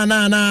after.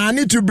 Nah. I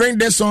need to bring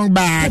this song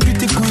back.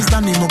 Beauty queens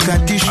down in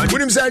Mogadishu.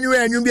 When him say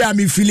you be a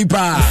me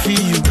Philippa. Feel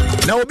you.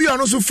 Now we be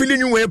also feeling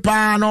you way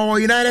pa no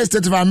United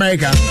States of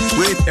America.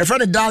 Wait, a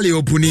friend of Dali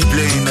Opuni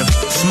playing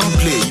small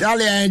play.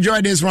 Dali, I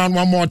enjoy this one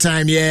more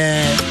time,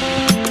 yeah.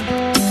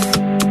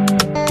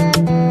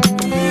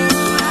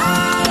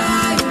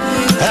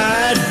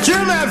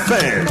 Adom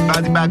FM.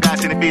 Adom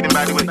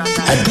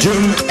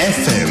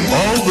FM.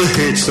 All the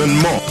hits and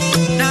more.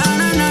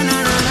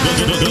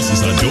 This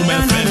is Adom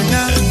FM,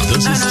 and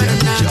this is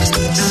Jamie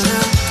Justice.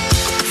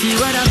 See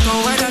what I go,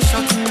 what I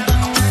shot,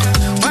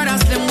 what I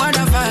slim, what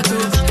I fat,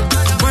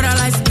 what I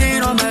like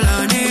skin on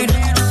melanin.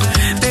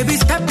 Baby,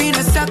 step in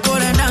a circle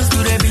and dance to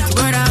the beat.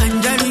 What I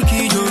Angelique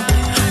Kidjo,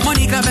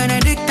 Monica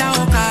Benedicta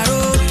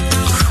Ocaro,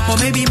 or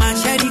maybe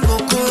Mancheri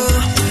Coco.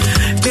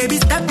 Baby,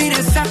 step in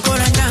a circle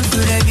and dance to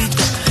the beat.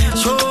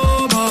 Show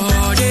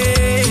body,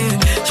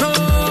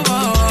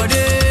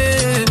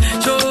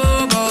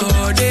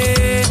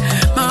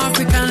 my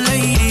African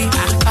lady.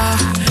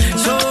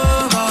 Show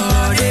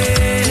body,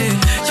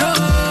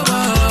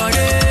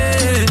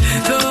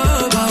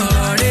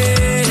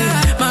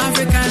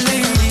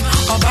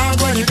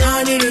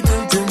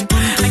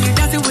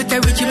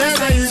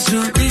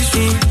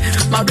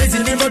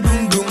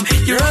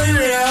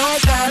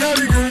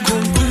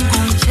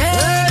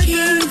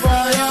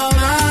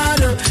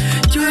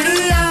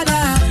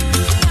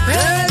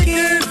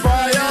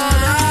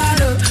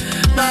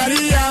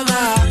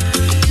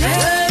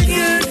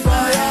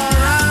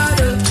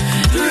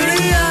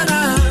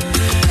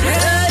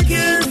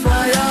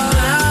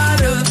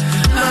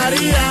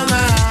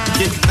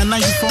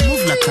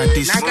 at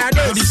this.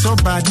 Body so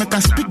bad, make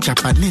us speak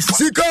Japanese.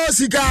 Sika.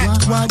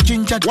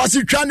 What's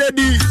it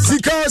Trinity?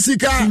 Sika. Seen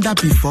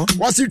that before?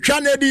 What's it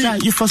Trinity?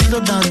 You for slow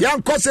down.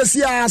 Young Cosses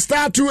here,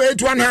 star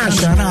 281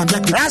 hash.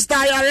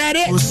 Rasta, you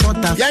ready?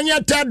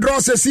 Young third draw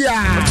says here.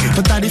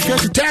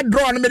 Third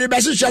draw, and the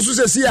best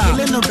says here.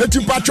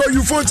 To patrol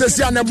you phone says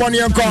here, and the bonnie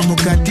and come.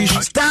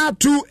 Star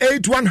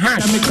 281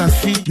 hash.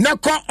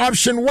 Neko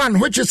option 1,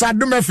 which is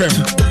Adom FM.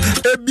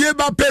 A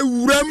Bieba pay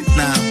Urem.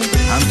 Now,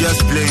 I'm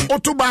just playing.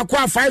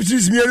 Otobaqua 5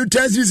 cities, 10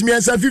 cities,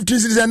 15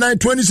 cities, and 9,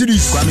 20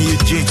 cities.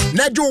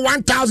 Nejo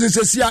 1,000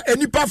 says here, and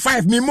Nipa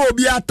 5, Mimo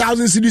be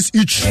 1,000 cities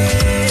each.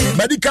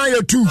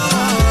 Medica 2.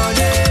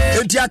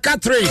 Etiaka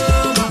 3.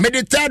 Made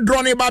the third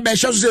draw in Baba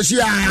says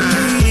here.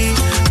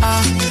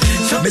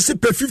 They say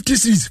pay 50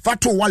 cities,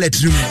 Fato wallet.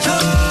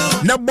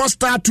 Nebo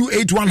star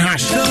 281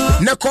 hash.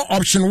 Neko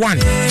option 1.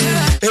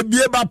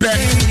 Ebieba pe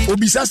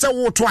obisasa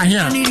wo to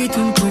ahia.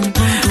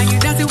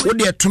 Wo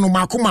de tono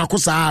mako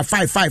sa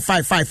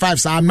 5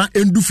 sa na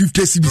endu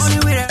 50 cities.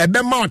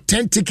 Ebe ma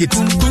 10 tickets.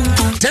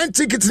 10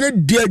 tickets ne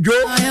dejo.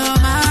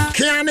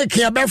 Kiane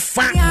be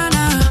fa.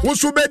 Wo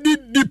so be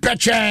di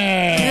peche.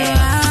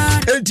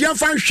 Entia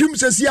fan hwim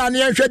sesi ane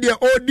ehwe de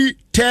odi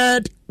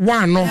third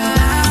one no.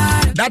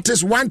 That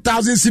is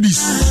 1,000 cities.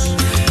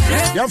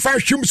 Yan fan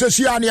hwim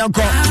sesi ane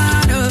anko.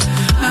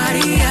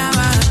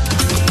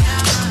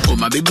 In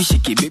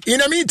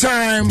the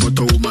meantime,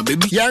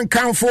 young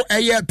Kanfo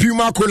a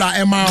Puma Cola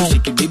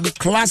amount.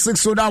 Classic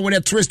soda with a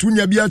twist when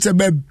you be able to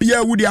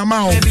beer with the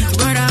amount.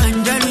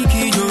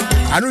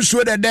 I don't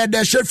sure that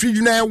the chef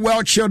is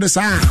well chilled as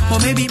I.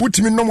 Put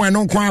me no one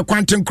on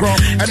quantum crop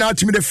and now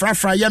to me the fry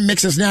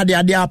mixes now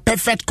they are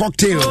perfect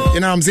cocktail.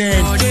 You know what I'm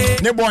saying?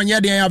 Nebo yeah,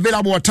 they are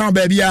available at town,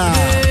 baby.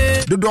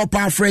 The door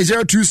paraphrase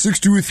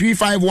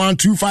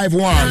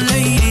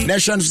 0262351251.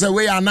 Nations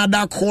away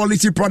another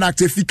quality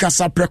product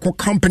Efficacia Preco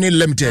Company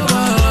Limited.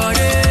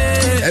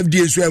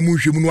 FDA so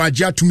amuhwe mu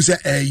agya tum say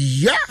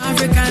yeah.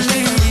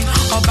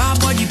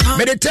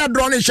 Me the third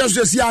drone is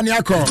just see ani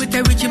akọ.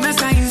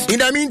 In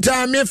the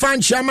meantime, me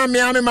fan chama me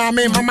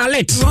Mama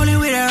Lit.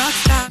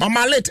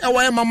 Mama Lit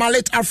Mama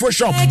Lit Afro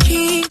Shop.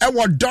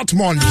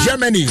 Dortmund,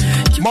 Germany.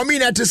 Mommy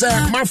net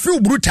say my feel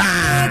brutal.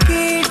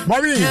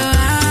 Mommy.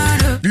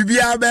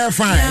 Bibia be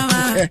fine.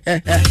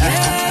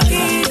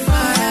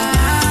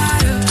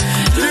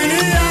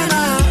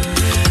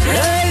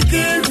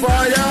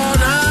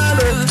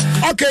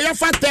 Okay, your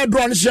fat third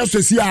one is just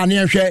to see our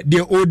near share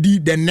the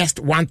OD the next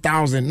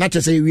 1,000. Not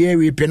to say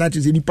we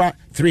penalties in Nipa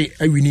 3,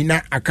 we need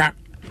not aka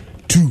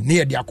 2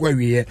 near the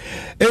aquarium.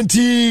 And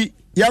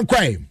young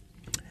quay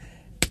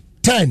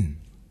 10,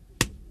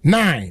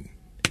 9,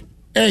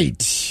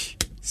 8,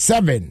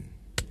 7,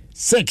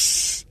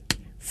 6,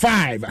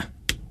 5,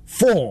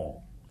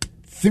 4,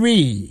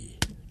 3,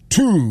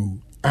 2,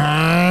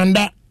 and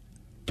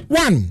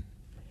 1.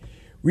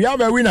 We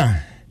have a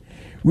winner.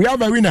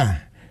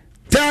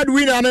 Third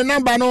winner and the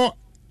number no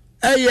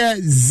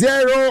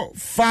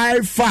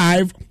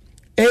 055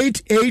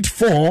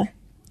 884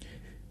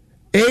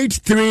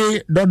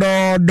 83 do.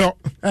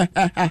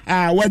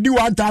 We do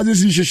 1,000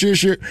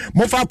 shishi.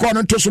 Mofa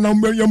corner to so na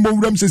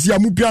mbom sesi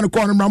amu piano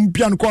corner na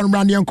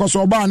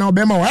nkoso ba na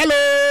obema.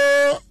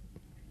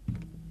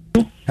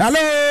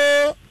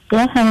 Hello.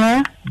 Yes,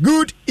 hello.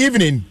 Good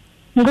evening.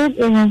 Good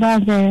evening,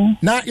 brother.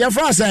 Na your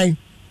first say?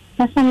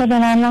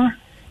 Nana.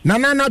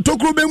 Nana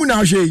tokro be mu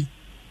na hwe.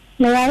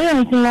 We are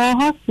into a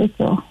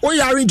hospital. Oh,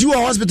 you are into a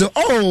hospital.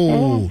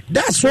 Oh,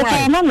 that's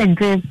right. I'm a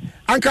drip.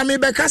 And can me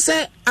beka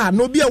say,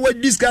 no be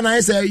what this kind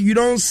of say. You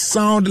don't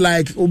sound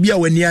like Obia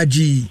Wenia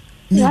G.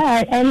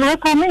 Yeah, and we're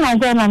coming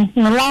again. I'm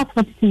in the last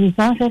 40 years.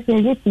 I'm just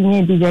saying this in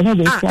the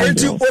beginning. And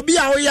to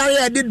Obia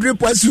Oya did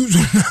drip was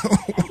Susan.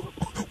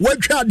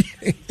 What tried?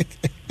 Hey,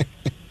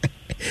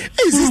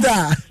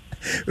 sister.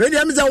 When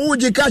you say, oh,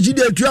 you catch you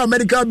there to your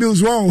medical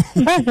bills wrong.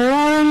 That's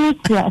right.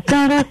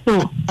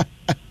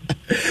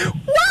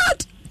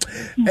 What?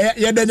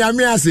 Yeah, then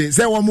I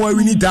say one more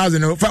we need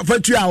 1,000 for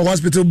 2 hour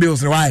hospital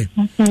bills. Why?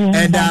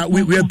 And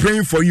we are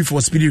praying for you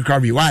for speedy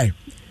recovery. Why?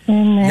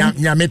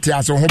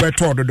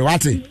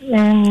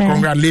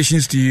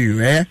 Congratulations to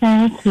you. Eh?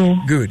 Thank you.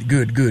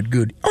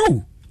 Good.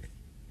 Oh,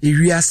 if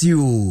you ask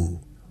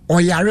you,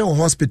 or you are in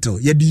hospital,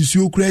 you didn't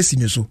see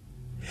crazy so.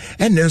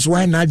 And that's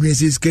why not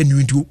says can you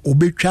into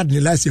obey chat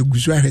the last year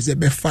Guswa has a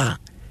befa.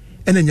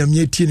 And then you're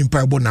near teen in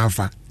Parabon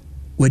Alpha.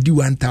 We do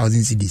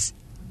 1,000 CDs.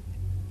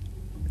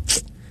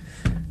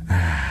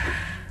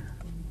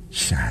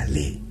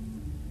 Charlie.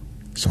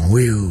 So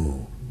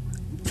will.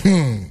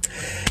 And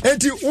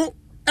you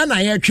and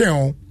I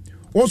actually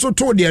also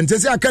told the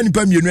answer I can't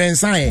pay you no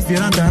sign.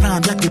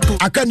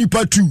 I can't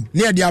pay 2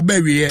 near the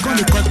baby.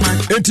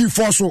 And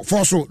for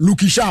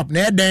looky sharp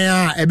near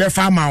there a be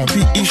farm out.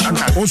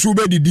 Also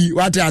be the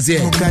what I say.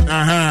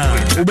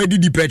 Obedi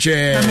the peche.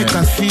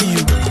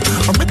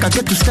 Or make I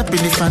get to step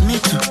in if I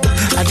need to.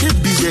 I get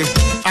busy.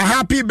 A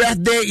happy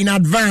birthday in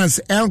advance.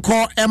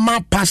 Encore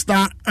Emma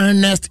Pastor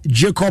Ernest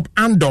Jacob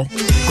Ando.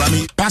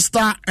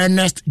 Pastor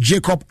Ernest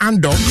Jacob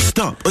Ando.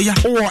 Stop. Oh yeah.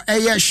 Or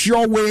a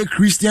Sure Way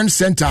Christian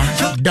Center.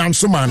 Dance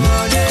Bosuman.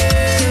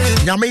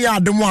 Nyame ya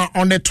Adom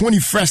on the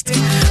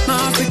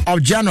 21st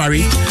of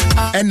January.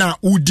 And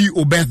Udi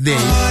o birthday.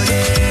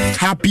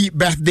 Happy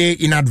birthday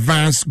in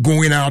advance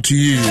going out to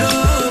you.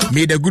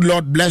 May the good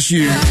Lord bless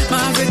you.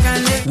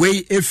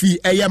 We Ofie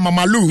Eye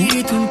Mamalu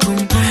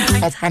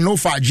of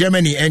Hanover,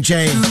 Germany and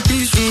chain.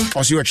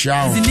 Also your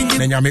child.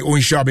 Nyame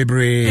on shall be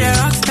brave.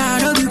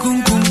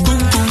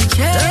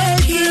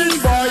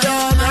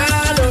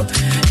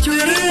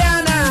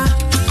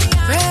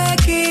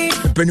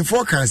 Penny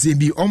can say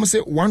be almost say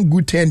one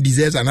good 10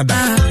 deserves another.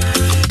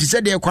 They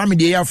said they Kwame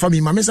there for me.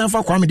 Mama say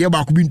for Kwame there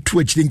ba could be too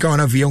much think on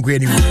of young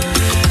anyway.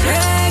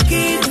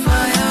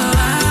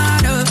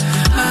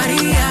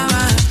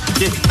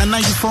 And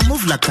I for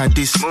move like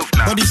this.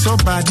 Body so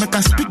bad, make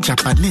us speak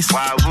Japanese.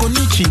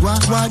 Konnichiwa,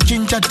 wa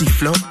ginger the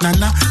flow.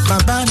 Nana,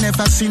 Baba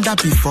never seen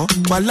that before.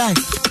 Walai,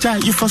 chai,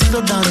 you for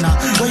slow down now.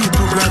 When you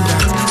program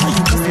that, how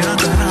you move your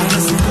hand around.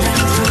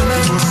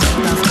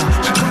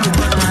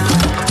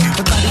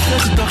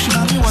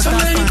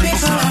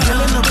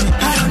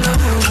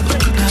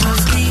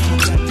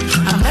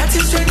 I'm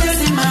letting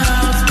strangers in my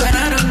house, but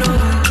I don't know.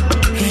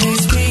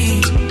 It's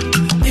me.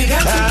 You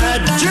got to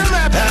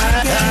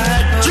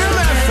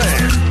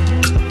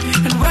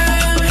and where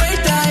I'm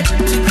hate type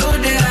to go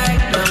there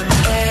right now.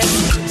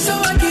 So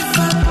I give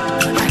up,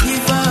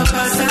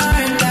 I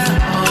surrender.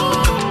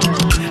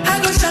 I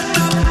go shut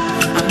up,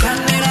 I'm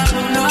done and I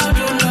will not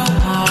do no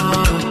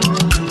more.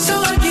 So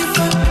I give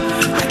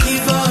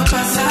up, I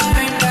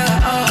surrender.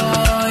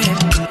 Oh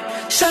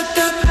yeah, shut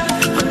up,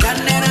 I'm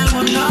done and I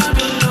will not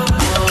do no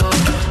more.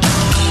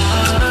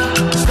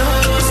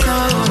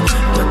 Slow,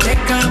 but they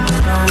come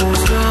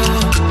slow.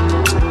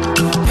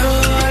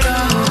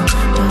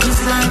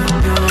 Just like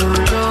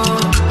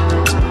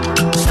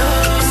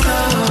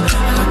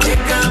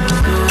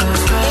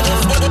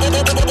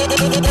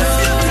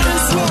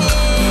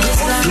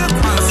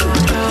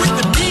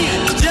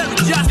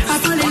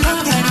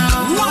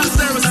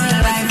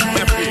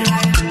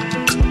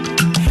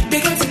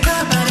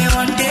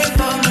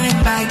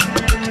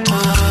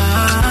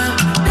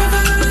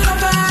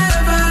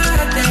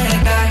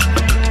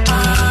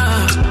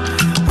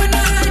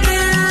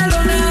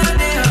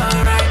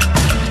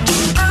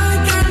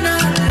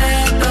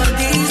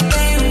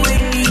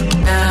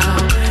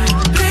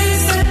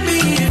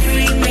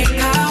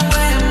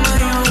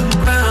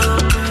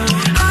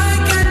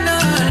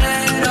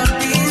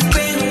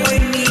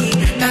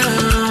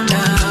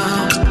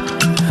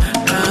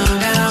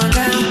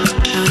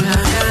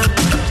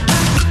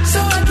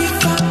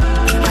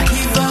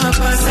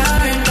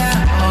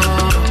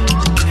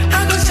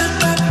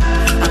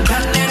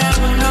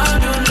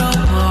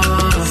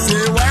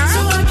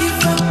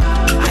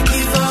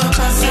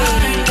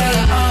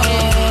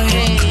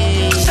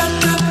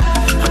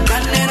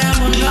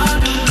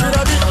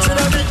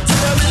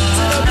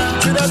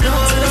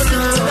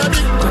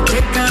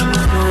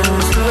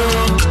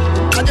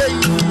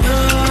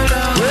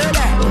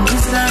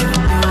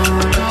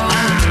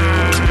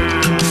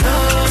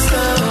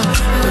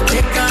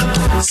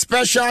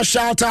Special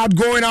shout out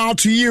going out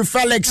to you,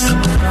 Felix.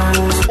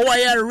 Oh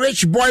yeah,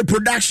 Rich Boy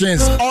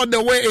Productions, all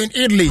the way in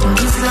Italy.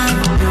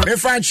 Me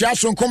find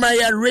Chasson come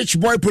here, Rich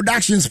Boy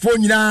Productions for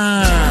you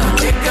now.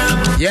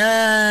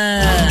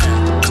 Yeah.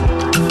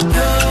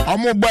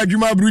 I'm a boy,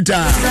 Juma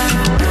Bruta.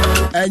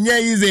 And yeah,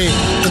 easy.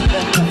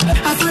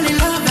 I fall in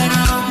love and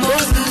I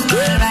almost lose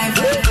my life.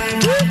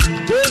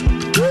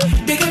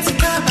 They get to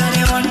come and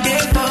they one day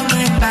for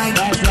me back.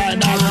 That's right,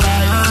 that's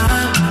right.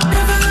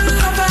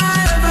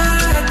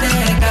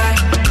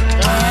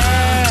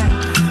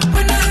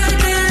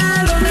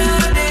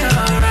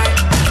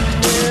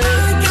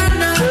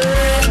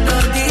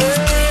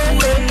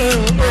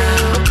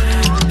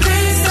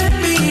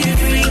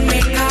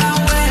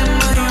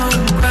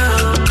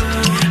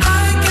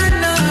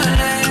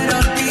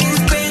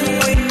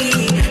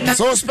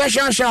 So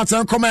special shouts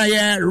and come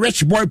here,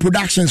 Rich Boy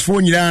Productions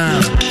for you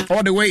down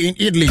all the way in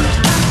Italy.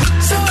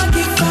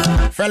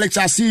 Felix,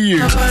 I see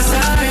you.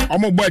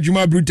 I'm a boy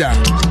Juma Bruta.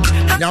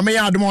 Now may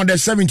I Adom on the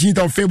 17th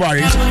of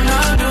February.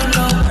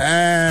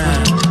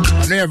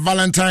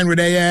 Valentine with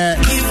a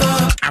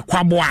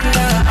Aquabwa.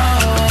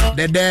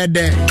 The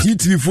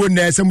TV phone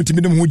there, some to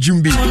me them who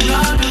Jimby.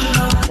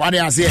 What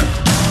I say?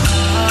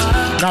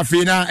 Now,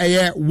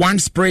 a one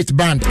sprayed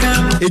band.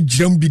 A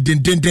jumpy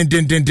din.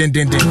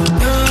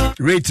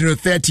 Rating of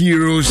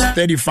 €30,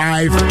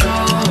 35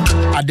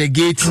 at the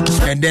gate,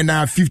 and then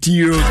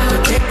 €50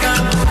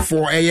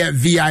 for a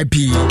VIP.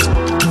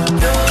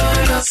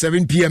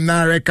 7 p.m.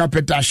 now,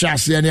 recapita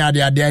shasi and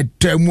the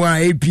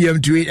 8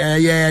 p.m. to 2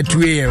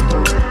 a.m.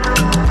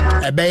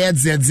 A bad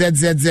Z.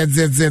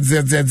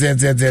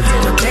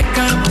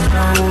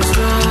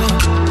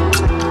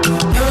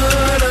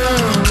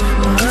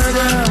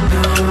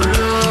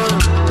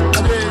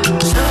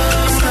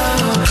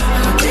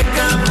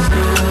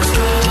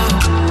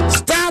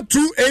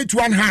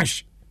 One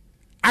hash.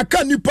 I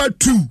can nipa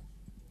 2.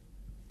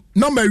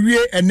 Number we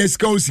and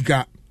Nesca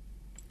Osika.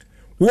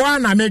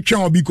 One I make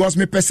sure because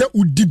me pese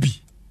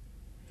udibi.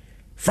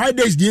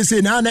 Fridays dey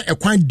say na e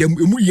kwan dem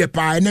emu ye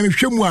pa na me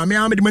hwemu a me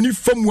amede mani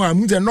famu a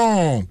mu ze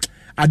no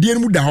ade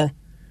mu da ho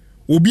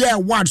obi a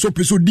ward so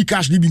peso di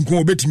cash ni bi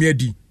nko obetimi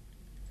adi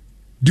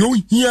de o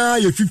hia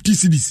ye 50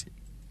 cedis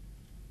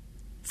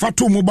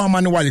fato mobile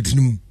money wallet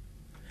ni mu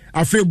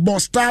afi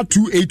boss star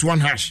 281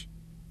 hash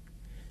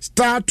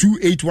star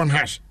 281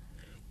 hash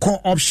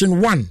call option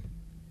 1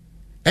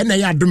 ena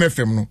ya Adom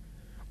FM no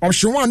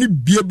option 1 ni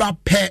bieba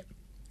pe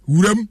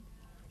wuram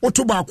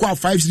oto ba kwa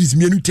 5 series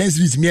mienu 10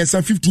 series miensa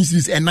 15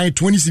 series and 9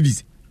 20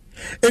 series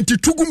enti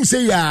tugum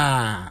say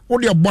ya o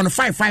de bon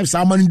 5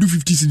 sa man do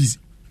 50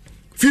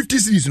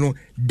 series no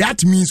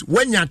that means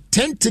when you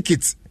 10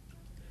 tickets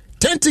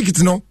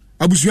no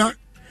abusua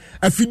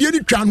afidie ni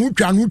twa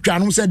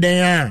no say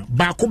den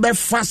ba ko be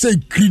fa say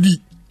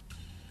kredi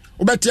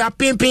obeti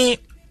apempem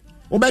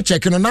obe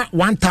check no na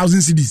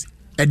 1000 cedis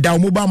e da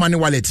mobile money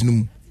wallet no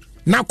mu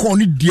na call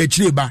ni di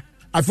akire ba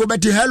afo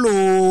beti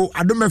hello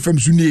Adom FM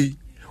suni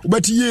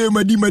obeti ye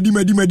madi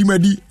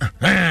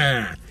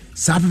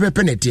sa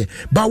pepe nete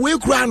ba we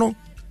kura no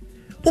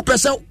wo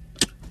pese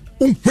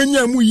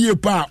unhwanya mu ye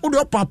pa wo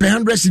do pa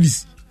 100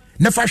 cedis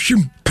na fa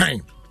hwim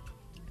pan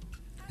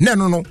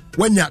no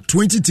wanya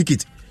 20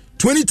 tickets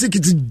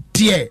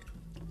dear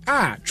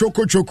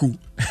choco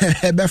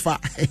befa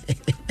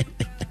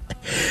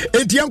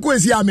entianko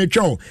esi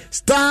ametwo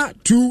star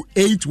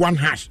 281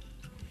 hash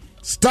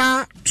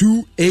star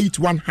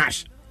 281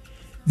 hash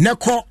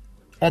neko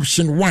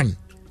option 1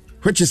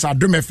 which is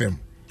Adom FM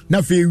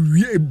na fe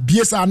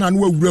biesa na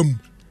no awuram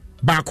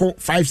bako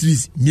 5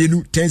 series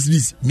mienu 10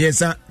 series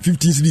miensa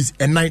 15 series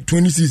and 9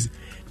 20 series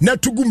na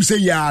tugum say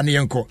ya na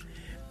yenko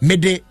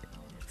mede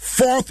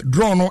fourth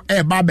draw no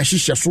e ba be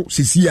hihye so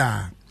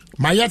sesia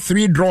my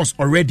 3 draws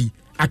already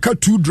aka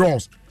 2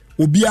 draws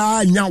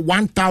obia nya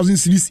 1000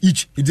 series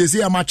each it dey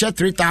say amache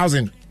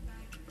 3000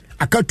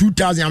 aka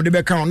 2000 am dey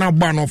be count na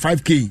gba no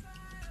 5k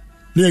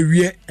na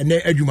ewie na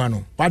adwuma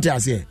no what I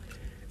say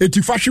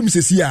eti fashim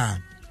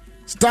sesia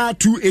star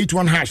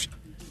 281 hash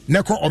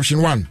neko option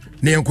 1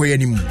 na yenko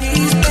yanim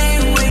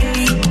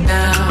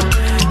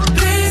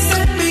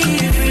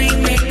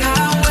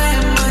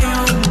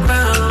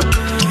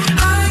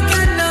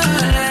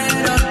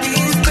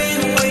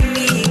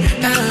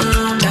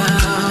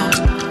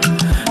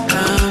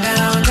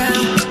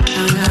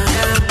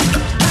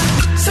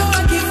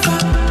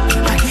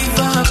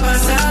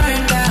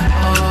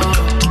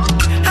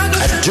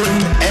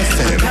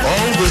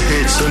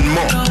and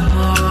more.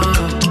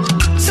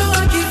 So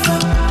I give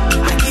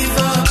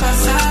up, I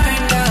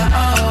surrender.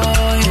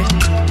 Oh yeah,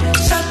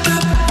 shut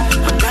up,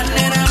 I'm done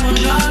and I'm on.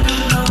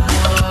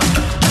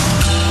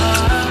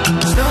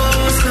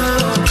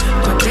 Slow,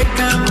 but they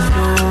come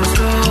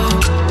slow.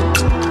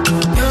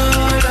 Your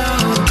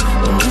love,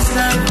 in this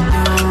life,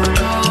 your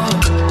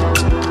love.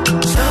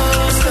 Slow,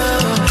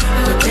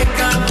 but they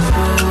come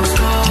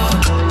slow.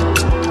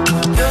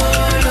 Your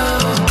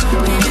love,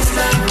 in this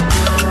life.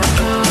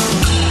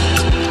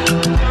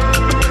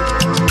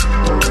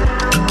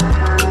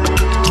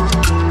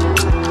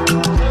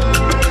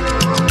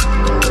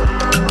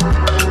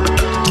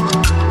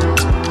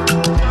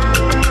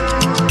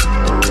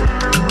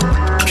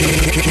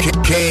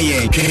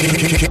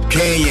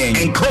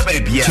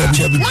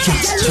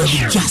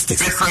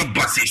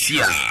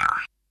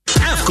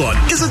 AFCON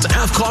isn't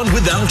AFCON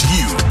without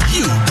you.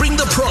 You bring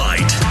the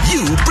pride.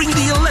 You bring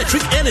the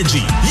electric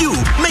energy. You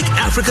make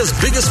Africa's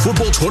biggest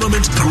football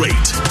tournament great.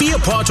 Be a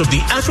part of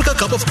the Africa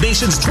Cup of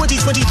Nations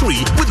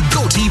 2023 with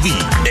GoTV.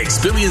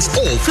 Experience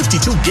all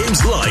 52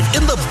 games live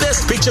in the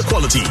best picture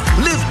quality.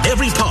 Live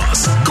every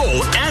pass,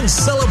 goal, and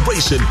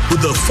celebration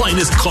with the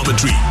finest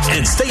commentary.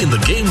 And stay in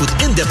the game with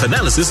in-depth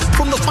analysis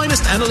from the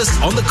finest analysts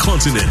on the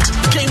continent.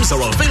 Games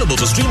are available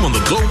to stream on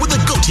the go with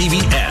the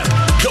GoTV app.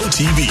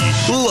 GoTV.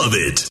 Love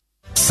it.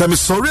 Sami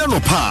Soriano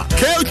pa,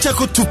 Kale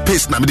Chaco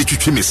toothpaste na me de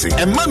twitwi me se.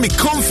 E ma me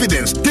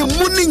confidence, the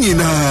money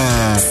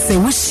nyina. Se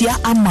wushia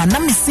ama na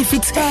me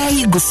sifit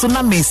go so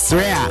na me sre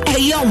a.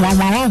 E ya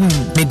wanwa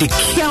me de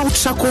Kale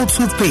Chaco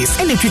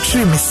toothpaste. E le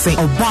twitwi me se.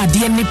 Oba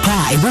de ni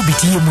pa e bo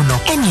bidie mu no.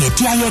 E ne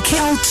dia ye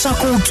Kale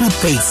Chaco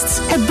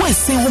toothpaste. E boy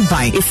se ho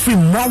bai, e free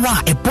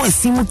mwawa, e boy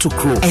se mu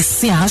tokro. E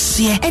se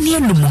ahye, e ne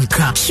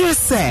numunka. Sure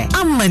say,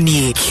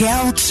 amani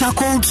Kale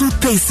Chaco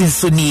toothpaste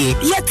so nie.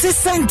 Yeti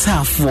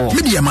center for.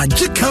 Media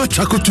magic Kale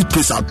Chaco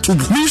toothpaste at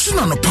tubu. Me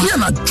shuna no pa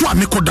na dwa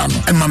me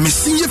kodano. E ma me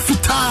sinye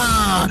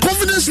fita.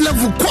 Confidence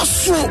level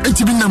kwaso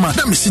etibi na ma.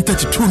 Na me si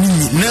 32 ni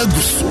na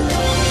guso.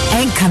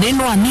 En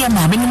kaneno ani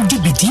ma me no di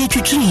bidie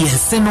twitwi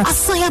yense no.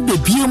 Asaya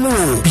bebie mu.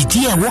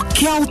 Bidie wo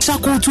Kale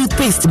Chaco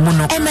toothpaste mu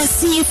no. E ma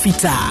sinye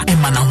fita. E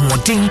ma na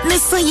hoden. Ne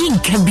sayi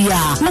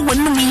nkabia. Na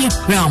wonu me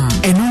ram.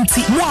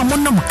 Enunti mo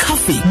amonom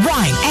coffee,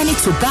 wine, any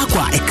tobacco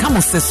e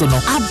kamo seso no.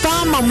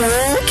 Abama mo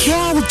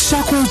Kale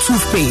Chaco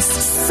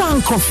toothpaste.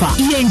 Sankofa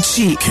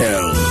yenchi.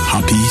 Kale,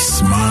 happy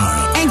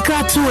smile.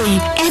 Enkratui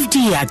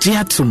FDA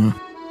ajiatum.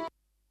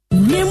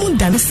 nemu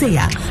dane say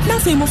ya na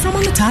fe mo from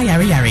on ta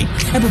yare yare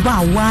e bo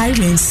ba why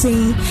when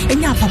sing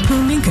enya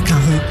papon link ka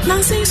ho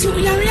na say so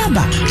yare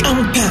aba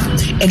ampa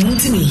enu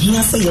me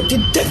hia say you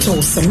did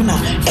Dettol seminar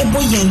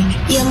eboyen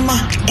yema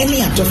ene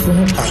atofo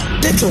ho pa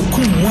Dettol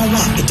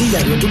kunwawa e di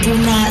yare dodo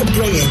na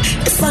brain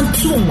esan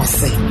tu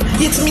wase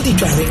yetimi di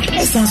dware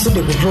esan so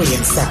de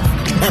brain sa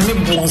na me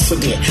bon so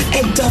de e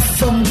da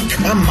from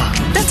kama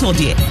Dettol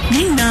de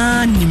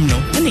nina nimno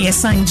ene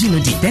esan gino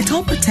de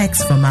Dettol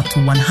protects from up to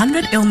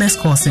 100 illness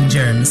causing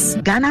germs.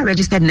 Ghana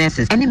Registered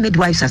Nurses and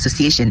Midwives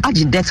Association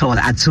agent Dettol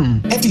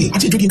Adom. FDA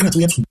ati drinking card to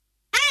yet.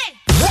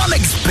 One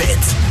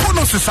expert.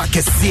 Bonuses are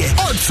kesiye.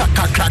 All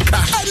saka kraka.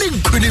 Ani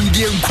kunim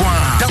die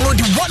nkwa. Download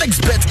the One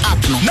Expert app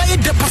no. Na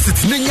your deposit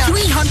ninya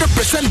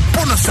 300%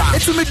 bonus.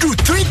 It will do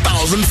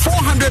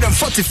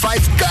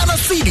 3,445 Ghana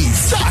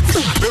cedis.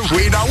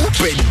 We na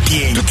open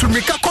die. To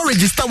make a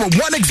register with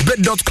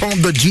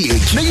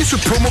onexbet.com.gh. Na use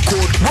promo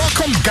code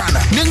Welcome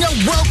Ghana. Ninya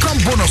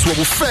welcome bonus with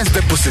first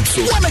deposit.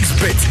 So One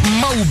Expert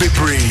ma ube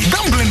pray.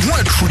 Gambling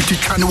what truth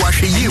can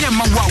wash ye.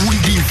 Ma wa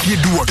wundi ye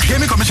do what.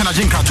 Game commissioner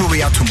Jinka to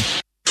we atum.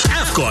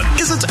 AFCON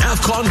isn't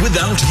AFCON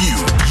without you.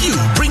 You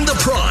bring the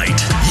pride.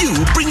 You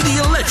bring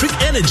the electric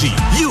energy.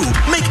 You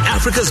make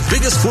Africa's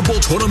biggest football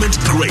tournament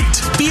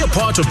great. Be a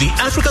part of the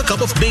Africa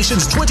Cup of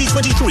Nations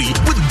 2023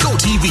 with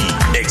GoTV.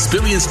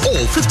 Experience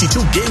all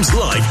 52 games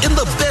live in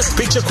the best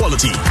picture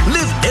quality.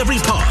 Live every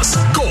pass,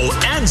 goal,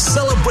 and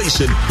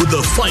celebration with the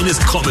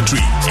finest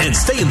commentary. And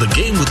stay in the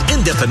game with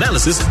in-depth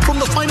analysis from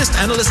the finest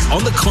analysts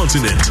on the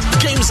continent.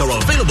 Games are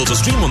available to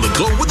stream on the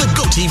go with the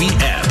GoTV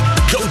app.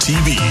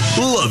 GoTV.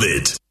 Love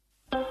it.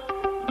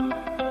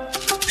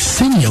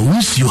 Senior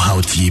wins you how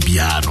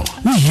TBR.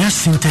 We hear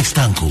Syntax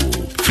Tanko.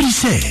 Free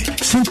say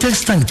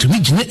Syntax Tank to me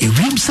a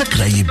rim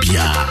sakra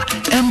bia.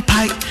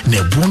 Empire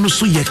ne bonus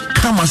ye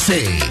kama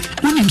say.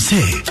 When him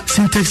say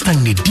Syntax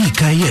Tank ne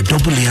dika ye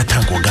double ya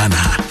tanko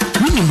Ghana.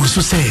 When him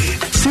also say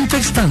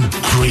Syntax Tank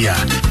Korea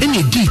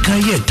any dika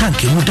ye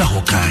tank muda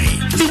hokai.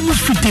 They will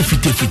fita.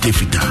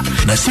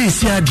 Na say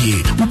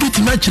siadie ubit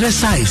match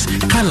size,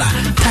 color,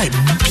 type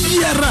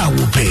biara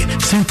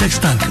upe. Syntax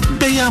Tank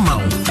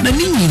beyamau. Na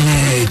nini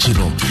ne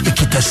chino.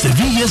 Kita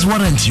 7 years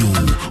warranty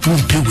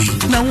umpewe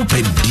na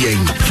upe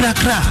dien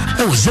frakra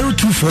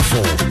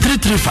 0244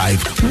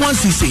 335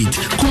 168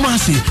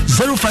 Kumasi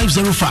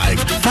 0505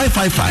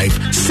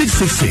 555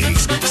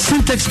 666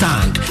 Syntax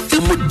Tank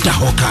emuda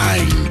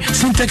hokai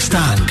Syntax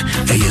Tank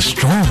eye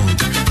strong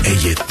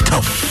eye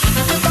tough.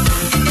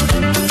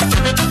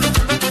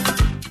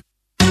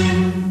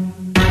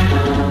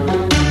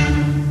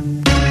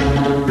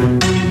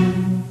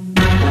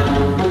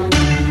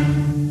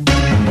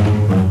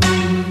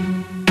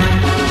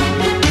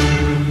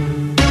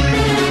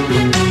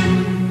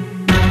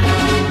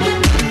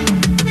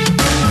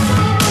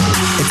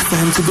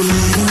 To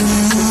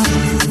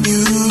believe in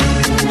you,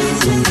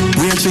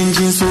 we are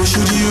changing, so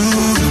should you.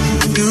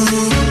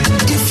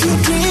 If you're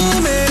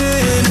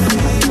dreaming,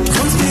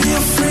 don't be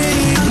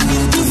afraid.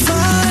 Into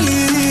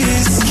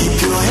valleys, keep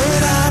your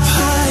head up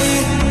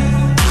high.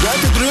 Got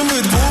to dream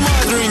with Puma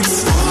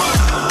drinks.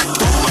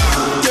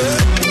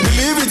 Yeah,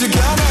 believe it, you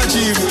can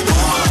achieve.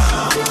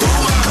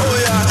 Oh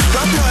yeah,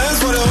 clap your hands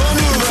for the whole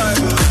new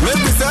vibe.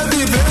 Make me start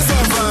the best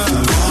of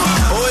fun.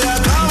 Oh yeah,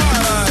 come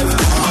alive.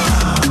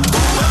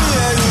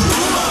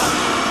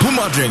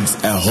 Puma Drinks,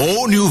 a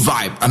whole new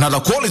vibe. Another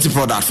quality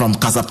product from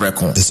Casa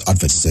Precon. This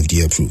advert is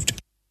FDA approved.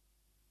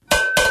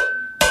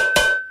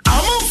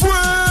 I'm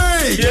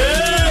afraid.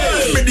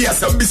 Yeah. Media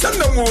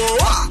sambisanda mo.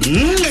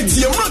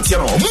 Eti emrati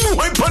no. Mu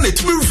wai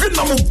planet me fi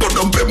na mo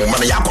podom pe mo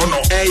man yakono.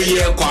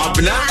 Eye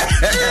kwabna.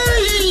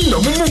 No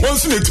mu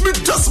wonsu na eti me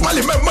just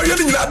mali me ma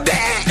yeni na de.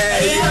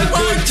 Eye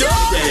kojo.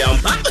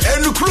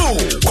 En crew.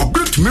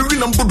 Complete me wi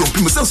na bodom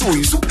pe me sense wo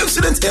yusu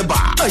accident eba.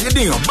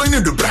 Ayede yan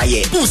ban do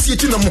braye. Pu si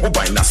eti na mo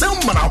ban na sem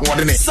mana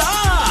hode ne. Sa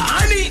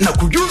ani na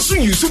kujunsu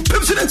yusu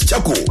accident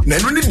chako. Na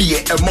no ne de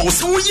e ma wo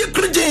se wo ye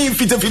krejen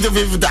fita.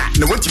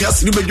 Na wo ti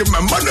asiri bejo ma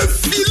na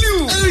feel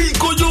you. Eye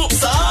kojo.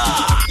 Sa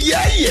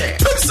Yeah.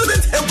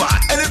 Pepsodent Eva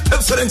and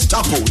Pepsodent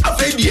Chapo.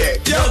 Afedie.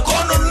 You're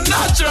gonna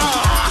natural.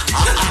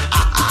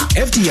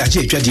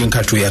 FDIJ Trading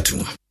Katuya.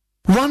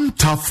 One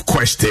tough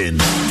question.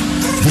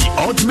 The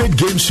ultimate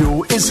game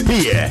show is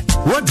here.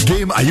 What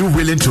game are you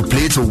willing to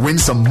play to win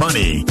some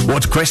money?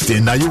 What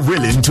question are you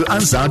willing to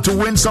answer to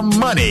win some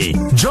money?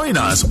 Join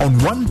us on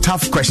One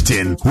Tough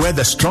Question, where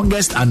the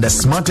strongest and the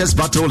smartest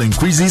battle in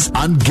quizzes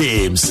and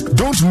games.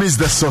 Don't miss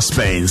the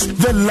suspense,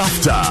 the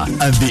laughter,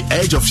 and the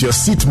edge of your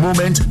seat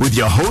moment with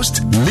your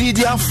host,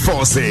 Lydia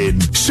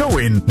Forsin.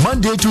 Showing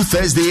Monday to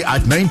Thursday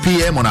at 9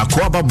 p.m. on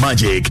Aquaba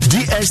Magic,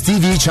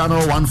 DSTV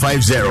channel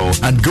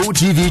 150 and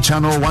GoTV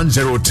channel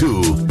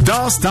 102.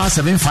 Dial star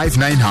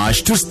 759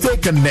 hash to stay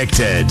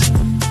connected.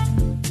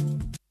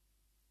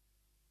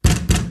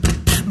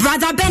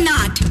 Brother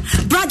Bernard,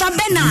 Brother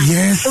Bena.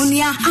 Yes.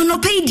 Onia,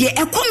 anope die,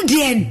 ekom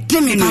die,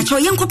 demi. Pacho,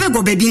 yenkope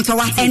go baby into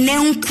what? Ene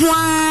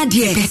unkwa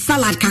die,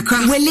 salad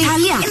kakra. Wele,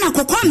 halia, ina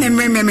kokwa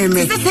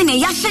memre. Sene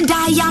yashe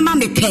da yama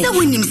me pe. Se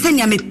winim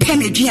senya me pe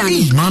me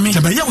duani. Mommy,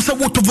 Tabaya was a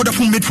water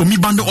Vodafone made for me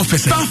bundle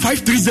officer. Star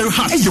 530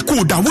 has. And you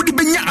code that would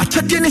be a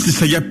chatty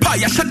say a pie,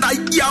 yashada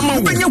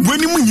yama. When you're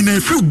winning in a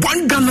few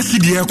one Ghana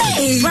CD.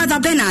 Hey, Brother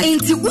Bena,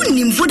 ain't you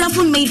winim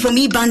Vodafone made for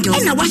me bundle?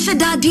 And I wash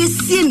da dear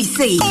see me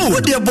say. Oh,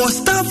 dear boss,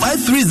 star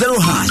 530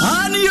 hash.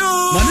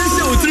 Anio!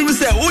 Manisha will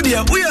say, oh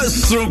dear, we are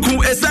so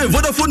cool. As I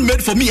Vodafone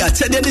made for me a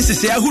Chadian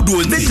is a who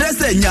do this. Let's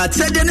say, ya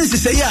Chadian is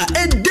a ya,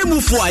 and demo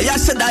for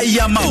Yashada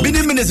Yama.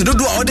 Many minutes to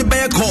do all the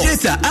bear calls.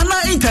 Yes, sir, and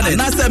my internet.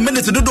 Now, 7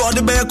 minutes to do all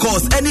the bear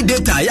calls. Any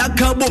data, ya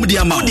can't bomb the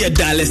amount. Dear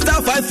dial star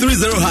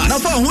 530 hash. Now,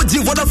 for what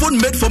Vodafone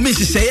made for me,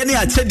 she say, any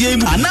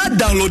Chadian, and I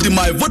downloaded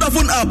my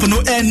Vodafone app, no,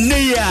 and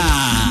near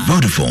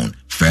Vodafone,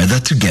 further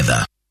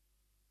together.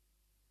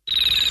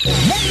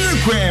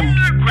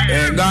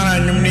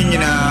 Ghana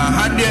Numina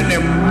had the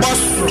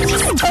boss.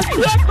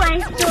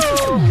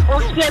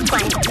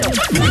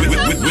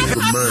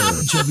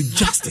 Jerry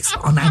Justice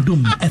on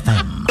Adom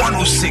FM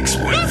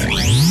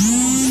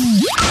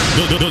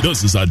 106.3.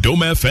 This is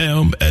Adom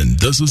FM and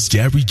this is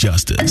Jerry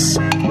Justice.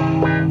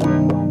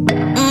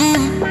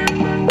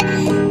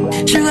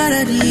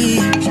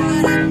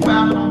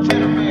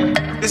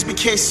 This be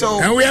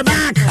Kwanso. And we are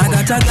back. I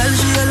got a girl,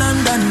 she a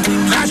London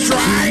thing. That's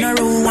right. She in a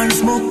row and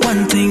smoke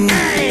one thing.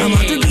 Hey. I'm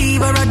about to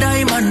give her a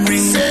diamond ring.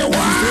 Say what?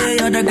 Say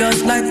other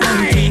girls like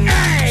one thing.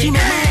 Hey. She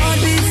make my heart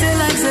beat feel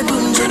like a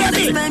boom. To the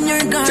beat. Spend your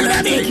gun, To the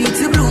I'll take beat. you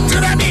to bloom. To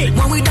the beat.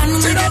 When we done,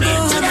 we To the go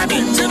beat. To the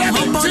beat. To the beat. To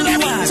the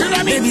beat. To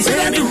the beat. Baby, say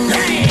To the doom.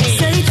 beat.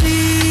 Say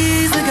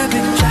cheese, take a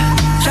picture.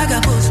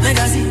 Shaka post,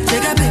 make I see,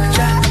 take a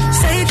picture.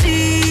 Say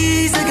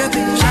cheese, take a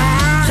picture.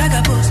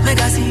 Shaka post, make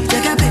I see,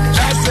 take a picture.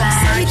 That's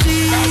right. Say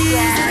cheese,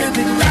 take a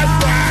picture.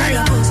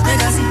 Shaka post,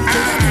 make I see,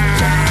 take a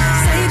picture.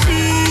 Say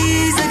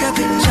cheese, take a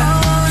picture.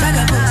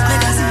 Shaka post,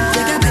 make I see,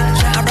 take a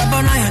picture. I rub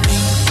on iron,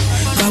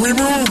 but we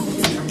move.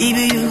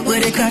 Even you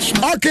with a cash.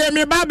 Okay,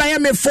 me baba ya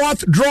me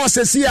fourth draw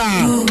sesia.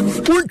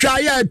 Untwa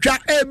ya twa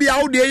ebi a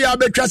wo de ya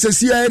betwa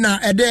sesia na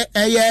ede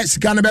eye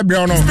sika no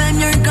bebre no.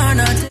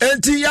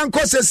 Enti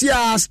yanko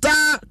sesia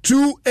star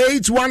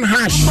 281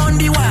 hash.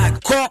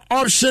 Call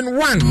option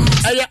 1.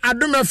 Eye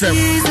Adom FM.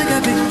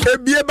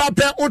 Ebi e ba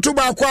pe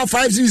otoba kwa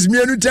 5 series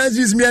mienu 10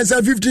 series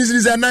miensa 15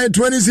 series and 9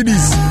 20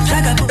 series.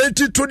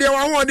 Enti to de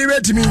wa won de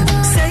betimi.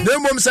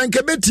 Dem mom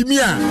sanke betimi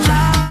a.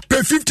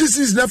 Pe 50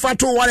 series na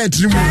fato wallet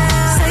rimu.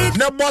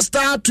 Na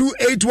star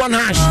 281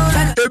 hash.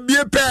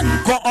 Ebie pe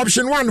call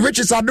option 1 which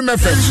is Adom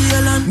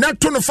FM. Na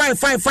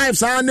 2555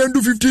 sa na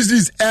do 50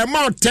 series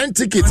amount 10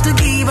 tickets.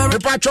 The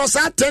purchase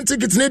 10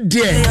 tickets ne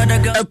there.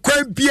 A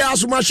kwan bia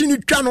so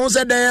machine twa no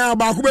se den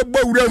ba ko be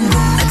bawura mu.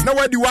 Na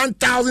wadi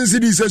 1000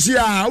 cities so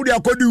ya wo de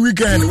akodi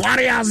weekend.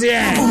 Warriors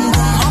here.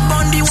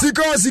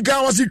 Sika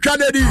was twa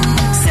dedi.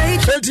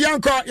 Eti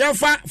yanko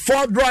yafa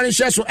 4 draw in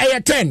share so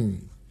 10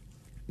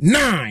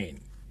 9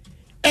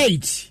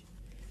 8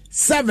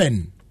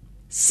 7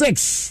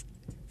 6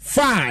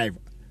 5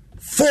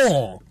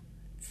 4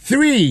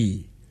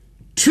 3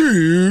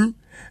 2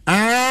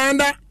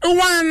 and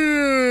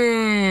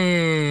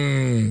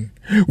 1.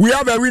 We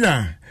have a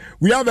winner.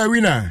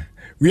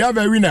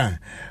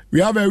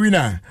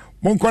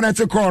 Mon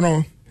connect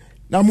corner.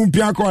 Na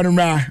mumpia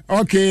corner.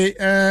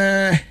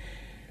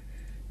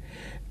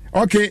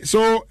 Okay,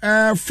 so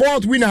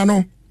fourth winner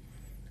no.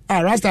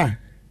 Rasta.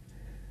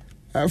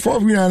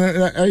 Fourth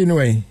winner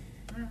anyway.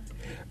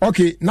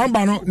 Okay,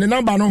 number no.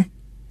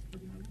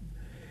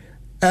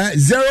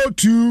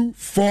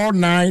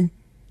 0249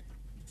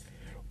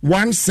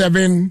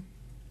 17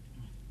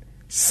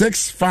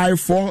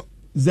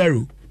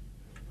 6540.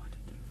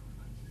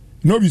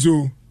 No be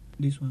so.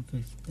 This one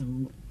first.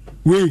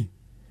 Wait.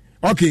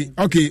 Okay.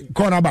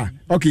 Call number.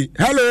 Okay.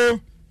 Hello.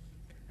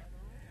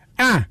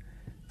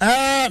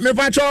 Me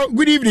pacho.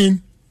 Good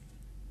evening.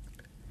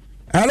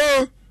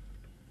 Hello.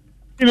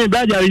 Me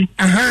Bajari.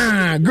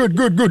 Aha.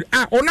 Good.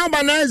 On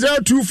number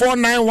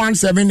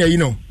 024917. You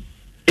know.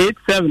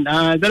 87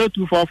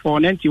 0244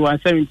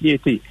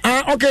 9178.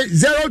 Okay,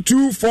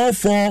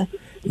 0244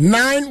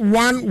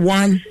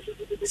 911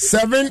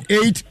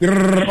 78.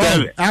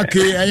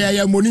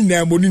 Okay, money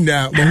now.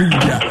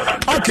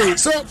 Okay,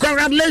 so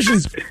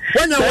congratulations.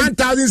 When you're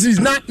 1000 series,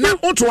 now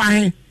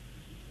Otwa.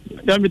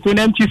 Then between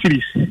 90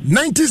 series.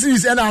 90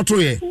 series and out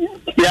here.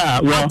 Yeah,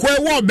 well.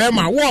 War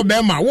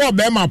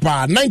Bema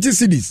pa 90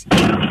 cities.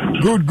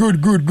 Good.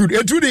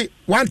 And today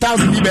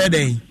 1000 be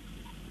better.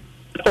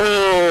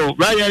 Oh,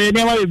 right, you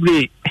never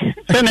break.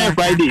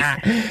 Friday.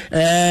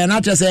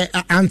 Not just say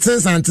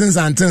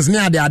antins.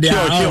 Near there.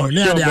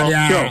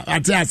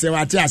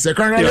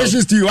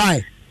 Congratulations to you.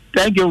 Why?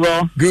 Thank you,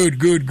 bro.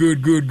 Good.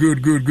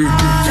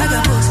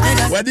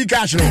 What the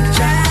cash?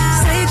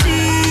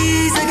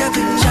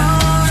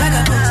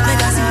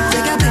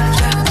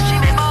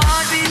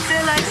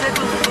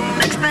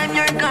 Next time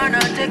you're gonna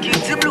take you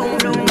to bloom.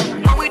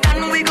 When we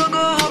done, we go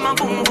home and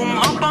boom.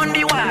 Up on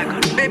the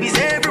wagon, baby,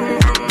 say vroom.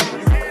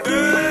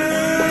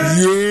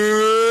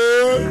 Yeah.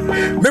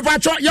 Me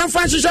pacho yan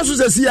fan shisha so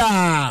sesi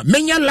a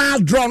menya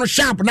last draw no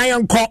sharp na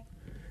yanko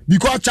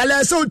because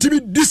chale se ontimi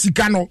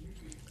disika no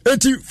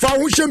enti fa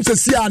ho hwem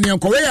sesi a ne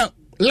yanko we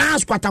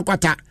last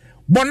kwata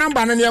bon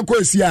number na ne yanko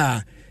esi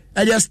a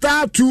e dey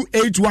star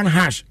 281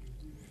 hash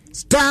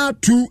star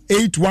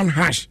 281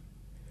 hash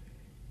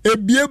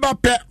ebieba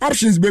pe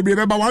options bebre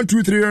beba 1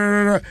 2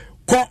 3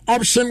 call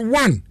option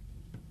 1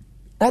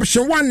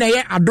 na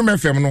ye Adom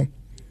FM no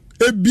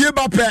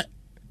ebieba pe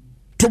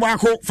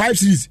tobacco 5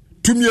 series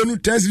tumienu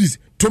 10 series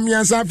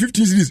tumiansa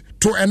 15 series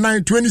to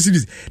 9 20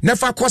 series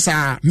never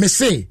kosa me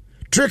say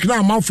trick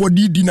na man for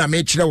di na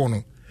me kire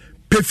wono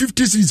pe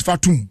 50 series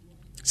fatum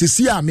se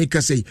si a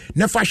make say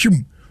never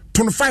him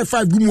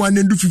 25 gumu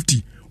and do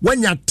 50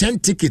 when you 10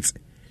 tickets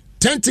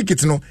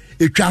no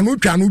etwa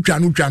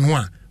no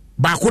a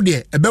ba ko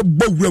de ebe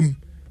bowuram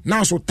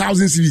now so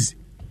 1000 series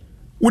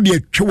wo de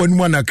atwa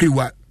wanu na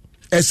kriwa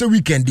ese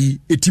weekend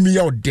etimi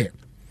ya ode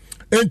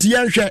enti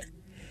yanhwe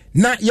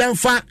na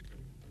yemfa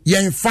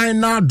yen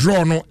final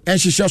draw no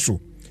ehihye so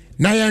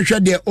na yenhwe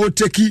de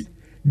oteki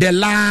the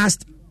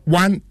last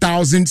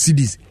 1000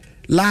 cedis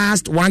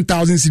last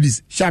 1000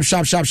 cedis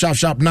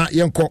sharp na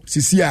yenko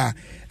sisi a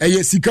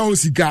eye sika o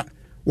sika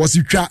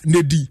wasitwa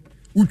nedi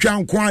utwa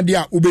nkwa de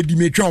a obedi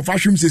metwa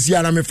ofahwem sisi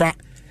a na mefa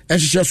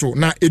ehihye so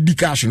na edi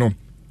cash no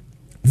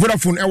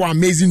Vodafone ewa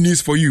amazing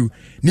news for you.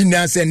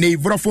 Nina say ne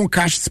Vodafone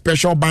cash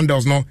special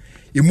bundles no.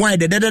 With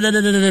the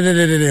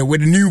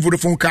new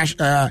Vodafone cash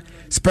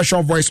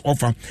special voice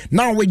offer.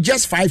 Now with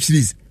just 5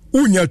 series,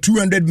 unya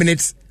 200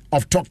 minutes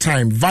of talk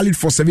time, valid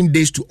for 7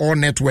 days to all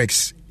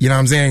networks. You know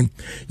what I'm saying?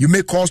 You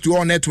make calls to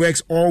all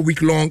networks all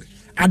week long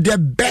at their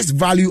best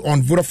value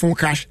on Vodafone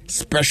cash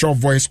special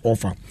voice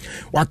offer.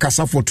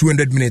 Wakasa for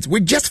 200 minutes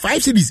with just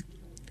 5 series,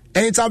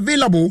 and it's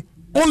available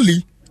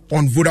only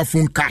on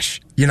Vodafone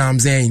cash. You know what I'm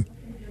saying?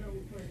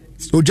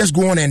 So just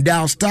go on and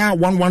dial star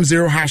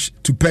 110 hash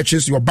to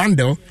purchase your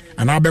bundle,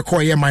 and I'll be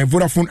calling my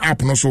Vodafone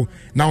app. And also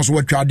now, so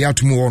what try there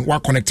tomorrow on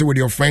what connected with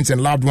your friends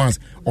and loved ones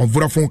on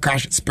Vodafone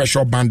Cash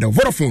special bundle.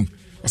 Vodafone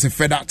was a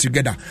fed up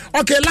together.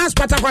 Okay, last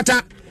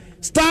pata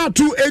star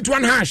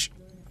 281 hash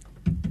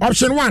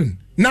option 1.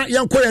 Now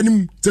young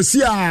koyanim to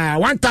see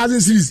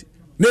 1000 series.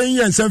 Then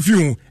you and some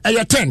few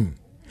 10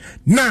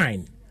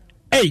 9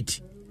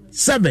 8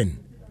 7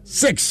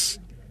 6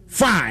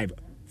 5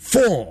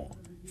 4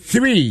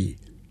 3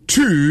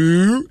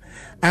 2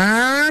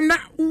 and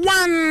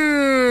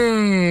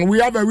 1. We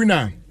have a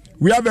winner.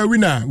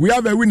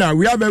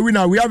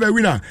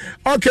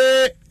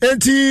 Okay,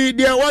 enti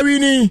dia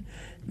wawini.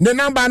 The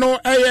number no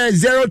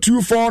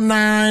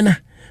 0249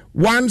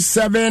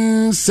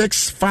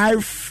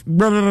 1765.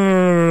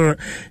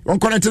 On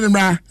connect to them.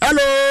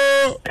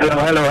 Hello.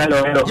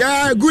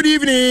 Yeah, good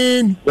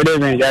evening. Good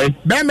evening, guys.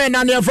 Ben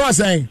and your first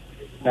saying.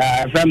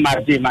 From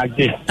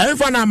Maggi. I'm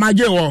from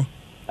Maggi.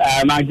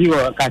 Maggi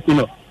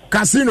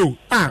Casino.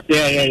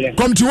 Yeah.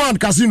 Come to one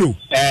casino.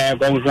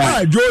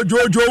 Joe.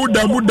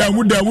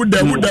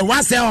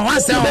 What's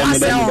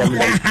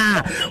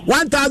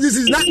 1000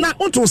 is not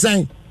what was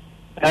saying.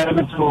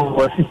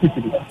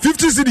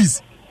 50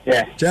 cities.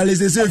 Yeah. Charlie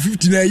say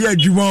 50 a year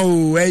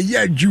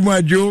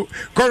Juma Joe.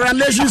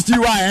 Congratulations to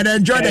you and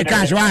enjoy the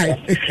cash. Why?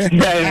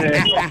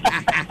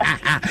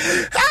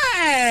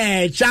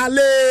 Hey,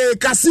 Charlie,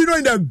 casino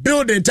in the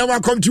building. Tell me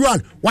come to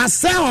one. What's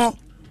sell?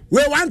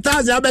 We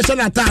 1000 I bet you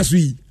not tax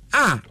we.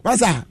 What's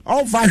that?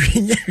 All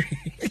firing.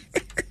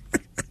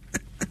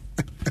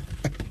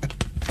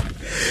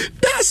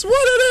 That's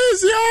what it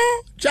is,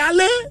 yo.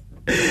 Charlie.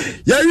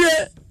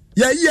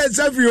 Yeah,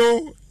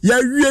 Safio. Yeah,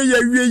 you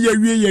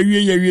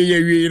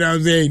know what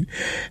I'm saying?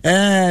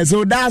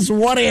 So that's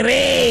what it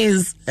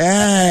is.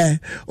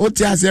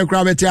 Otiase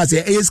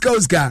Krabetiase.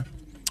 Skouska.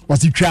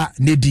 Ositra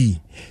Nedi.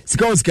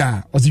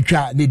 Skouska.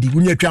 Ositra Nedi.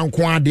 Unye twa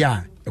nko ade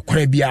a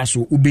ekwan bia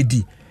so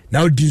obedi.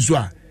 Na odinso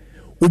a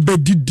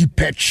obedi di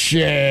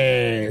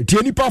peche.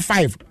 Tienipa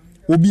 5.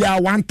 Obia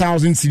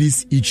 1000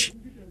 cedis each.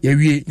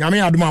 Yewie.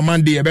 Nyame adom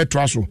amande e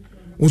betwa so.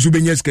 Onso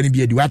benya sika ni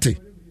bia di wate.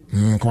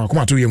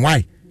 Come to yen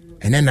why?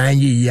 And then 9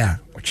 year.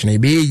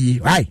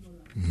 Right?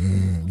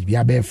 Be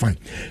a fun.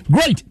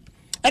 Great.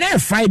 And then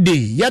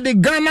Friday, the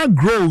Ghana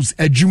grows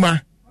a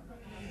Juma.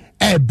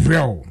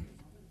 Bro.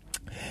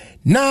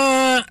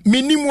 Na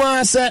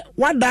minimum say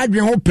what that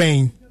you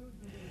hoping?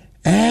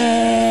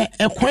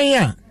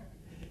 Kwanya.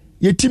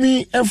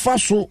 Yetimi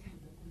efaso.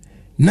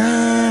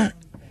 Na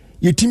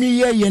yetimi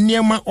ye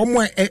niema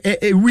omo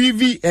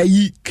weavy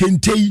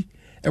kente.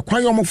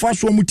 Kwanya omo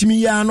faso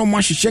mutimi ya no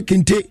mahye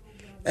kente.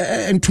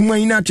 Ntuma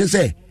ina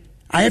chese.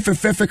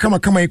 IFFF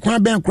kama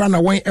ikwan ben kra na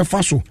wan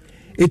efa so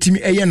etimi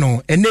eye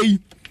no enei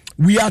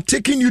we are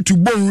taking you to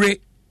Bonre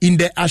in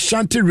the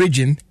Ashanti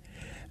region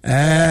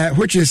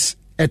which is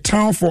a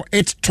town for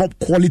its top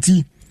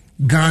quality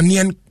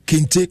Ghanaian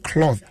kente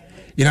cloth,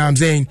 you know what I'm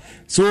saying.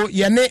 So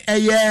yene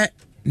eye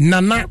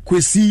Nana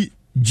Kwesi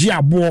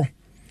Jiabo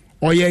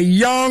or a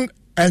young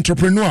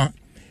entrepreneur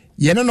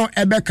yene no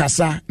ebe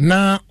kasa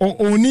na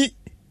oni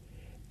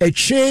a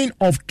chain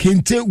of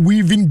kente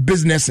weaving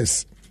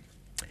businesses.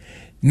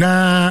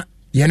 Na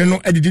yene no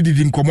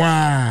edidi nkomo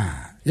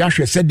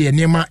yahwe sɛ de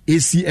nneɛma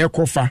esi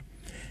ekofa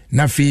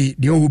na fe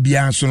de ohu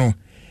bia so no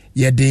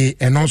ye de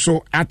eno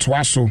so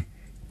atoa so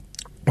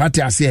what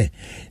I say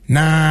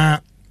na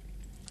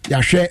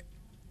yahwe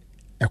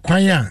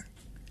ekwan a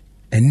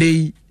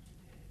enei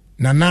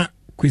nana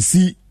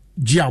kwesi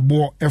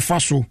giabo efa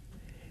so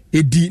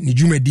edi ne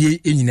dwumadie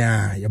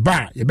enyina ye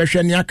ba ye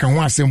behwe ne aka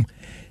ho asem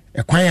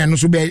ekwan a no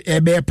so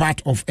be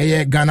part of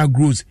Ghana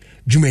Grows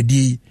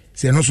dwumadie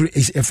se no so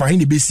efa hin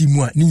ne besi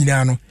mu a ne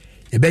nyina no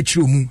ye be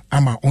kire mu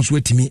ama onso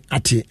atimi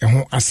ate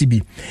ho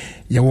asibi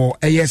ye wo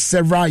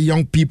several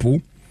young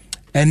people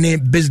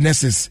and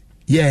businesses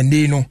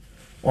ne no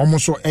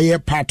almost so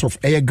part of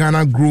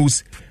Ghana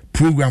Grows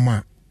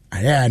program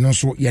no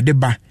so ye de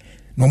ba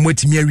no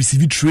mwetimi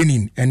receive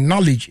training and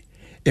knowledge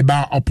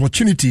about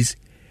opportunities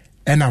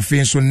and I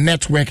so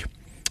network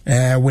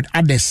with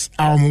others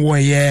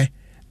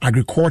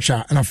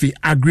agriculture and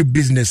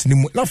agribusiness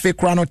na fe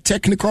krano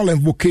technical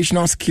and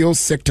vocational skills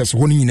sectors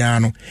honi nyina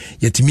no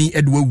yetimi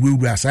edwa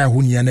wura sai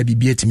honi na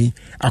bibia timi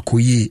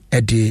akoye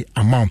ede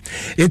amount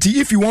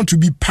if you want to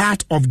be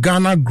part of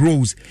Ghana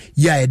Grows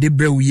ede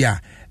brew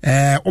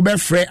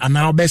obefre and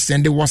now be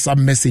send a WhatsApp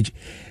message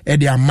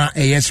ede ama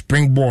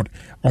springboard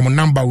on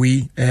number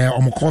we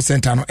on call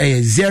center no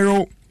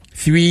 030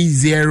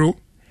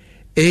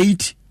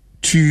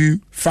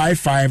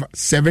 8255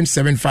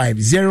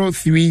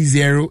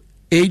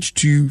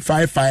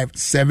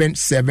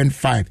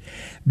 H255775.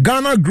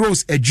 Ghana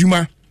Grows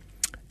Ejuma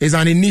is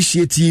an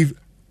initiative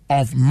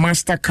of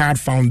MasterCard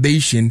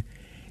Foundation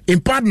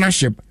in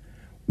partnership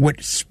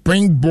with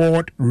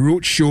Springboard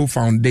Roadshow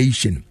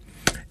Foundation.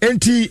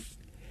 Enti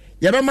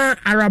yabama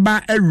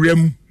araba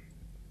erem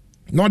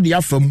no de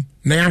afam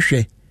na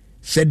yahwe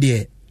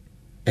sede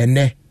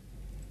ene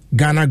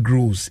Ghana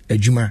Grows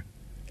Ejuma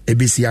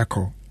ebesi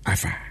akọ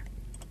afa.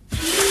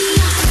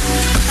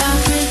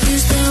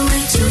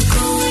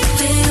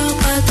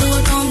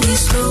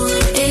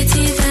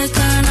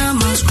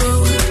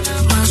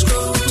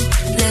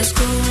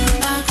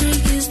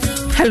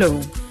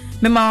 Hello,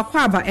 mema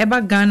wakwaba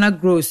eba Ghana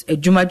Grows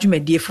Ejuma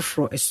dwumadie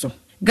foforo eso.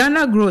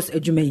 Ghana Grows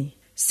Ejuma yi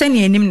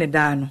sene enim ne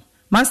da no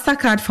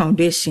MasterCard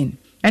Foundation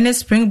and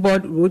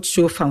Springboard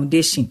Roadshow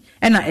Foundation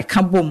ena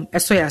ekabom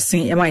eso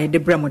yasen ema ye de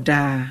bramo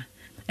da.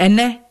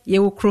 Ene ye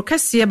wo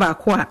krokase ba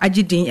ko a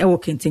agidin e wo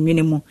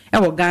kentenwene mu e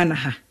wo Ghana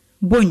ha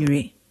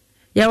bonwure.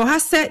 Ye wo ha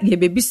se ye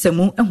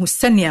bebisemu ehu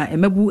sene a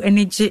emabu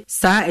enege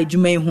saa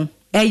ejuma yi ho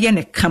eye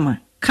ne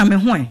kame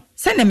ho e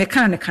sene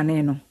meka ne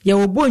kane no ye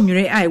wo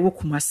bonwure a e wo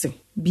kumase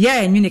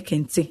bia enwene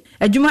kente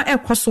adwuma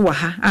ekoso wa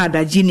ha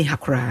adaji ni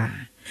hakora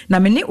na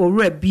mene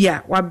owura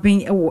bia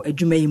waben ewo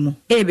adwuma yi mu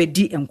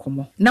ebedi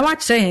enkomo na wa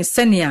kire yen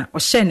sene a o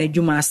hye na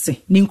adwuma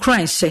ase ni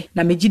nkran hye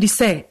na megidi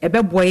se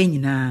ebeboa ye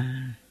nyina.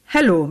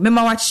 Hello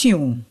mema wachi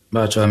o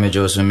ba cha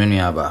mejo so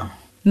menu aba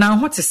na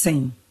ho te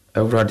sen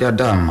ewurade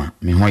adama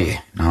me hoye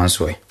na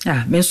hanso e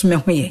me nso me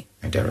hoye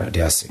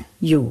ewurade ase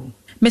yo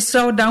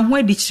mesra da ho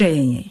adi kire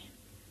yen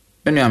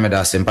enu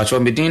ameda se mpacho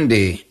medin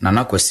de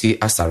nana kwasi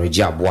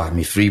asareji aboa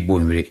me free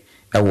bonwire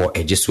ewo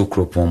ejeso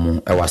kropon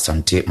mu ewa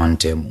sante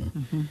mantemu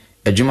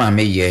ejuma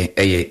meye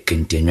eye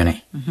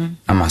kentenwene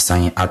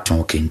amasan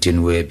aton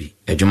kentenu abi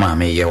ejuma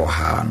meye wo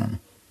ha no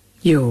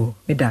yo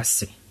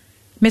medase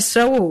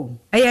mesra wo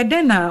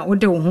ayade na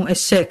wode wo ho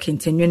ehye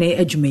kentenwene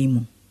adwuma yi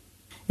mu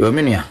yo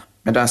menua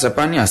medase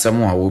pani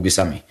asemu a wo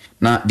bisame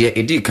na de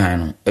edi kan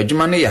no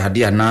adwuma ne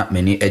yade na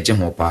mani eje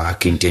ho pa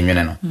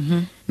kentenwene no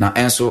na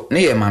enso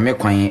ne ye mame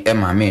kwan e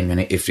mame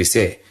enwene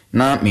efrise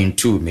na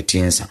mentu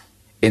metinsa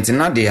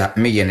entina de ya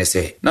meye ne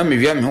se na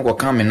mewia me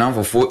hokoka me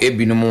namfofo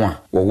ebinumu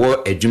a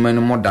wo adwuma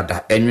no mo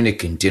dada enwene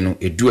kente no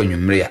edu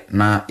anwumre ya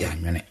na ya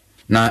nwene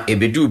na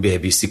ebedu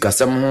baabi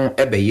sikasam ho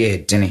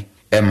ebeye dene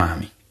e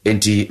mame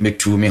enti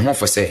metu me ho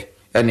fose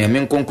ene me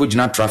nkonko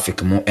gina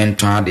traffic mu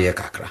entwa de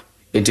kakra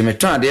enti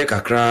metwa de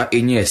kakra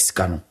enyi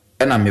esika no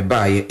ena me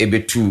baaye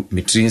ebetu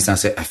metrinsa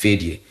se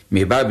afedie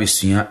me ba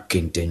besua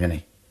kente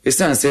nwene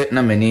esanse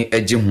na mani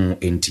eje hu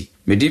enti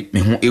medi me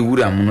hu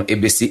ewura mu no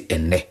ebesi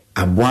enne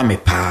aboa me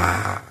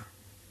pa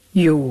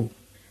yo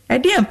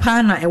edi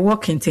empa na ewo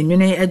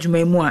kentenwene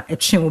adwuma mu a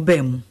etwen wo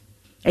ba mu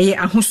eye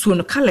ahosuo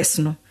no colors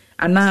no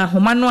ana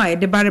homa no a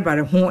ede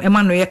bare ho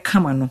ema no ye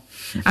kama no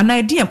ana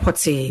edi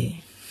empote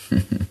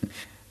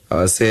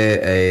o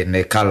se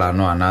ne kala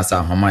no ana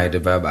sa homa ede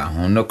bare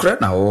ho no kra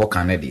na wo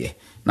kan de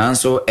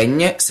nanso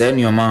enye sa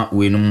nneoma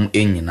wenum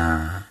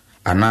enyina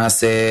ana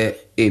se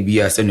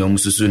ebia se ne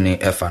omususu ne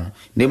efa no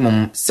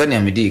nemum se ne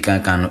amedi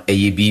kan no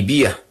eye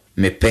bibia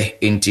mepe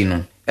enti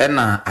no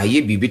ena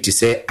aye bibi ti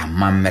se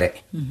amamre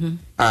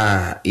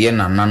ye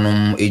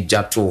nananom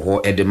ejato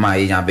ho edema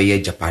ye nya be ye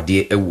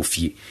japade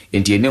ewofie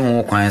enti ene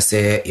ho kwan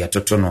se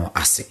yatoto no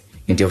ase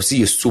enti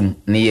osi yesum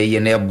ne ye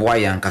na eboa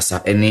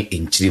yankasa ene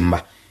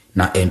enchirimba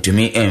na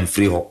entumi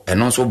enfri ho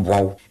eno so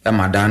boawo e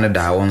madane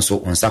da won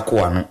so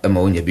onsako ano e ma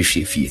onya bi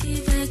hwe fie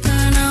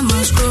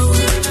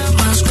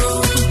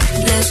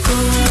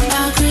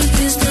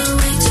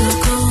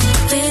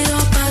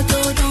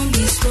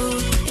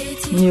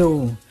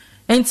yo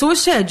enti wo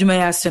hye adwuma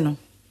ya se no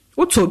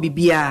wo to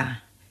bibia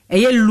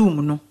eye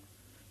loom no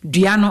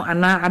dua no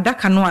ana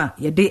adaka no a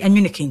yɛde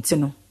anwene kente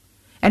no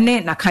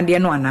ɛne nakade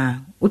no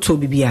ana wotɔ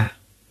bibia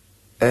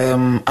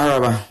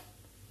araba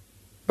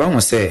ba ho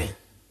sɛ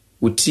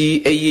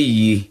uti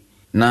eyeyi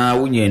na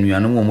wonya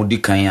anuanom wo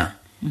mudi kan a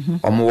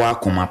omo wa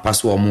akoma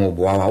paso omo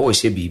oboa wa wo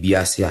hye bibia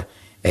ase a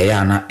ɛyɛ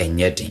ana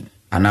enye den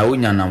ana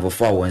wonya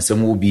namfofo a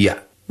wonsɛm wo bi a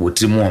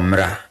wotimu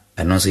omra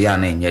ɛno so yɛ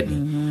ana enye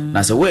den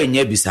na sɛ wo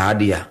enye bi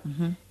saade a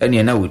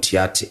ɛne na woti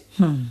ate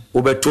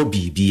wo beto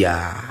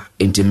bibia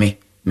entime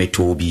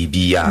meto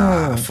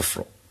bibia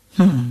foforo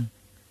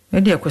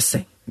ɛde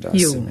akosɛ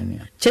yo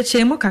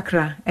cheche mu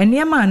kakra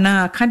eniema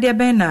na kade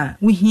ben na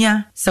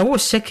wohia sɛ wo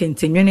hye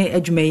kentenwene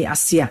adwuma yi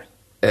ase a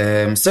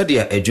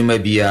sadia adwuma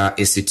bia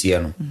esitie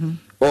no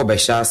o be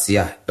hye ase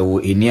a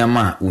ɛwɔ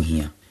eniema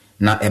wohia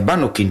na ɛba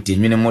no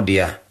kentenwene mu de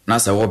a na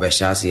sɛ wo be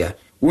hye ase a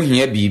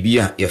wohia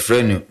bibia ye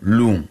frɛ no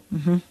loom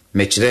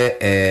mekire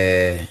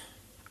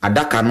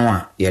adaka no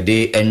a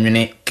yɛde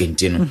anwene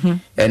kente no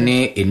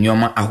ɛne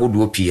enioma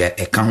ahodoɔ pia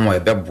ɛka ho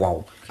ɛbɛboa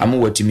wo ama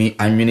watimi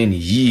anwene ne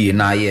yie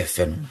na ayɛ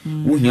fɛ no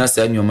wohia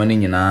saa enioma no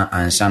nyinaa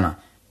anhyana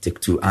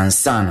tektu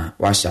ansana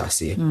wahya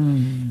ase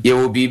ye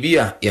wo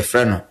bibia ye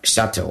frɛ no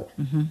shuttle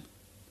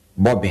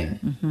bobbin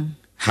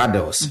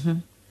hurdles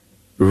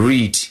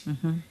reed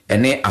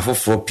ɛne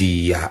afoforo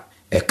pia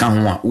ɛka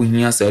ho a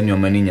wohia saa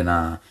enioma no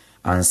nyinaa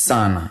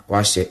ansana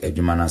wahye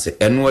adwuma na se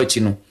ɛno achi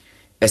no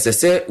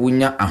ɛsɛsɛ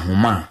wonya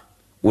ahoma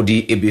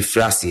wodi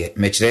ebefrase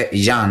mekire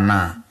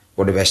yana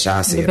wodi be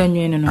hyase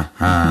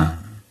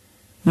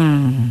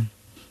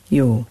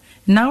yo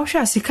na wo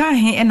hwa sika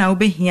he na wo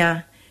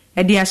behia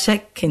e de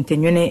ahye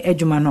kentenwene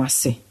adwuma no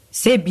ase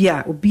se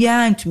bia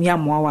obia ntumi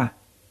amoa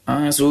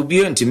wa so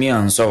obia ntumi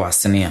anso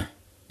wasene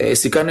a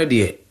sika no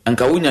de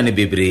anka wonya ne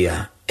bebre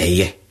ya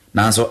eye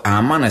nanso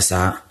amana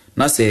sa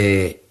na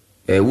se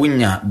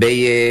wonya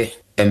beye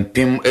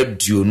empem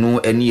aduonu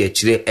ani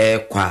akire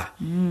ekwa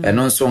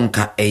eno nso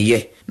nka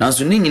eye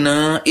nanso ne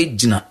nyina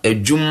ejina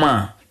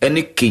adwuma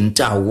ene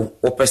kenta wo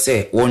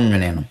opese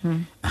wonwene no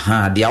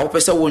de a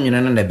opese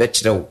wonwene no na be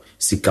kire wo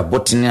sika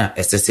botene a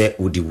esese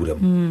odi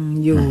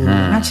wuram yo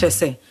na kire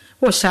se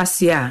wo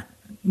hyase a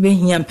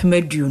behia mpem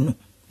aduonu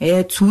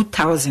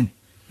 2000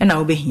 na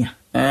wo behia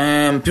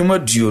mpem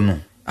aduonu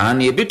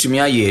ana ebetumi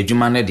aye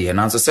adwuma ne de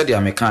nanso se de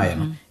ameka ye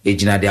no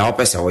ejina de a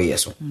opese wo ye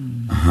so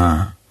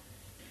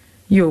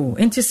yo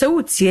enti se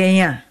wotie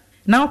ya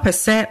na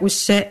opese wo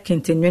hye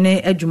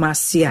kentenwene adwuma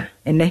ase a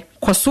ene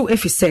koso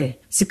efise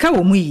sika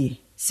wo mu yi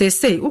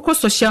sesei uko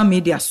social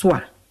media so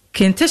a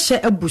kente hye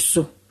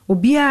abuso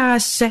obia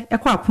hye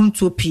ekwa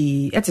apunto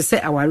pii etese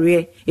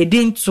aware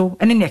edinto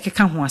ene ne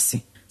keka ho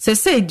ase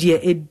sesei die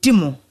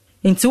edimo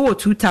enti wo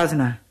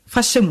 2000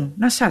 fa hye mu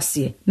na hye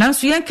ase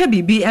nanso yenka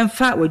bibi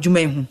emfa wadwuma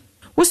hu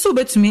wo so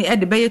betumi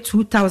ede beye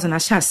 2000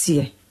 hye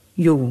ase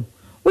yo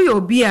wo yo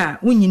obia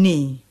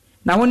wunyini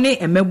na wo ne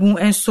emabu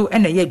enso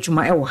ene ye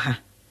adwuma ewo ha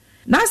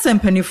na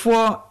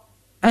asempanifoɔ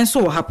enso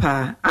wo ha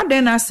pa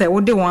aden na sɛ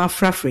wo de wɔn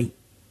afrafrɛ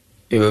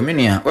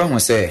minia wa hu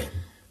sɛ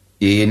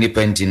ye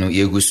nipa ntino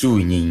ye gusu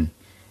nyin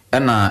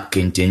ɛna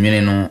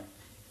kentenwene no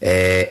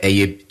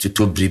ɛyɛ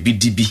tutobribi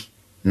dibi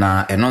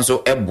na ɛno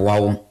nso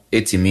ɛboa wo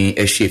etimi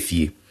ɛhwɛ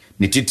fie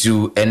ne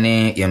titu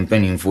ɛne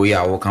yempanimfo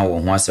ya wo kan wo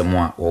ho asɛm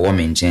a wo wɔ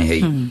menchen ha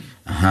yi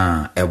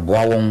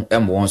ɛboa wo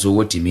ɛmo nso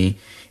wotimi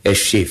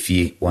ɛhwɛ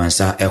fie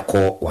wansa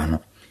ɛkɔ wano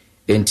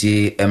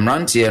enti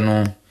emrantie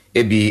no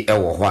ebi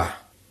ɛwɔ hɔ a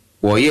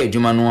wo ye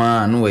adwuma no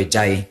a no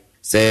agyae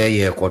sɛ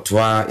ye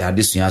kɔtoa ya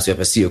adesua so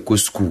pɛse ekɔ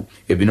school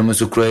ebinom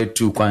so kra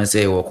tu kwan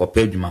sɛ wo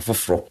kɔpɛ adwuma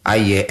foforo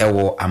ayɛ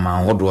ɛwɔ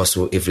amanhodo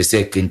so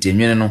efrise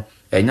kentenwene no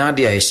enya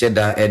de a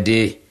ɛhyɛda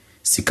ɛde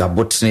sika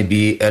botene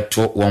bi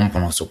ɛto wɔn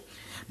pono so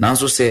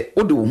nanso sɛ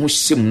wode wo ho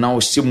hyem na wo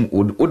hyem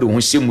wode wo ho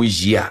hyem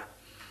yi a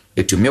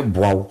etumi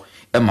boa wo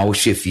ɛma wo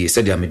hwɛ fie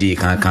sɛ de amede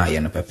kan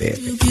yɛ no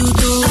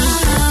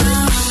pɛpɛ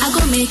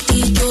make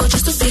it go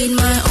just to feed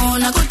my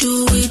own. I go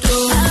do it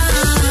all.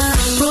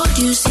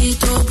 Produce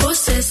it all,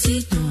 process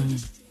it.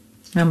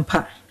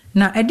 Ampa.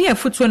 Na edi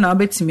afutuo na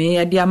obetime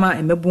edi ama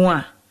emebu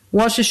a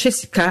wo hwehwe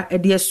sika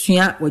edi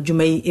asua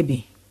wadwuma yi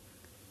ebi.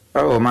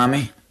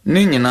 Mame,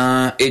 ni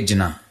nyina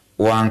ejina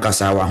wo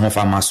ankasa wa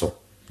hofa maso.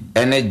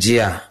 Ene gye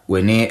a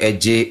wani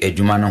eje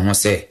adwuma no ho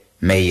se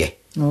meye.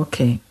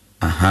 Okay.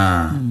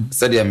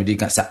 Sadi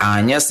amedika sa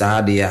anya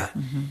sa de a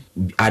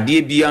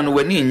ade bia no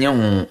wani nye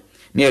ho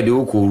ne ade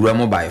wo ko wura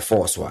mo by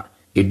force wa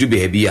edu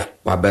beebi a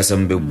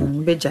wabesem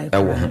bebu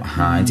ewo ho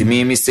nti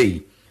me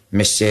sei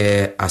me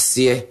hye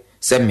ase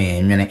se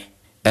me nwene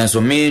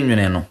enso me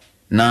nwene no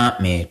na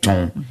me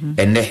ton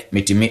ene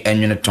metimi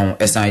enwene ton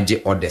esan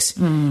je orders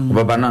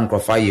obaba na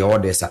nkrofa ye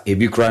orders a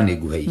ebi kura na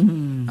egu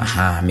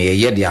ha yi me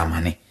ye de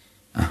amane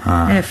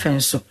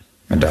efenso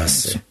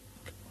das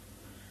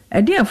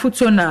ade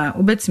afuto na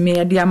obetimi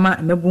ade ama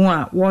mebu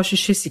a wo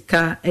hwehwe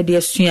sika ade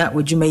asua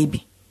wadwuma yi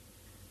bi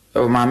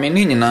Mame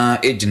ni nyina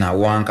ejina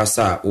wo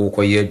ankasa wo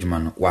koye adwuma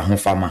no wa ho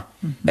fama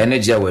ene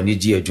gye wani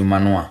gye adwuma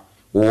no a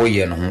wo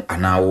ye no ho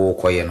ana wo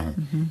koye no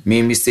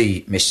me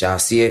sei me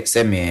hyase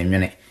se me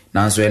enwene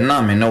nanso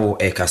ena me no wo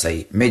ekasa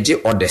yi meje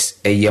orders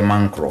eye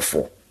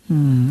mankrofo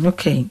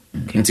Okay.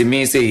 Nti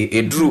me say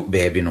edru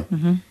baby no.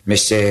 Me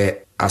she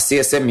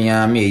ase se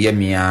mia me ye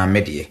mia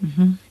medie.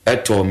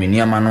 Eto me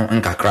niama no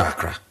nkakra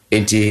akra.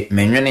 Enti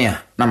menwene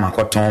a na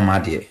makoton ma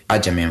de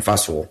agye me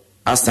mfaso.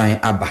 Asan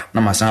aba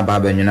na masan aba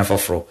benwene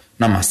foforo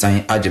na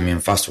masan agye me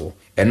mfaso.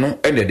 Eno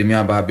ende de me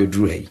aba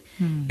bedru hai.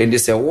 Ende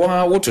se wo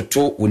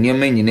wototo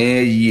woniama nyina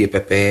yi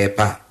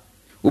pepepa.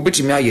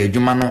 Ubetimi aye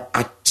adwuma no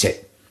ache.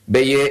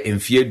 Beye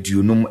emfie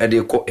duonum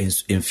ede ko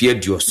emfie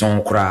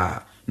duoson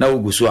kra na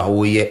uguso a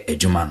wo ye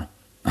adwuma no.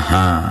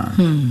 Aha.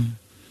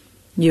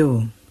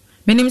 Yo.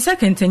 Menim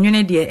second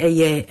enwene de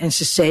eye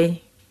enhyehyɛ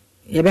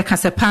ye beka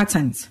se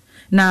patterns.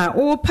 Na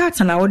o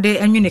pattern a wo de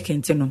enwene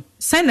kente no.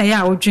 Sai na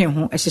ya wo dwen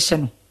ho ehyehyɛ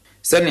no.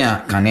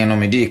 Senia kane no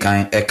medi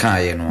kan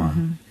ekaye no a.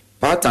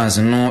 Patterns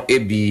no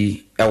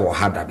ebi ewo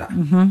hadada.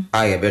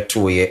 Aye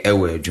beto ye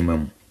ewo adwuma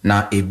mu.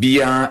 Na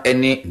ebia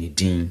ene ne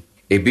din.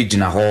 Ebi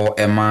gina ho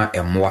ema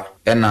emwa.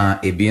 Ena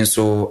ebi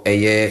nso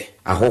eye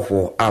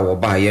ahoho a wo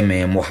ba ye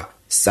memo ha.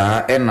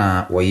 Sa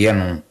ena wo ye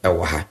no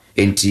ewo ha.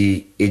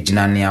 Enti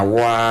ejina ne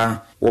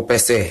awa wo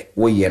pese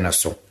wo ye no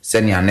so.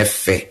 Senia ne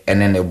fe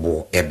ene ne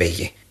bo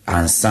ebeye.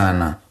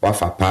 Ansana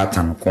wafa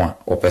pattern kwa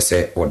wo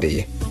pese wo de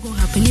ye.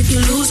 And if you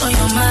lose all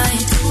your mind,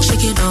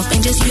 shake it off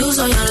and just use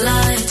all your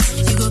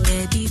life. You go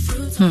baby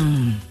fruit.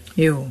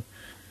 Yo.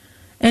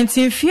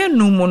 Enti mfie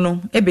no mu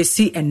no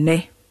ebesi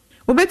enne.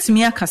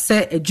 Obetimi aka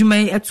se adwuma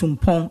yi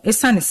atumpon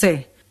esane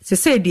se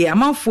de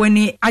amanfo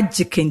ani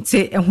agye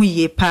kente ehu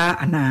ye pa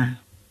ana.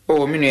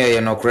 Oh minu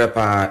ye no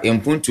krepa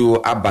empuntu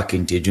aba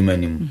kente adwuma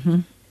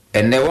nim.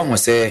 Enne wo ho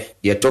se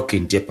ye to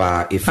kente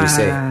pa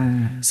efise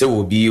se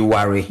obi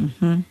ware.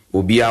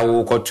 Obi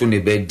awo koto ne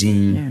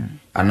bedin.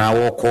 Ana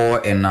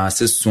woko ena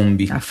se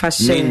sumbi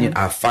ninyi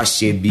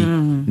afashe bi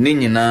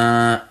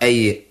ninyina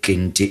eye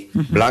kente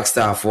Black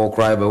Star for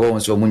cry be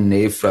won so mun na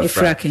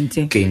efra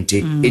kente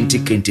enti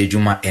kente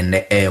juma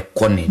ene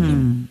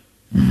koneni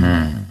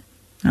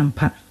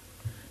ampa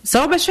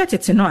so obehwe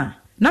tete no a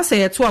na se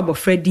yeto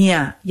abofra din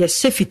a ye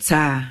hye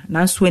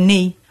na nso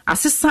eni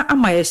asesa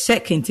ama ye hye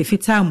kente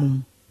fitaa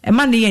mum e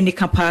ma ne ye ni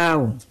kapa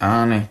o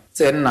ane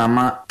se na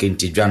ma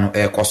kente dwa no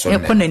ekoso ne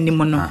koneni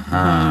mo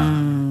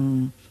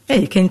no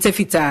kente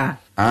fita.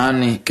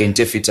 Ani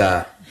kente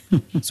fita.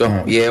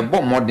 So ye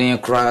bo modern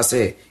kra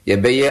se ye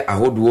beye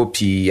ahoduo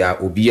pi ya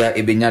obia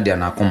ebenya de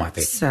na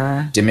akomape.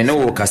 Te me ne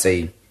wo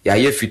kasai ya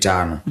ye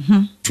fita no.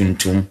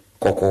 Tuntum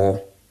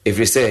koko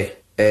every say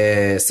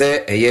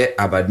se eye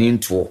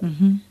abadinto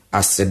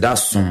aseda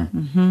sum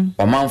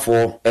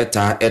omanfo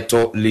eta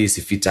eto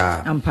lace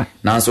fita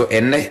nanso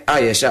enne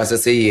aye sha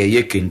se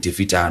ye kente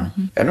fita no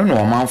eno no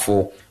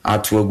omanfo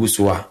ato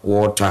aguso a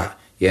water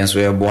yenso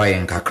ye boy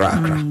en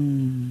kakra.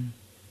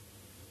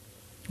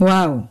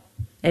 Wow.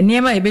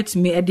 Eniema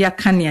ebetumi edi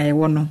akane aye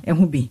wono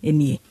ehu bi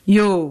enie.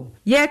 Yo,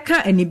 ye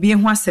ka enibie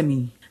ho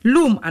asemi.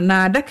 Loom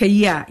ana adaka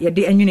yi a ye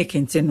de anwene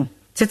kente no.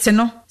 Tete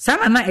no, sa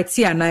na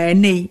eti ana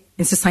enei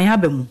nsesan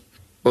abamu.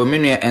 O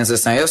minu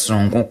ensesan ye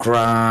sonko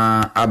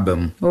kra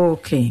abamu.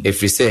 Okay.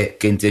 Efrise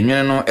kente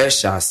nwene no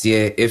ehya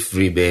ase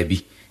efri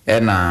baabi.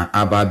 Na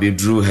aba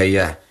bedru ha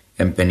ya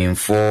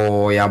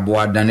empanimfo ya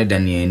boada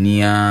dane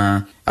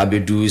ania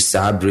abedu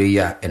sabre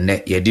ya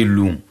ene ye de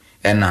loom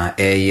na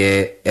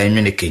eye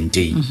enwene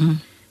kente.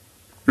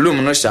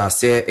 Loom no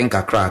shase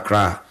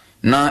nkakra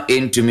na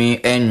entumi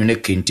enwene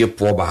kente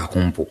po ba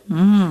akompo.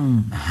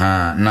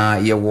 Na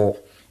ye wo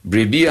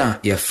brebia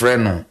ye frɛ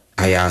no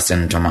ayase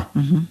ntoma.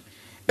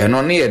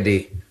 Eno ne ye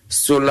de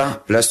solar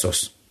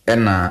plexus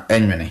na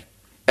enwene.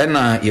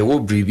 Ena ye wo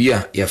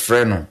brebia ye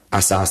frɛ no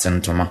asase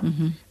ntoma.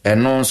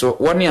 Eno nso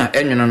woni a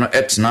enwene no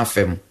etena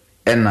fam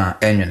na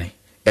enwene.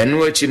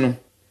 Eno achi no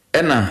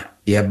ena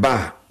ye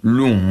ba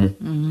loom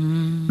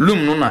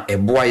no na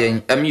eboa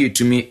yen am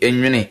yetumi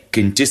enwene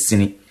kente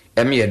sini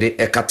am ye de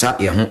ekata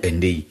ye ho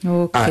endei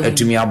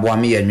atumi aboa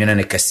me ye nwene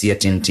ne kase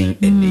tintin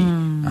endei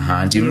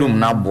nti loom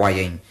na aboa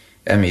yen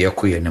am ye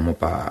koye ne mo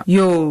pa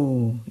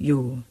yo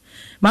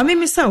mami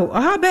misawo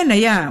aha be na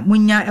ya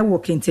munya ewo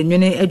kente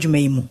nwene adwuma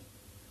yi mu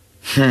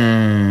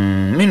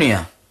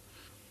minua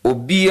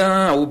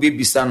obia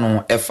obebisa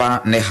no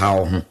efa ne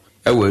hawo ho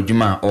ewo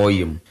adwuma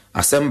oyem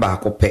asemba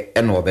akopɛ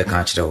ena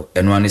obeka kyerɛw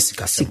eno ane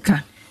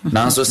sika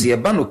nanso se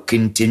yeba no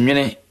kente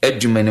nwene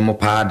adwuma ne mo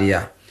pa de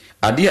a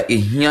ade a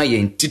ehia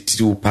ye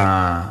ntitiriw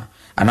pa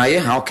ana ye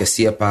ha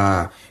okese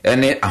pa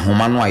ene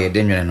ahoma no aye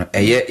de nwene no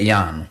eye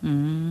ya no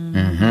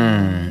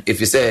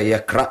efise ye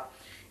kra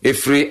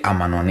efri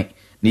amanone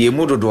ne ye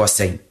mudodo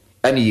osen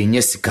ene ye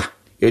nya sika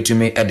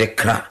etumi ede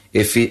kra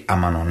efi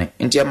amanone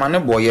nti amane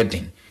boye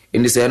den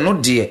eni se no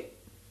de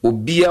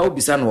obia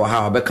obisa no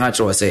ha obeka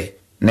kyerɛw se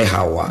ne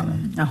hawa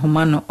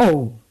ahoma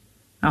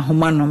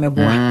no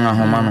meboa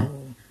ahoma no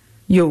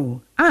yo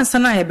ansa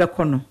na ye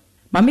bekɔ no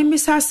mame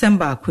misa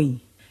asemba akoi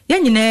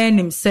ye nyina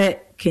nim se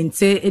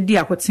kente edi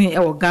akoten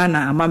ewo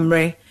Ghana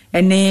amamre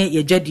ene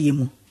ye dwadie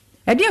mu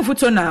edi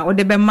afoto na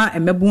wode bema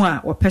emebu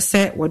a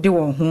wopese wode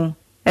won ho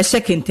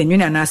ehye kente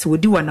nwene anase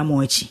wodi wana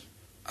mo achi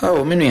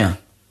menua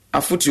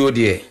afoto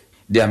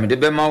de amede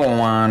bema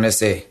won ne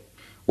se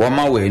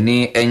woma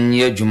wani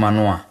enye adwuma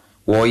no a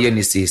wɔyɛ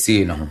ne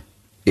seesei no ho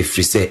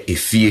ɛfiri sɛ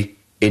ɛfie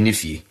ɛne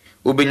fie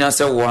wobɛnya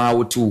sɛ wɔa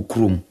wote wo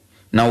kurom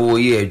na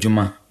wɔyɛ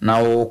adwuma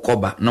na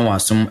wɔkɔba na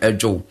wasom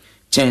adwo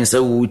kyɛn sɛ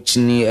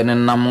wokyini ɛne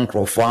nam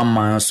nkurɔfoɔ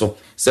aman so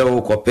sɛ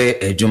wokɔpɛ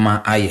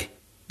adwuma ayɛ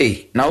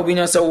na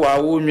wobɛnya sɛ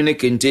wɔnwene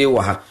kente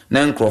wɔ ha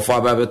na nkurɔfoɔ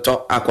abɛbɛtɔ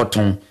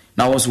akɔtɔn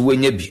na wo nso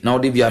woanya bi na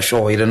wode bi ahwɛ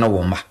ɔyere no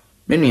wɔ mma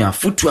menua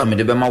fotu a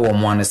mede bɛma wɔ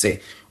mmoa no sɛ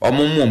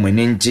ɔmo mu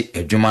ɔmani ngye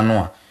adwuma no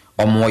a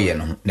ɔmo yɛ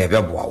no na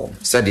ɛbɛboa wɔn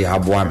sɛdeɛ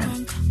aboa me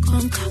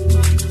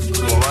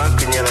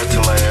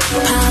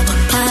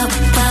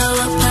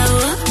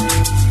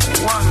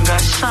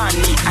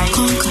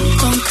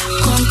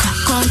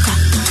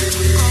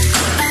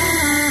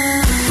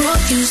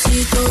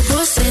Producito,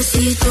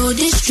 processito,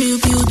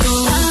 distributo.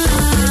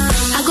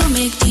 I go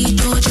make the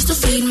dough just to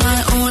feed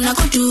my own. I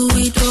go do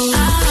it all.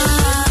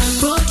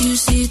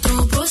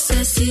 Producito,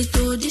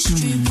 processito,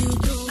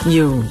 distributo.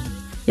 Yo,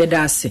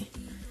 yedase.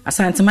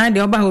 Asantema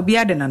de oba obi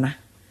ade nana.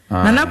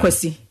 Nana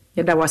kwasi,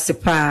 yeda wase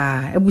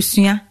pa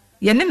ebusua.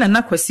 Yene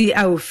nana kwasi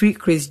a ofri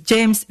Chris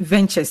James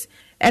Ventures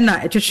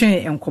ena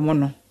etwetwe enkomo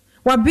no.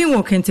 Wabin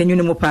wo kentanyu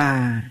no mu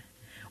pa.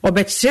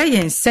 Obekire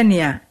yen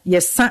senia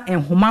yesa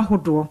enhoma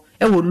hodo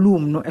ewo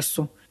loom no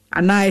eso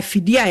ana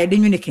afidi a yede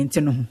nwene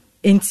kente no ho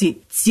enti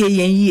tie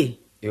yen yie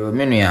yo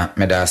menua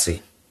medase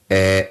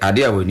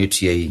ade a woni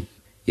tua yi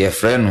ye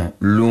frɛ no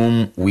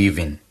loom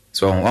weaving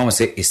so won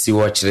say esi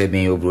wo kire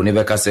ben obro ne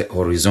beka se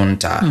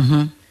horizontal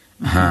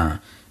na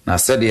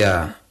sɛde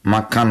a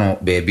maka no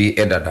baabi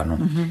edada no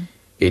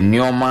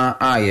enioma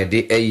a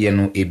yede eye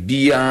no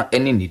ebia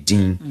ene ne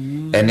din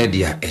ene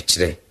dia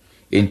ekire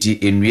enti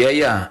enua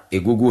ya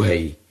egugu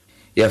hayi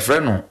ye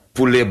frɛ no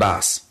pulley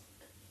bars.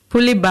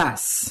 Pulley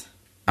bars.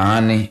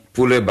 Ani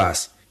pulley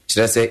bars.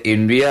 Kyerɛ sɛ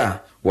enua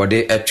a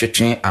wɔde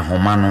atwetwe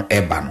ahoma no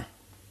eba no.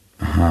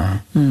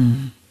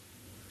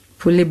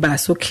 Pulley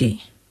bars, okay.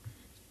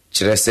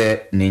 Kyerɛ sɛ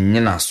ne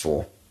nyina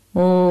so.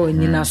 Oh,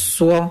 nyina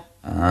so.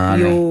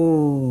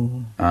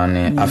 Yo.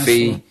 Ani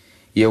afei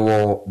ye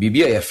wo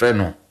bibia ye frɛ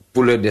no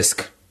pulley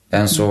disc.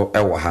 Enso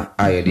ɛwɔ ha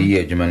a yɛde yɛ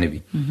adwuma no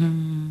bi.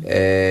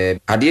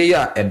 Adeɛ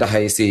ya ɛda ha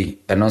yɛsɛ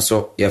ɛno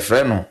nso ye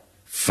frɛ no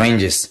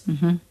fringes.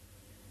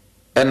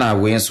 Ena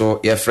we nso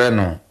ye frɛ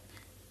no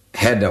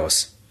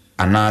headers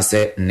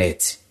anase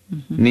net.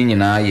 Ni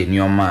nyina ye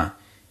nneɔma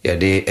ye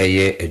de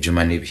ɛyɛ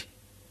adwuma no bi.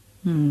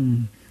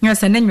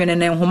 Yes, and then when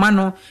an homa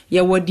no ye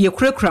wɔ de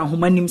kurakura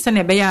homa nim sɛ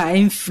na ɛbɛyɛ a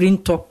ɛmfiri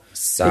ntɔ.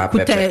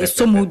 Ekuta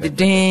so mu de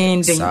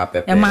den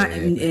ɛma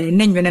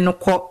ne nwene no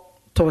kɔ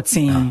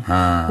tɔten.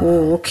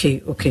 Oh,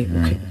 okay.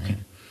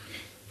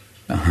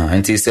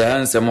 Nti sɛ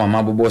ansɛm a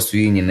mabobɔ so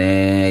yi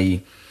nyinaa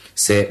yi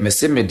sɛ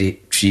mese me de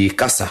twi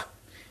kasa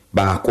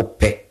baako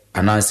pɛ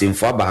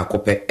anansemfo baako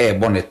pɛ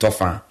ɛbɔ ne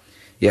tɔfa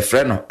ye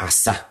frɛ no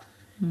asa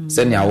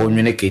sɛ ne awo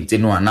nwene kente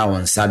no ana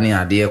won sa ne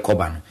ade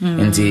kɔba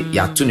no nti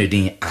yato ne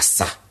din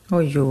asa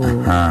yo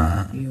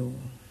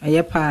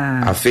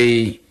ayepa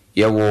afei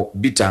ye wo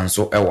bita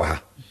nso ɛwɔ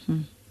ha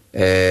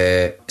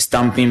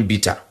stamping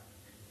bita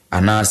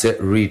ana sɛ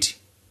reed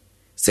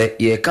sɛ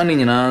ye kan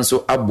nyina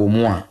nso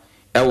abomu a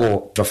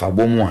ɛwɔ tɔfa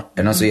bomu a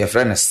ɛno so ye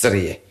frɛ no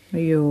sereye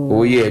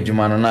o ye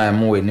adwuma no na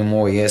mo wani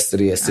mo ye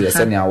sereye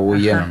sɛ ne awo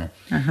ye no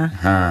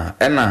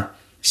ɛna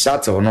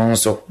shuttle no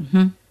nso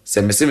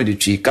sɛ meseme de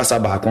twi kasa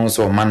baako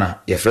nso mana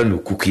ye frɛ no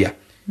kukia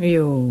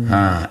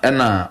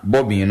ɛna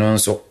bobin no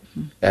nso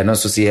ɛno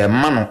nso sɛ ye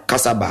mano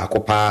kasa baako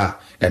pa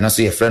ɛno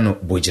nso ye frɛ no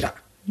bogira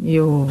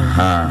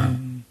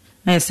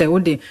sɛ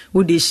wode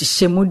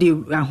hyehyɛ mu de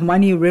ahoma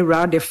ne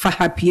rewra de fa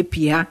ha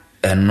piepia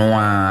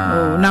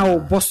ɛnoa na wo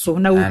boso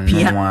na wo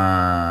pia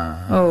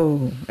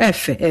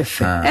efe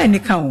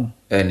enika o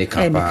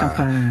enika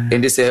pa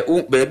ende sɛ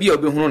baabi a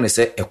obehunu ne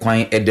sɛ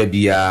ekwan ɛda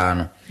biara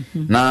no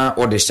na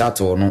wo de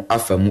shuttle no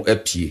afa mu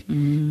apie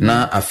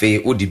na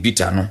afei wo de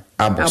bita no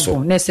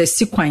aboso na sɛ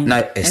sikwan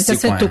na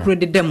sɛ tokro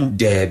de demo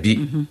daabi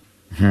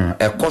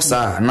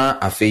ɛkɔsa na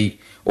afei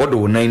wo de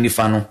wo nan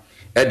nifa no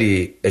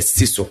ɛde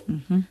asi so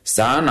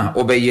saa na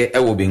wobɛyɛ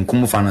ɛwɔ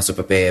benkum fa no so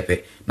pɛpɛɛpɛ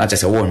na kyɛ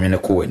sɛ wo nwene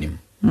kɔ w'anim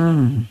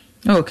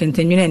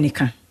kentanwene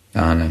enika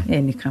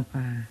enika pa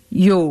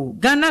yo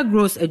Ghana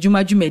Gross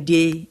adwuma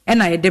dwumadie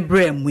ɛna yɛde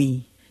brɛ mu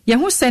yi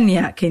yɛho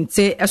sɛnea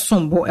kente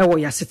ɛsombo ɛwɔ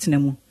yasetena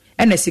mu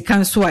ɛna sika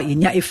nso a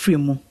yɛnya efiri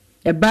mu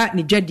ɛba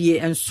ne dwadie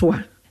nso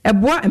a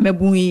ɛboa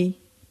emabun yi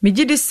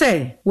megide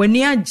sɛ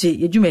wani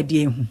agye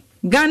adwumadie ho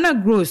Ghana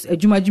Gross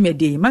adwuma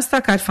dwumadie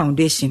Mastercard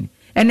Foundation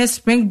ɛna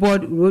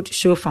Springboard Road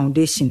Show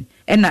Foundation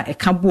ɛna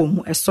ɛka bo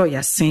mu ɛsɔ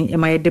yasen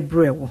ɛma yɛde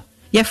brɛ wɔ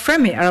yɛfrɛ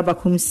me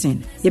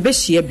Arabakumsin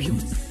yɛbɛhyia bio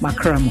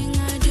makra mo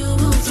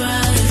I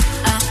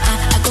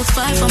go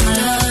fight for my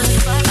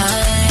love.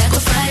 I go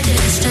fight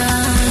this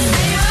time.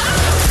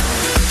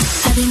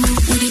 I didn't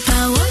move with the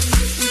power.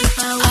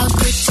 I'll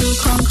quit to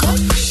conquer.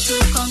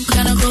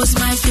 Gonna close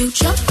my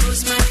future.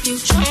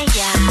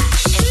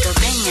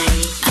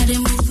 I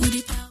didn't move with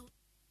the power.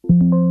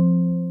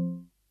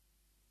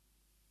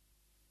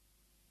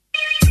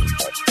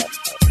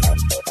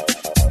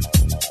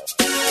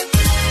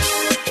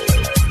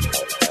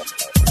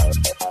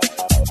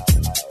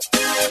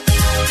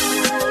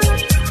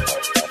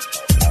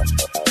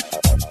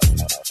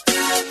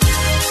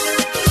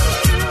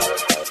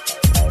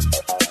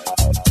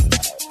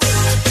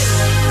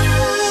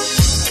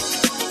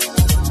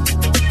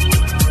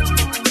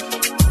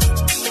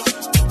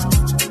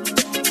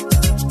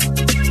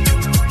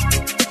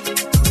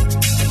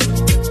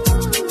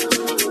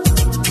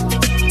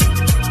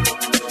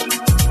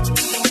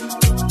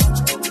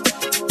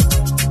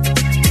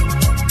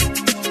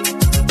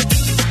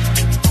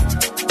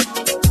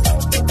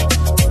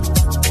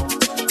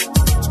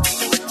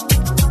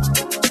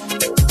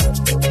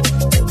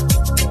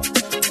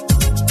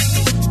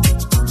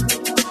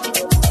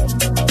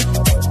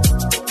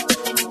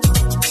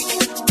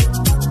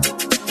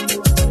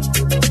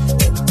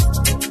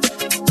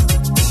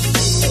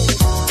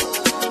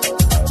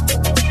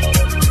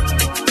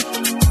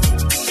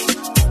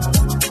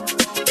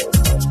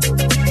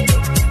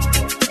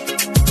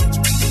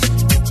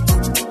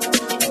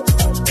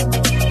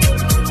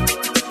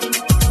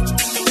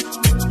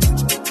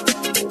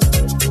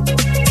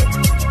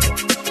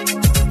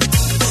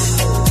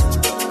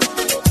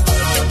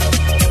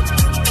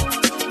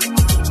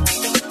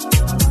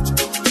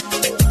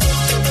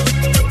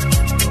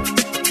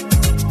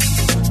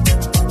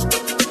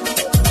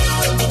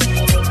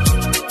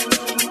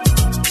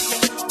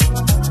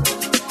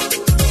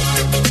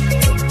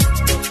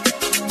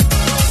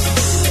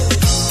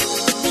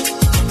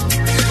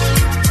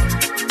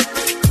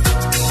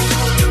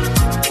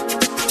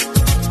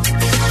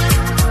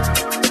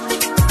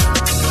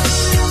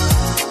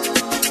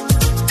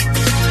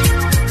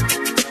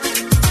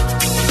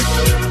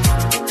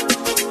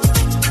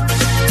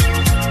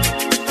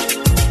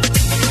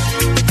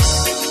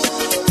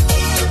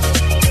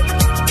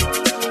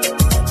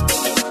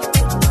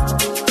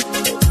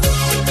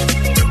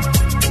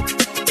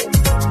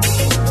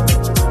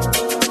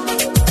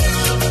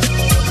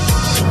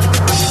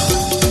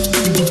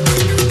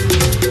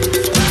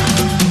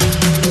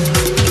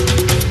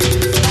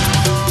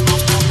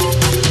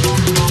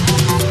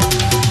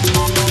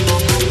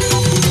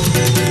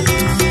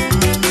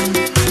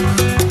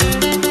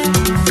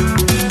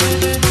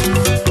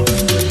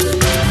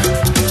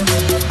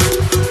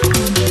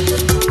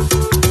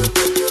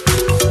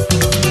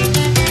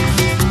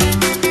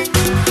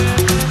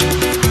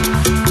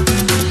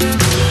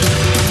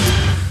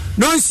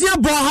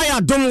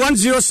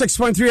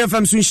 106.3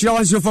 FM Sunshira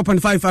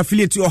 104.5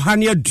 affiliate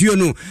Ohania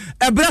Duono.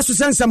 Ebrasu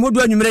sensa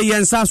modu anwumre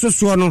yensa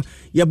so no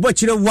ye bo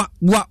kire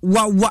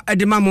wa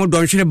edema mo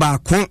don hwere ba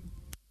ko.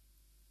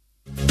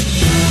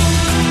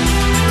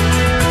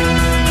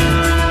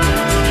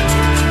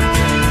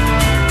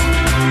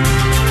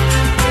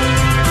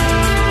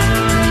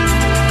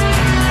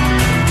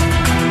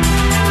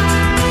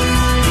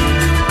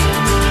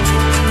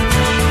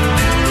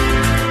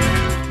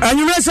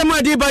 Anwumre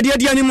samadi ba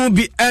de ani mu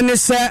bi ene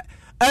se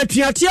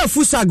atuate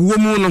afusag wo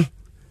mu no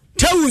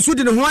tawu nso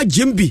de ne ho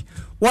agimbi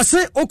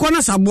wose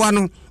okona saboa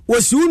no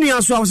wosi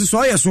unua so awose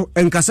so yeso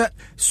enkase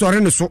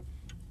sore ne so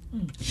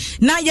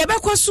na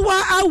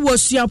yebekwosoa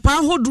awosua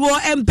hodo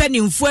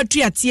empanimfo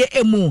atuate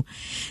emu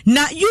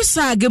na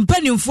usag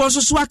empanimfo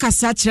so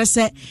akasa kire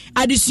se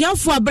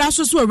adesuafo abra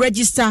so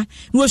register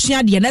no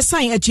osua de na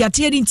sign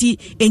atuate enti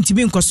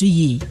entibi nkoso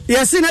yi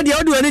yesi na de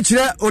odo ani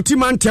kire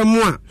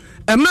otimantem a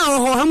ema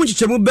ho hamu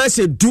chichemu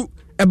bese du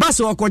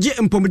ebase wakoje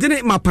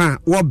mpomdene mapa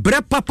wo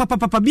bre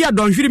papa bia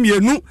donhwiri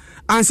mienu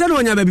anse na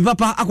onya baby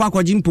papa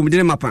akwakoje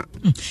mpomdene mapa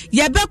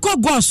yebeko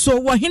goso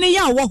wo hene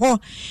ya wo ho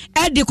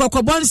edi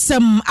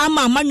kokobonsem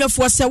ama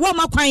manwefo se wo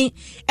makwan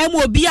emu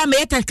obi a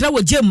meyetakra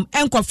wo gem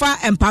enkofa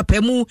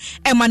empapemu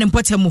emane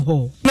mpotemu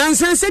ho na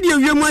nsense de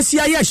wiemu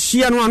asia ya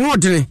hia no ano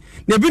odene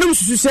na binum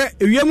susu se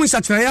wiemu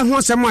satraya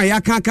ho sem a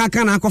ya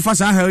kan na akofa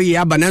sa ha yi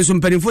aba nanso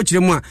mpanimfo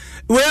kiremu a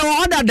we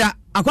odada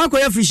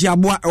akwakoya fishi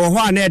aboa wo ho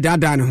a na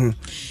edada ne ho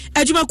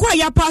Ejumako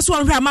ya paso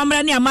onhwe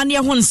amamra ne amane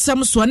ho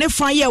nsem so ne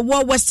fan ye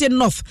wo Western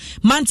North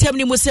mantem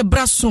ni mo se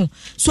braso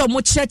so mo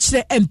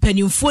kyerɛkyerɛ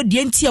empanimfo de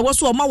enti a wo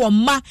so ma wo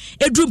ma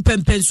edu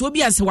mpempenso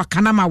obi anse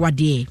wakana ma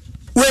wade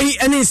Wei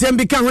eni nsɛm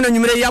bi ka ho na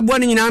nwumere ya boa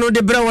ne nyina no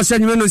de bra wo sɛ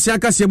nwumere no sia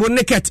ka sebo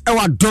naked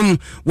ewa dom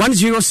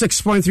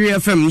 106.3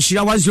 FM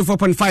nhyira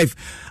 104.5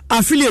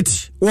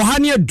 affiliate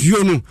Ohania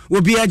Duono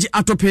obi agi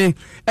atope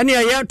ene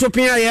ya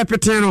tope ya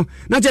peten no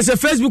na kyerɛ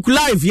Facebook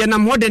live ye na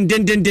modern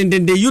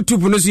den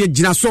YouTube no so ye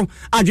gina so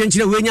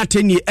adwenkyerɛ we nya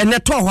tani ene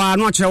to ho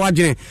ano kyerɛ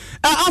wadwene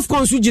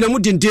afcon so gina mu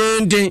den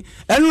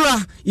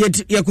enura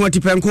ye ko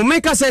tipenko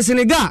make say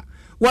Senegal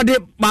wode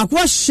baako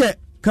hye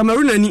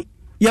Cameroon ani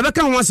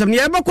yebeka ho asem ne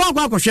yebekọ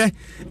akọhwe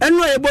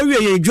eno yebo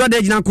wie ye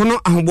dwada gina ko no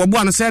ahobobo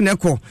an se na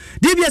ekọ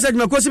DBS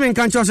adwumako simi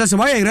nka nche se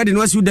why ready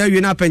no asiu da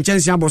wie na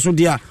penchensi aboso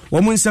dia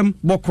wo mu nsem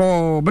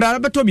bokọ bra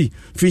betobi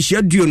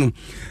fihia duo no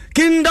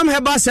Kingdom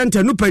Herbal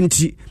Center no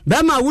panti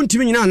ba ma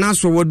wontimi nyina na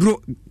so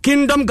woduro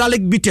Kingdom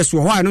Garlic Bitters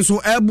wo ho no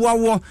so eboa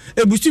wo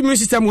ebusu immune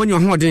system wonyo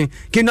hoden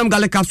Kingdom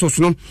Garlic Capsules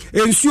no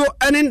ensuo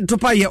ene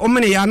topa ye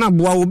omene ya na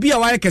boa obi a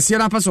waye kese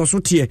na pese so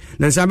tie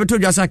na nsa beto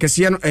dwasa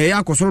kese no ya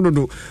akosoro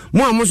dodo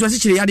mo amoso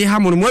asikyire yade ha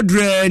mo no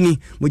modurani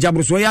mo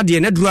jabro so yade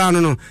na dura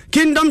no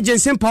Kingdom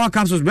Ginseng Power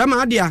Capsules ba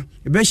ma ade a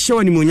be hye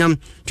wani monyam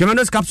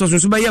Tremendous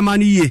Capsules so ba ye ma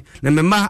no yie na memma